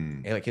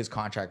UFC. Like his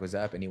contract was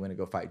up, and he went to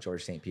go fight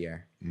George St.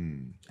 Pierre.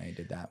 And he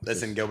did that.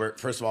 Listen, Gilbert.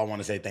 First of all, I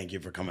want to say thank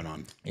you for coming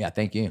on. Yeah,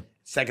 thank you.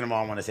 Second of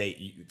all, I want to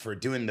say for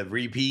doing the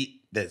repeat.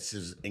 This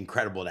is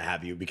incredible to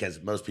have you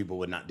because most people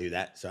would not do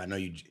that. So I know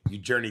you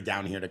journeyed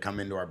down here to come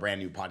into our brand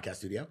new podcast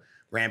studio.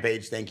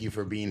 Rampage, thank you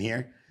for being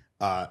here.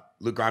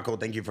 Luke Rockhold,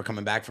 thank you for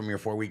coming back from your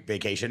 4-week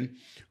vacation.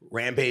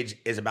 Rampage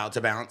is about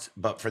to bounce,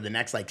 but for the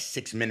next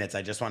 6 minutes,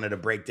 I just wanted to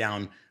break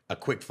down a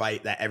quick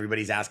fight that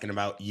everybody's asking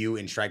about you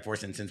in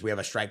Strikeforce. And since we have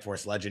a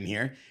Strikeforce legend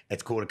here,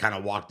 it's cool to kind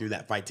of walk through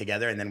that fight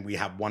together. And then we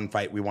have one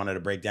fight we wanted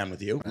to break down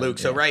with you. Luke,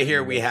 so right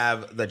here we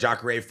have the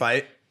Jaxxon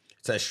fight.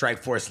 It's a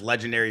Strikeforce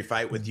legendary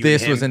fight with you.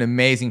 This was an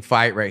amazing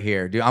fight right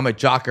here, dude. I'm a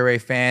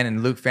Jaxxon fan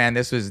and Luke fan.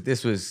 This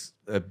was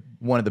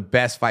one of the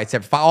best fights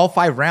ever. All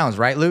 5 rounds,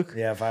 right, Luke?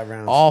 Yeah, 5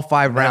 rounds. All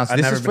 5 rounds.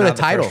 This is for the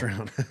title.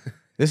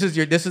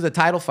 The This is a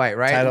title fight,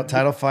 right?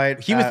 title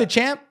fight. He was the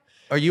champ,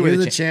 or you he were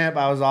was the champ.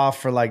 I was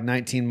off for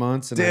 19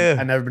 months, and Dude.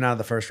 I never been out of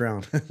the first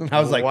round. I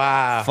was like,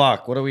 Wow.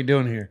 fuck, what are we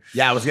doing here?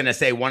 Yeah, I was going to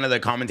say one of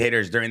the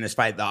commentators during this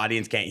fight, the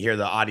audience can't hear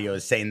the audio,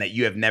 is saying that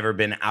you have never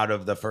been out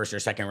of the first or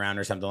second round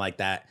or something like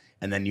that.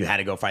 And then you had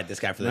to go fight this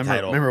guy for the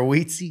title. Remember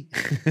Wheatsy?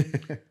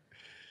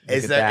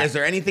 Is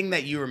there anything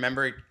that you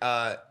remember,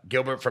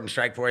 Gilbert, from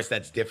Strikeforce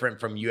that's different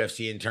from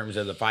UFC in terms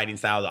of the fighting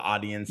style, the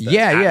audience, the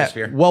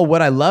atmosphere? Yeah. Well,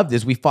 what I loved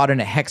is we fought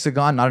in a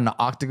hexagon, not in an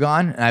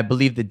octagon. And I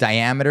believe the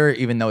diameter,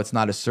 even though it's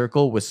not a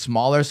circle, was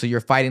smaller. So you're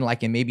fighting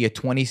in maybe a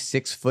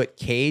 26-foot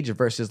cage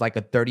versus a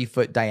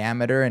 30-foot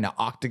diameter in an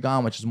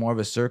octagon, which is more of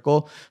a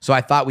circle. So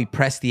I thought we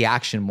pressed the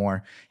action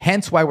more.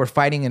 Hence why we're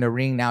fighting in a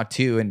ring now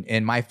too.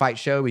 In my fight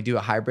show, we do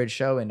a hybrid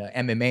show and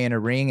MMA in a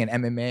ring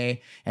and MMA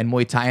and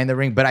Muay Thai in the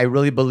ring. But I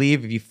really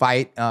believe if you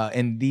fight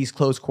in these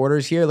close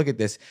quarters here, look at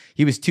this.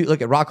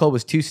 Look at Rockhold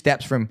was 2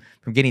 steps from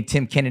getting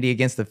Tim Kennedy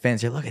against the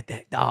fence. Here, look at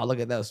that. Oh, look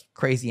at those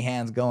crazy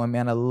hands going,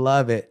 man. I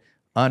love it.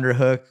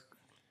 Underhook.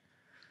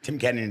 Tim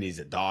Kennedy's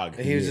a dog.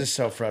 He was just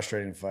so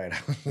frustrating to fight.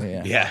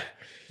 Yeah.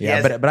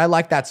 Yeah, but I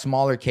like that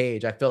smaller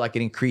cage. I feel like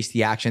it increased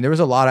the action. There was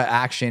a lot of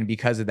action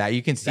because of that.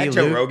 You can see Is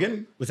that Joe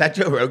Rogan? Was that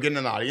Joe Rogan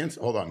in the audience?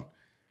 Hold on.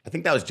 I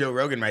think that was Joe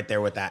Rogan right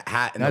there with that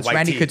hat and the white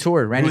Randy tee.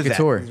 Couture. Randy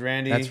Couture. It's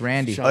Randy. That's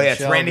Randy. Sean Oh, yeah,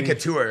 it's Shelby. Randy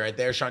Couture right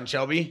there. Sean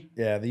Shelby.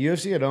 Yeah, the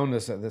UFC had owned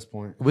us at this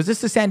point. Was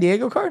this the San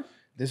Diego card?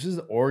 This was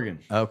Oregon.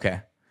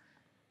 Okay.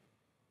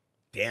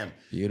 Damn.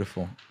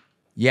 Beautiful.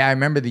 Yeah, I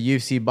remember the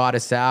UFC bought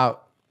us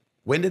out.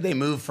 When did they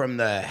move from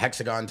the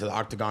hexagon to the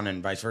octagon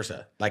and vice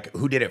versa?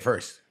 Who did it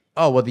first?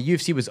 Oh, well, the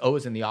UFC was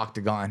always in the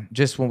octagon.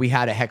 Just when we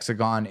had a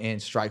hexagon in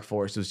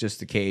Strikeforce, it was just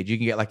the cage. You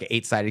can get an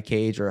 8-sided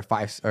cage or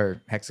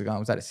a hexagon.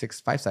 Was that a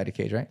 5-sided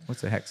cage, right?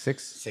 What's the hex?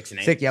 6? 6 and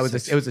 8. 6, yeah, it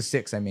was a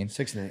 6, I mean.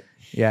 6 and 8.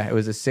 Yeah, it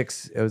was a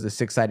 6. It was a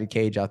 6-sided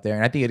cage out there.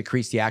 And I think it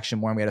increased the action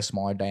more and we had a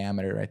smaller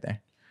diameter right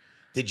there.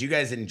 Did you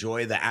guys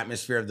enjoy the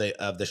atmosphere of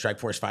the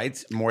Strikeforce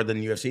fights more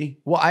than UFC?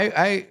 Well,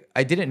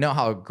 I didn't know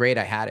how great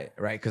I had it,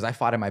 right? Because I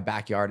fought in my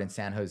backyard in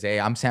San Jose.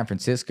 I'm San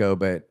Francisco,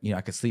 but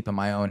I could sleep in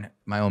my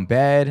own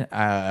bed.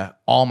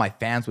 All my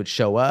fans would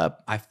show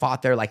up. I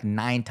fought there like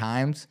 9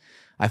 times.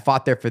 I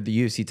fought there for the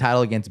UFC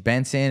title against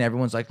Benson.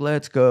 Everyone's like,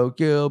 "Let's go,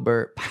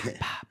 Gilbert."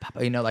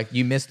 Like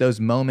you miss those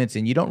moments,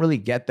 and you don't really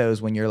get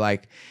those when you're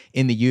like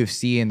in the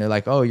UFC and they're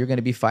like, "Oh, you're going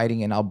to be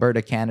fighting in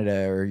Alberta,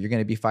 Canada, or you're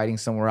going to be fighting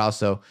somewhere else."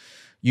 So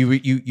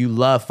you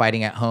love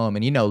fighting at home.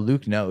 And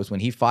Luke knows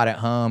when he fought at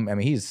home. I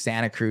mean, he's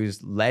Santa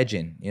Cruz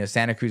legend,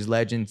 Santa Cruz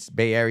legend,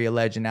 Bay Area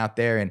legend out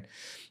there. And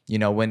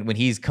when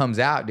he comes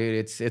out, dude,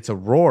 it's a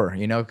roar,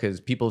 because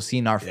people have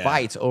seen our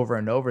fights over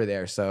and over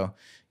there. So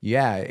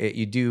yeah,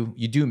 you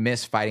do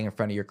miss fighting in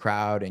front of your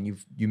crowd, and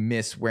you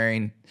miss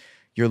wearing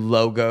your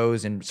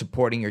logos and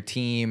supporting your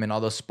team and all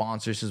those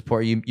sponsors to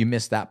support you. You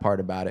miss that part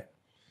about it.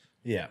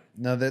 Yeah,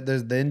 no,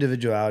 there's the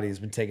individuality has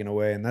been taken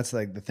away, and that's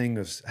like the thing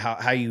of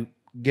how you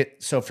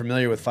get so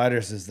familiar with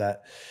fighters is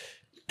that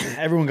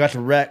everyone got to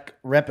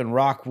rep and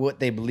rock what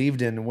they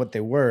believed in and what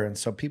they were, and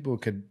so people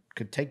could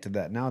take to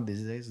that. Now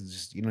these days, it's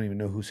just you don't even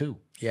know who's who.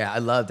 Yeah, I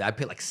loved it. I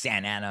put like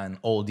Santa Ana and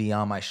Old E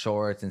on my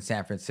shorts in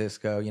San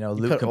Francisco.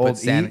 Luke could put put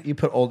Santa. You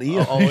put Old E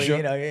on your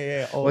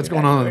shorts? What's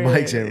going on with the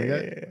mics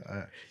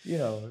here? You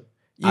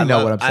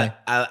know what I'm saying.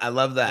 I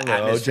love the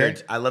atmosphere.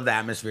 OJ. I love the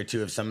atmosphere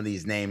too of some of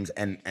these names.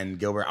 And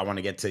Gilbert, I want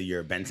to get to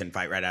your Benson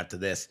fight right after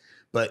this.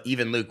 But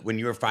even Luke, when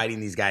you were fighting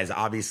these guys,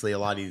 obviously a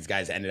lot of these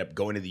guys ended up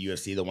going to the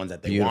UFC, the ones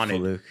that they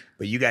wanted. Luke.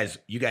 But you guys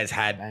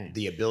had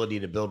the ability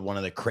to build one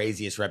of the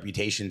craziest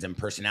reputations and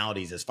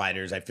personalities as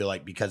fighters. I feel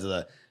like because of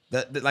the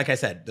like I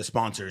said, the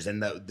sponsors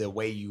and the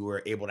way you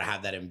were able to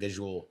have that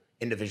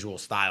individual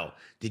style.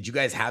 Did you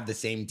guys have the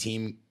same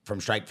team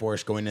from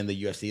Strikeforce going into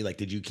the UFC? Like,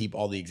 did you keep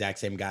all the exact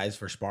same guys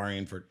for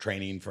sparring, for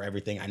training, for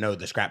everything? I know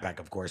the Skrap pack,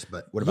 of course,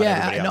 but what about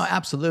everybody else? No,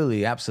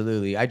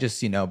 absolutely. I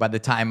just, by the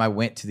time I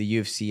went to the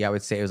UFC, I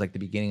would say it was like the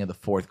beginning of the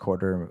 4th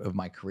quarter of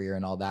my career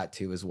and all that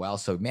too as well.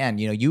 So man,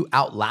 you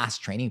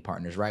outlast training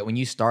partners, right? When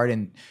you start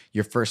in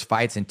your first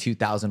fights in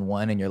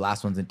 2001 and your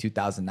last ones in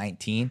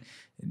 2019,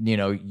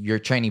 your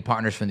training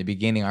partners from the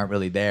beginning aren't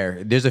really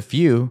there. There's a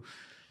few,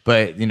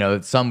 but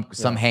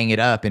some hang it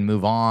up and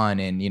move on,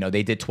 and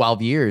they did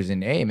 12 years,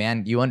 and hey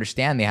man, you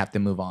understand they have to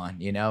move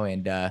on,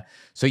 and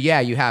so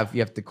yeah, you have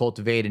to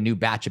cultivate a new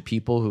batch of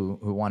people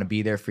who want to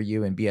be there for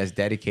you and be as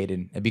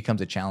dedicated. It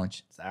becomes a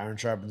challenge. It's iron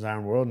sharpens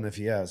iron world, and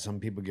if some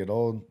people get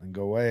old and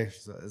go away.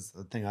 So it's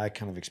the thing I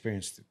kind of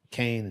experienced.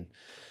 Kane and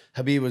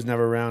Habib was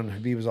never around.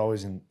 Habib was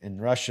always in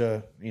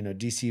Russia.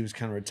 DC was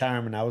kind of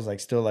retirement. I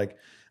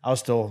was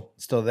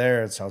still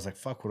there, and so I was like,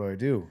 "Fuck, what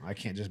do? I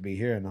can't just be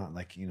here and not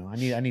like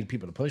I need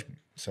people to push me."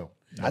 So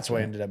that's why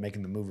I ended up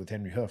making the move with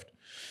Henry Hooft.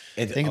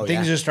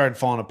 Things just started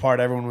falling apart.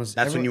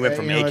 That's when you went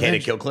from AK to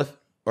Killcliff,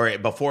 or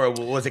before? What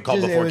was it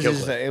called before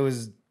Killcliff? It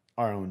was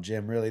our own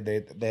gym. Really,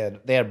 they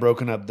had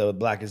broken up the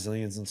Black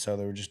Gazillions, and so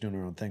they were just doing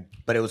their own thing.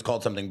 But it was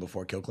called something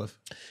before Killcliff.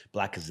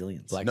 Black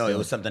Gazillions. It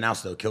was something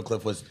else though.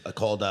 Killcliff was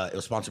called. It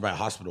was sponsored by a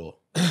hospital.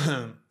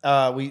 Black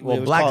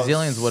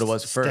Gazillions what it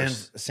was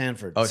first.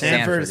 Sanford. Oh,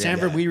 Sanford.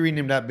 Sanford. We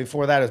renamed that.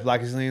 Before that, it was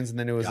Black Gazillions, and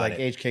then it was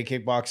HK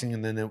Kickboxing,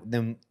 and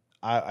then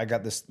I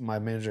got this. My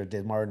manager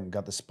Dave Martin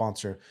got the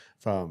sponsor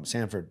from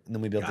Sanford, and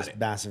then we built this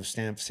massive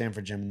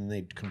Sanford gym, and then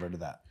they converted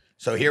that.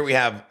 So here we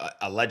have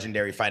a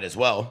legendary fight as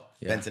well.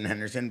 Yeah. Benson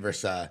Henderson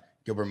versus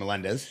Gilbert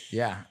Melendez.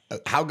 Yeah.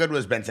 How good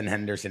was Benson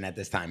Henderson at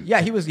this time?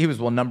 Yeah, he was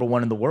number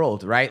 1 in the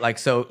world, right? Like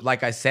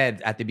I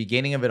said at the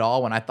beginning of it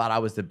all, when I thought I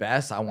was the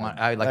best, I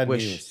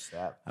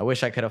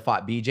wish I could have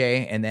fought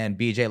BJ, and then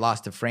BJ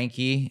lost to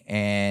Frankie,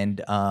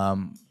 and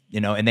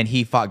and then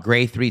he fought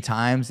Gray 3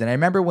 times. And I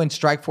remember when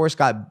Strikeforce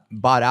got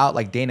bought out,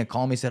 like Dana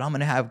called me, said, "I'm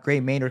gonna have Gray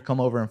Maynard come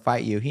over and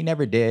fight you." He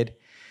never did.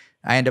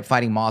 I ended up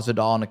fighting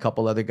Masvidal and a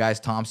couple other guys,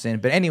 Thompson.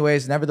 But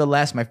anyways,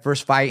 nevertheless, my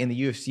first fight in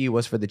the UFC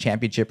was for the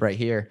championship right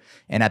here.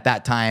 And at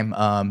that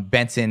time,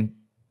 Benson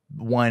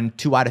won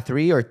 2 out of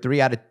 3 or 3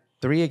 out of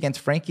 3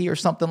 against Frankie or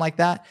something like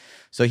that.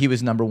 So he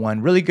was number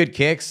 1. Really good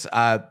kicks.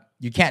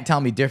 You can't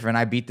tell me different.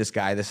 I beat this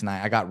guy this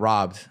night. I got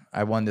robbed.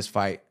 I won this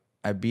fight.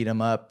 I beat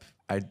him up.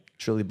 I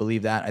truly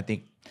believe that. I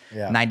think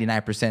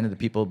 99% of the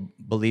people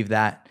believe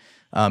that.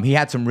 He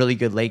had some really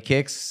good leg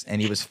kicks,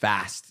 and he was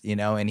fast,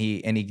 and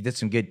he did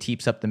some good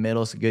teeps up the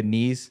middle, some good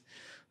knees.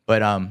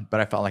 But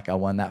I felt like I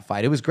won that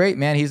fight. It was great,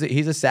 man. He's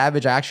a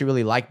savage. I actually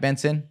really like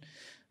Benson.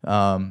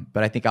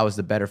 But I think I was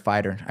the better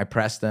fighter. I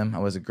pressed him. I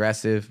was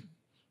aggressive.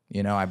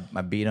 I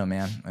beat him,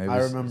 man. I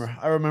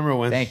remember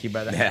when. Thank you,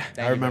 brother. Yeah.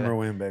 I remember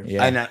when, baby.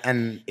 Yeah.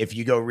 And if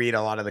you go read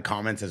a lot of the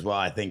comments as well,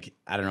 I don't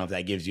know if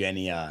that gives you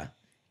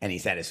any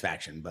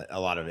satisfaction, but a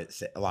lot of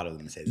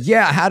them say this.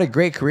 Yeah, I had a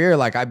great career.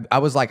 Like I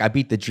was like, I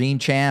beat the Dream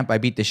champ, I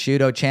beat the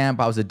Shudo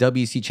champ, I was a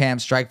WC champ,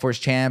 Strikeforce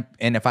champ,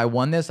 and if I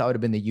won this, I would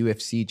have been the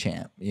UFC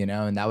champ,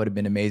 and that would have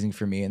been amazing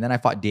for me. And then I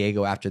fought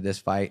Diego after this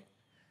fight.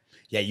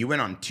 Yeah, you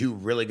went on 2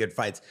 really good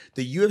fights.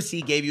 The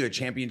UFC gave you a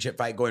championship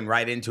fight going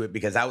right into it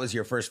because that was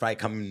your first fight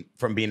coming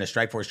from being a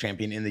Strikeforce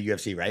champion in the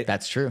UFC, right?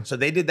 That's true. So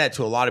they did that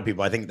to a lot of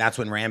people. I think that's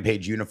when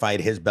Rampage unified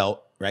his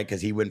belt, right?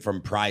 Because he went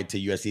from Pride to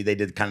UFC. They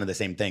did kind of the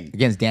same thing.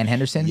 Against Dan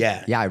Henderson?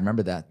 Yeah. Yeah, I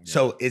remember that.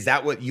 So is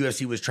that what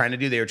UFC was trying to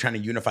do? They were trying to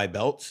unify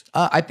belts?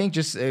 I think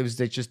it was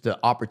just the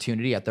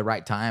opportunity at the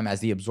right time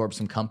as he absorbed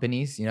some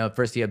companies. You know,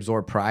 first he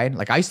absorbed Pride.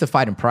 Like I used to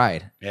fight in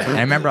Pride. Yeah. And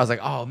I remember I was like,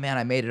 oh man,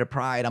 I made it a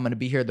Pride. I'm going to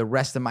be here the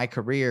rest of my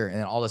career. And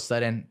then all of a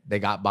sudden they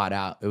got bought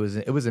out. It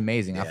was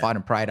amazing. I fought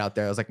in Pride out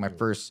there. It was like my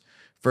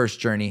first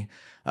journey.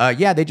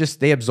 Yeah,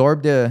 they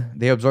absorbed the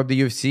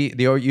UFC.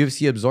 The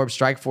UFC absorbed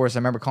Strikeforce. I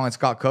remember calling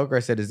Scott Coker. I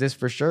said, "Is this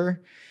for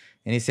sure?"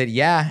 And he said,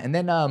 "Yeah." And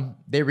then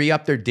they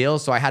re-upped their deal,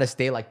 so I had to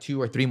stay like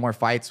 2 or 3 more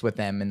fights with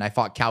them. And I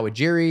fought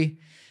Kawajiri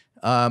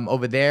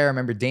over there. I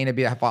remember Dana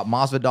I fought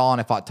Masvidal,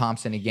 and I fought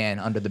Thompson again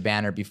under the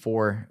banner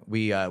before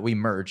we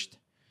merged.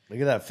 Look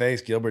at that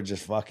face. Gilbert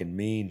just fucking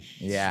mean.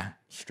 Yeah.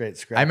 Straight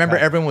scrap. I remember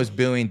everyone was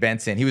booing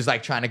Benson. He was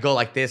like trying to go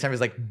like this. Everyone was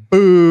like,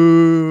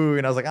 boo.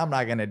 And I was like, I'm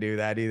not going to do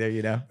that either,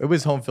 you know. It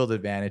was home field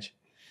advantage.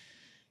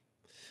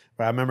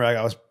 But I remember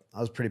I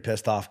was pretty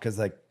pissed off because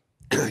like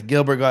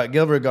Gilbert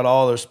got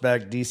all the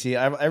respect. DC,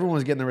 everyone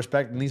was getting the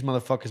respect, and these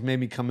motherfuckers made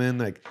me come in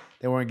like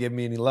they weren't giving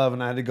me any love,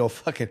 and I had to go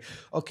fucking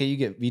okay. You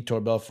get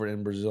Vitor Belfort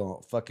in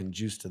Brazil, fucking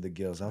juice to the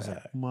gills. I was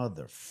like,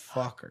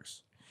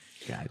 motherfuckers.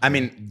 God, I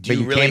mean, do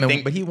you really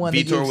think but he won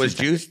Vitor was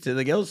juiced to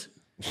the gills?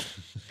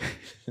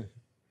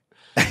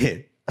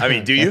 I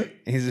mean, do you?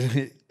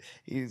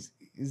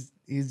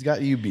 He's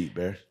got you beat,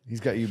 Bear. He's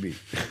got you beat.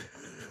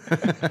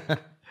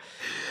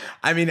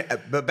 I mean,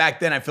 but back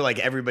then I feel like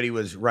everybody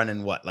was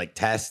running what, like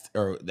test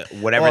or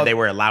whatever they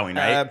were allowing,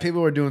 right?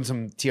 People were doing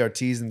some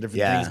TRTs and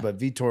different things, but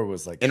Vitor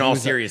was like, in all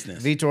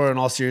seriousness, Vitor in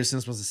all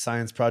seriousness was a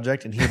science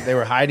project, and they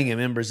were hiding him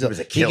in Brazil. He was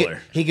a killer.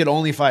 He could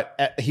only fight.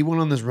 He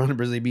went on this run in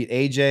Brazil. He beat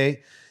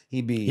AJ.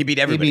 He beat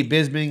everybody. He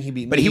beat Bisping. He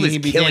beat. But he was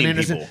beat killing Dan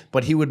Henderson, people.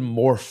 But he would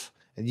morph.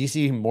 And you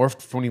see him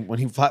morphed when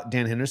he fought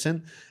Dan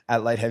Henderson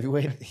at light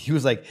heavyweight. He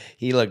was like,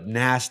 he looked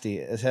nasty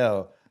as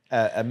hell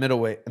at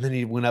middleweight. And then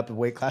he went up in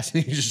weight class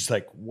and he was just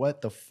like,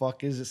 what the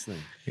fuck is this thing?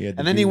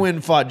 And then he went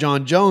and fought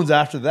John Jones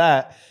after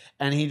that.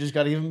 And he just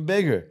got even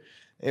bigger.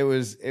 It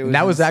was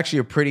that was actually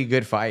a pretty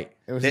good fight.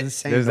 It was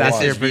insane. It was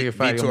actually a pretty good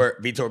fight.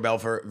 Vitor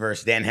Belfort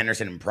versus Dan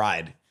Henderson in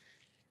Pride.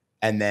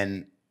 And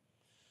then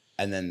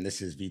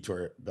this is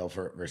Vitor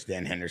Belfort versus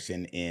Dan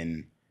Henderson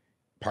in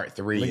part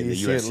 3 in the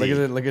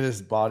UFC. Look at his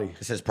body.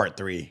 This is part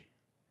 3.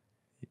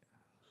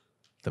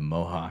 The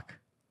Mohawk.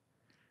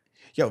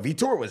 Yo,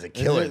 Vitor was a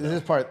killer.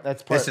 This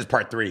is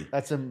part 3.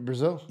 That's in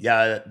Brazil?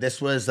 Yeah,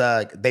 this was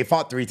they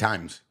fought 3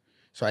 times.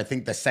 So I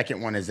think the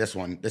second one is this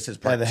one. This is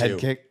part 2. The head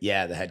kick?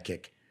 Yeah, the head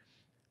kick.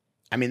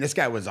 I mean, this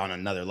guy was on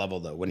another level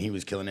though when he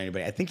was killing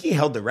anybody. I think he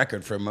held the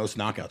record for most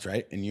knockouts,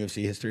 right? In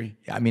UFC history.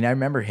 Yeah, I mean, I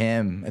remember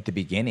him at the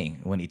beginning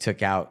when he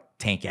took out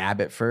Tank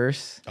Abbott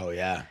first. Oh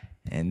yeah.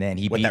 And then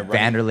he beat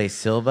Vanderlei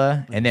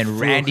Silva. And then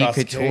Randy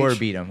Couture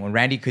beat him. When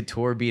Randy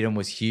Couture beat him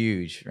was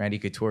huge. Randy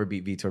Couture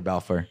beat Vitor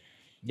Belfort.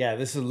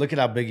 Yeah, look at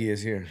how big he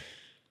is here.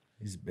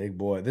 He's a big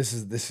boy. This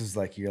is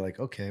like, you're like,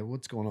 okay,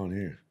 what's going on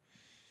here?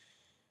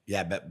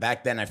 Yeah, but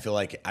back then I feel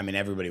like, I mean,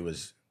 everybody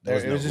was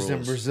it was just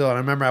in Brazil. And I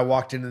remember I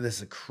walked into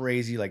this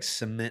crazy like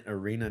cement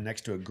arena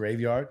next to a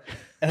graveyard.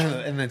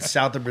 And then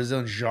south of Brazil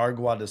in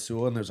Jaraguá do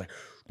Sul. And there's like,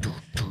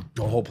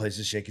 the whole place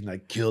is shaking,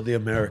 like, kill the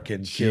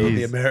American, kill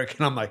the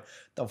American. I'm like,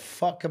 the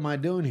fuck am I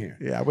doing here?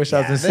 Yeah, I wish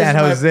I was in San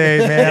Jose,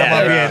 man.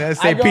 I'm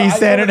gonna be in SAP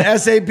Center.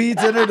 SAP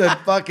Center to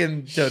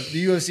fucking to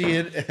the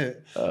UFC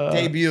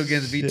debut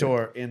against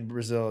Vitor in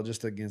Brazil,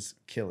 just against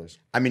killers.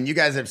 I mean, you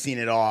guys have seen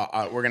it all.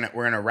 We're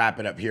gonna wrap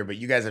it up here, but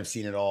you guys have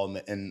seen it all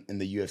in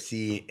the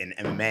UFC, in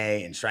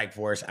MMA, in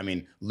Strikeforce. I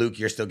mean, Luke,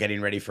 you're still getting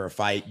ready for a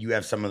fight. You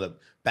have some of the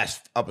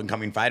best up and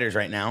coming fighters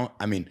right now.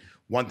 I mean,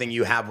 one thing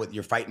you have with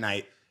your fight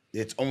night,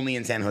 it's only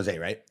in San Jose,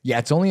 right? Yeah,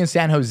 it's only in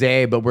San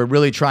Jose, but we're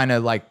really trying to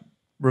like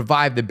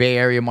revive the Bay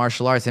Area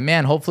martial arts. And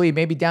man, hopefully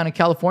maybe down in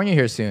California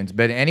here soon.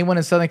 But anyone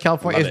in Southern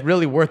California, it's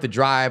really worth the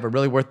drive or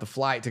really worth the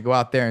flight to go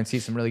out there and see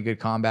some really good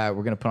combat.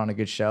 We're going to put on a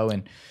good show.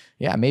 And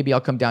yeah, maybe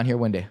I'll come down here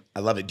one day.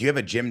 I love it. Do you have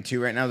a gym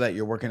too right now that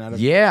you're working out of?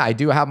 Yeah, I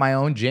do have my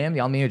own gym, the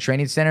Almena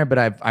Training Center,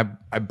 but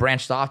I've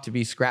branched off to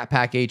be Scrap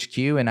Pack HQ,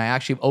 and I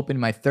actually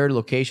opened my 3rd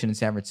location in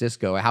San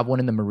Francisco. I have one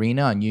in the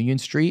Marina on Union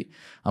Street.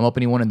 I'm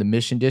opening one in the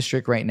Mission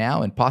District right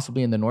now, and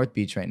possibly in the North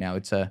Beach right now.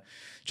 It's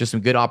just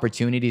some good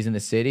opportunities in the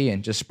city,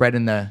 and just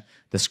spreading the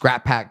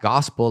Scrap Pack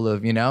gospel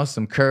of, you know,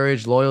 some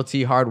courage,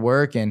 loyalty, hard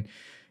work, and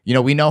you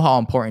know, we know how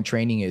important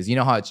training is. You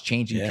know how it's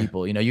changing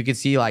people. You know, you can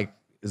see like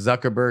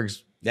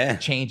Zuckerberg's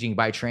changing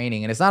by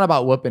training, and it's not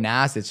about whooping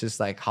ass. It's just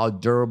like how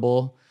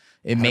durable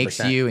it 100%.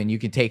 Makes you, and you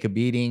can take a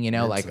beating, you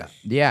know, like,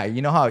 yeah,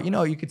 you know how, you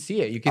know, you could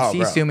see it. You could see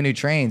Suman who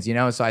trains, you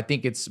know, so I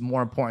think it's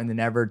more important than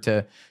ever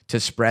to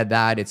spread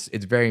that. It's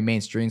very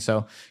mainstream.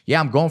 So yeah,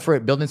 I'm going for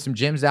it, building some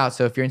gyms out.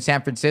 So if you're in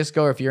San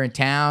Francisco, or if you're in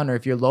town, or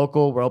if you're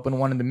local, we're opening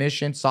one in the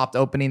Mission, soft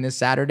opening this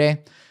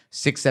Saturday.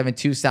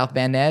 672 South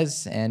Van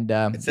Ness. And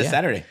it's this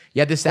Saturday.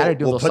 Yeah, this Saturday.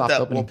 Do a little soft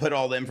opening. We'll put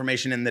all the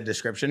information in the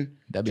description.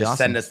 That'd be Just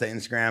awesome. send us the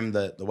Instagram,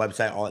 the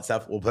website, all that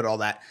stuff. We'll put all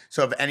that.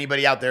 So if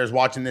anybody out there is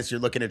watching this, you're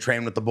looking to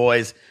train with the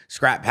boys,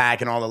 Skrap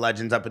Pack and all the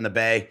legends up in the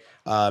Bay,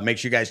 make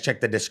sure you guys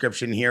check the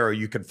description here, or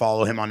you could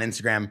follow him on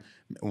Instagram.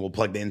 We'll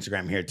plug the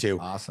Instagram here too.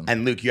 Awesome.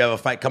 And Luke, you have a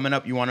fight coming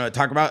up you want to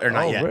talk about or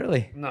not yet? Oh,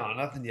 really? No,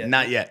 nothing yet.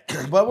 Not yet.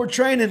 But we're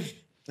training,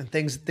 and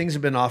things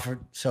have been offered.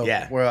 So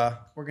Yeah.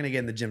 we're gonna get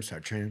in the gym,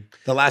 start training.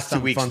 The last 2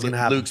 Something weeks, fun's gonna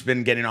happen. Luke's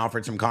been getting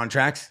offered some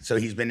contracts. So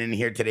he's been in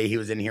here today. He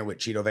was in here with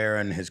Cheeto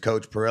Vera and his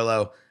coach,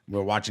 Perillo.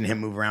 We're watching him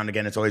move around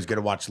again. It's always good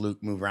to watch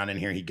Luke move around in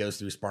here. He goes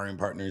through sparring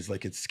partners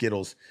like it's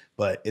Skittles,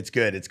 but it's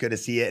good. It's good to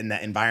see it in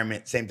that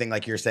environment. Same thing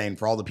like you're saying,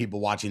 for all the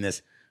people watching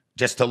this,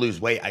 just to lose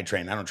weight, I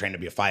train. I don't train to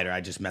be a fighter. I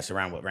just mess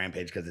around with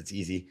Rampage because it's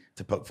easy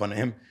to poke fun at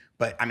him.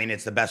 But, I mean,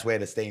 it's the best way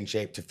to stay in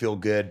shape, to feel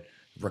good,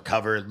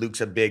 recover.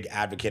 Luke's a big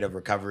advocate of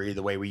recovery,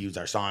 the way we use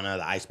our sauna,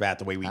 the ice bath,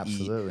 the way we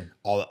Absolutely.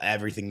 eat,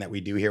 everything that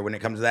we do here when it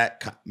comes to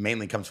that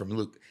mainly comes from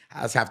Luke.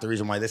 That's half the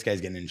reason why this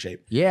guy's getting in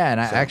shape. Yeah, and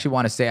I actually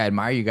want to say I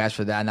admire you guys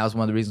for that. And that was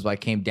one of the reasons why I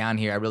came down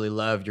here. I really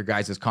love your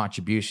guys'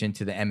 contribution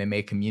to the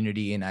MMA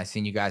community. And I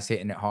seen you guys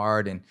hitting it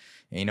hard and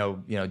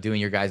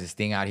doing your guys'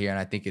 thing out here. And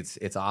I think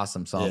it's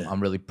awesome. So Yeah.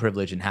 I'm really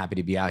privileged and happy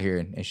to be out here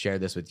and share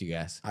this with you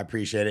guys. I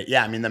appreciate it.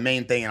 Yeah, I mean, the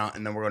main thing,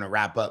 and then we're going to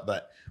wrap up,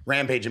 but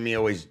Rampage and me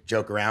always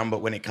joke around,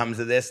 but when it comes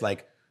to this,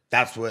 like,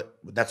 that's what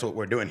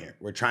we're doing here.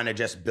 We're trying to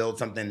just build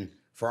something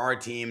for our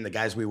team, the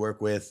guys we work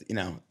with,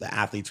 the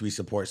athletes we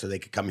support, so they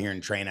could come here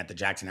and train at the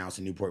Jaxxon House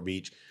in Newport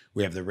Beach.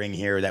 We have the ring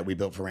here that we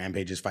built for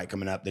Rampage's fight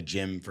coming up, the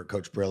gym for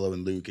Coach Brillo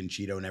and Luke and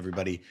Cheeto and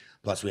everybody.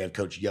 Plus, we have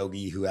Coach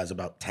Yogi, who has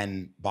about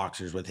 10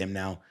 boxers with him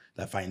now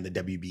that fight in the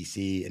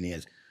WBC, and he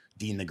has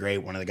Dean the Great,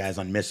 one of the guys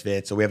on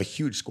Misfits. So we have a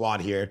huge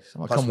squad here.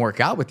 So I'll come work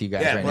out with you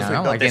guys right plus now. we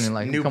I'm built like this getting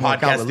like new come work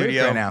out podcast with Luke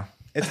studio right now.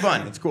 It's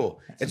fun. It's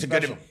cool. It's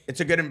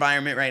a good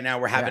environment right now.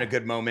 We're having a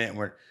good moment, and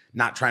we're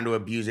not trying to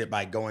abuse it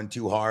by going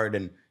too hard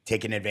and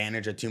taking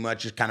advantage of too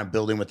much. Just kind of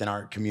building within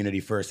our community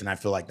first, and I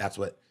feel like that's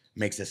what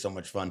makes this so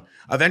much fun.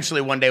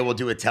 Eventually, one day we'll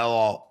do a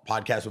tell-all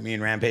podcast with me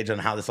and Rampage on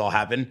how this all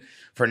happened.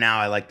 For now,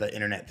 I like the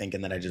internet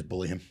thinking that I just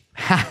bully him.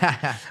 All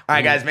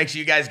right, guys, make sure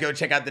you guys go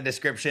check out the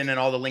description and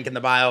all the link in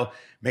the bio.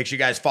 Make sure you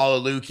guys follow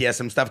Luke. He has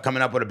some stuff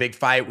coming up with a big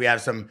fight. We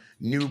have some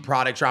new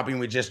products dropping.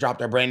 We just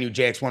dropped our brand new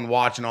JX1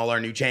 watch and all our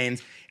new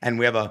chains. And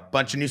we have a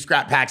bunch of new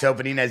Skrap packs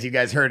opening, as you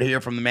guys heard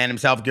here from the man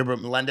himself, Gilbert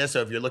Melendez.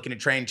 So if you're looking to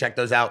train, check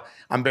those out.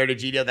 I'm Bear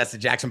Degidio. That's the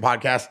Jaxxon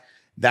podcast.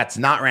 That's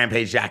not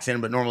Rampage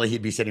Jaxxon, but normally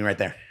he'd be sitting right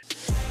there.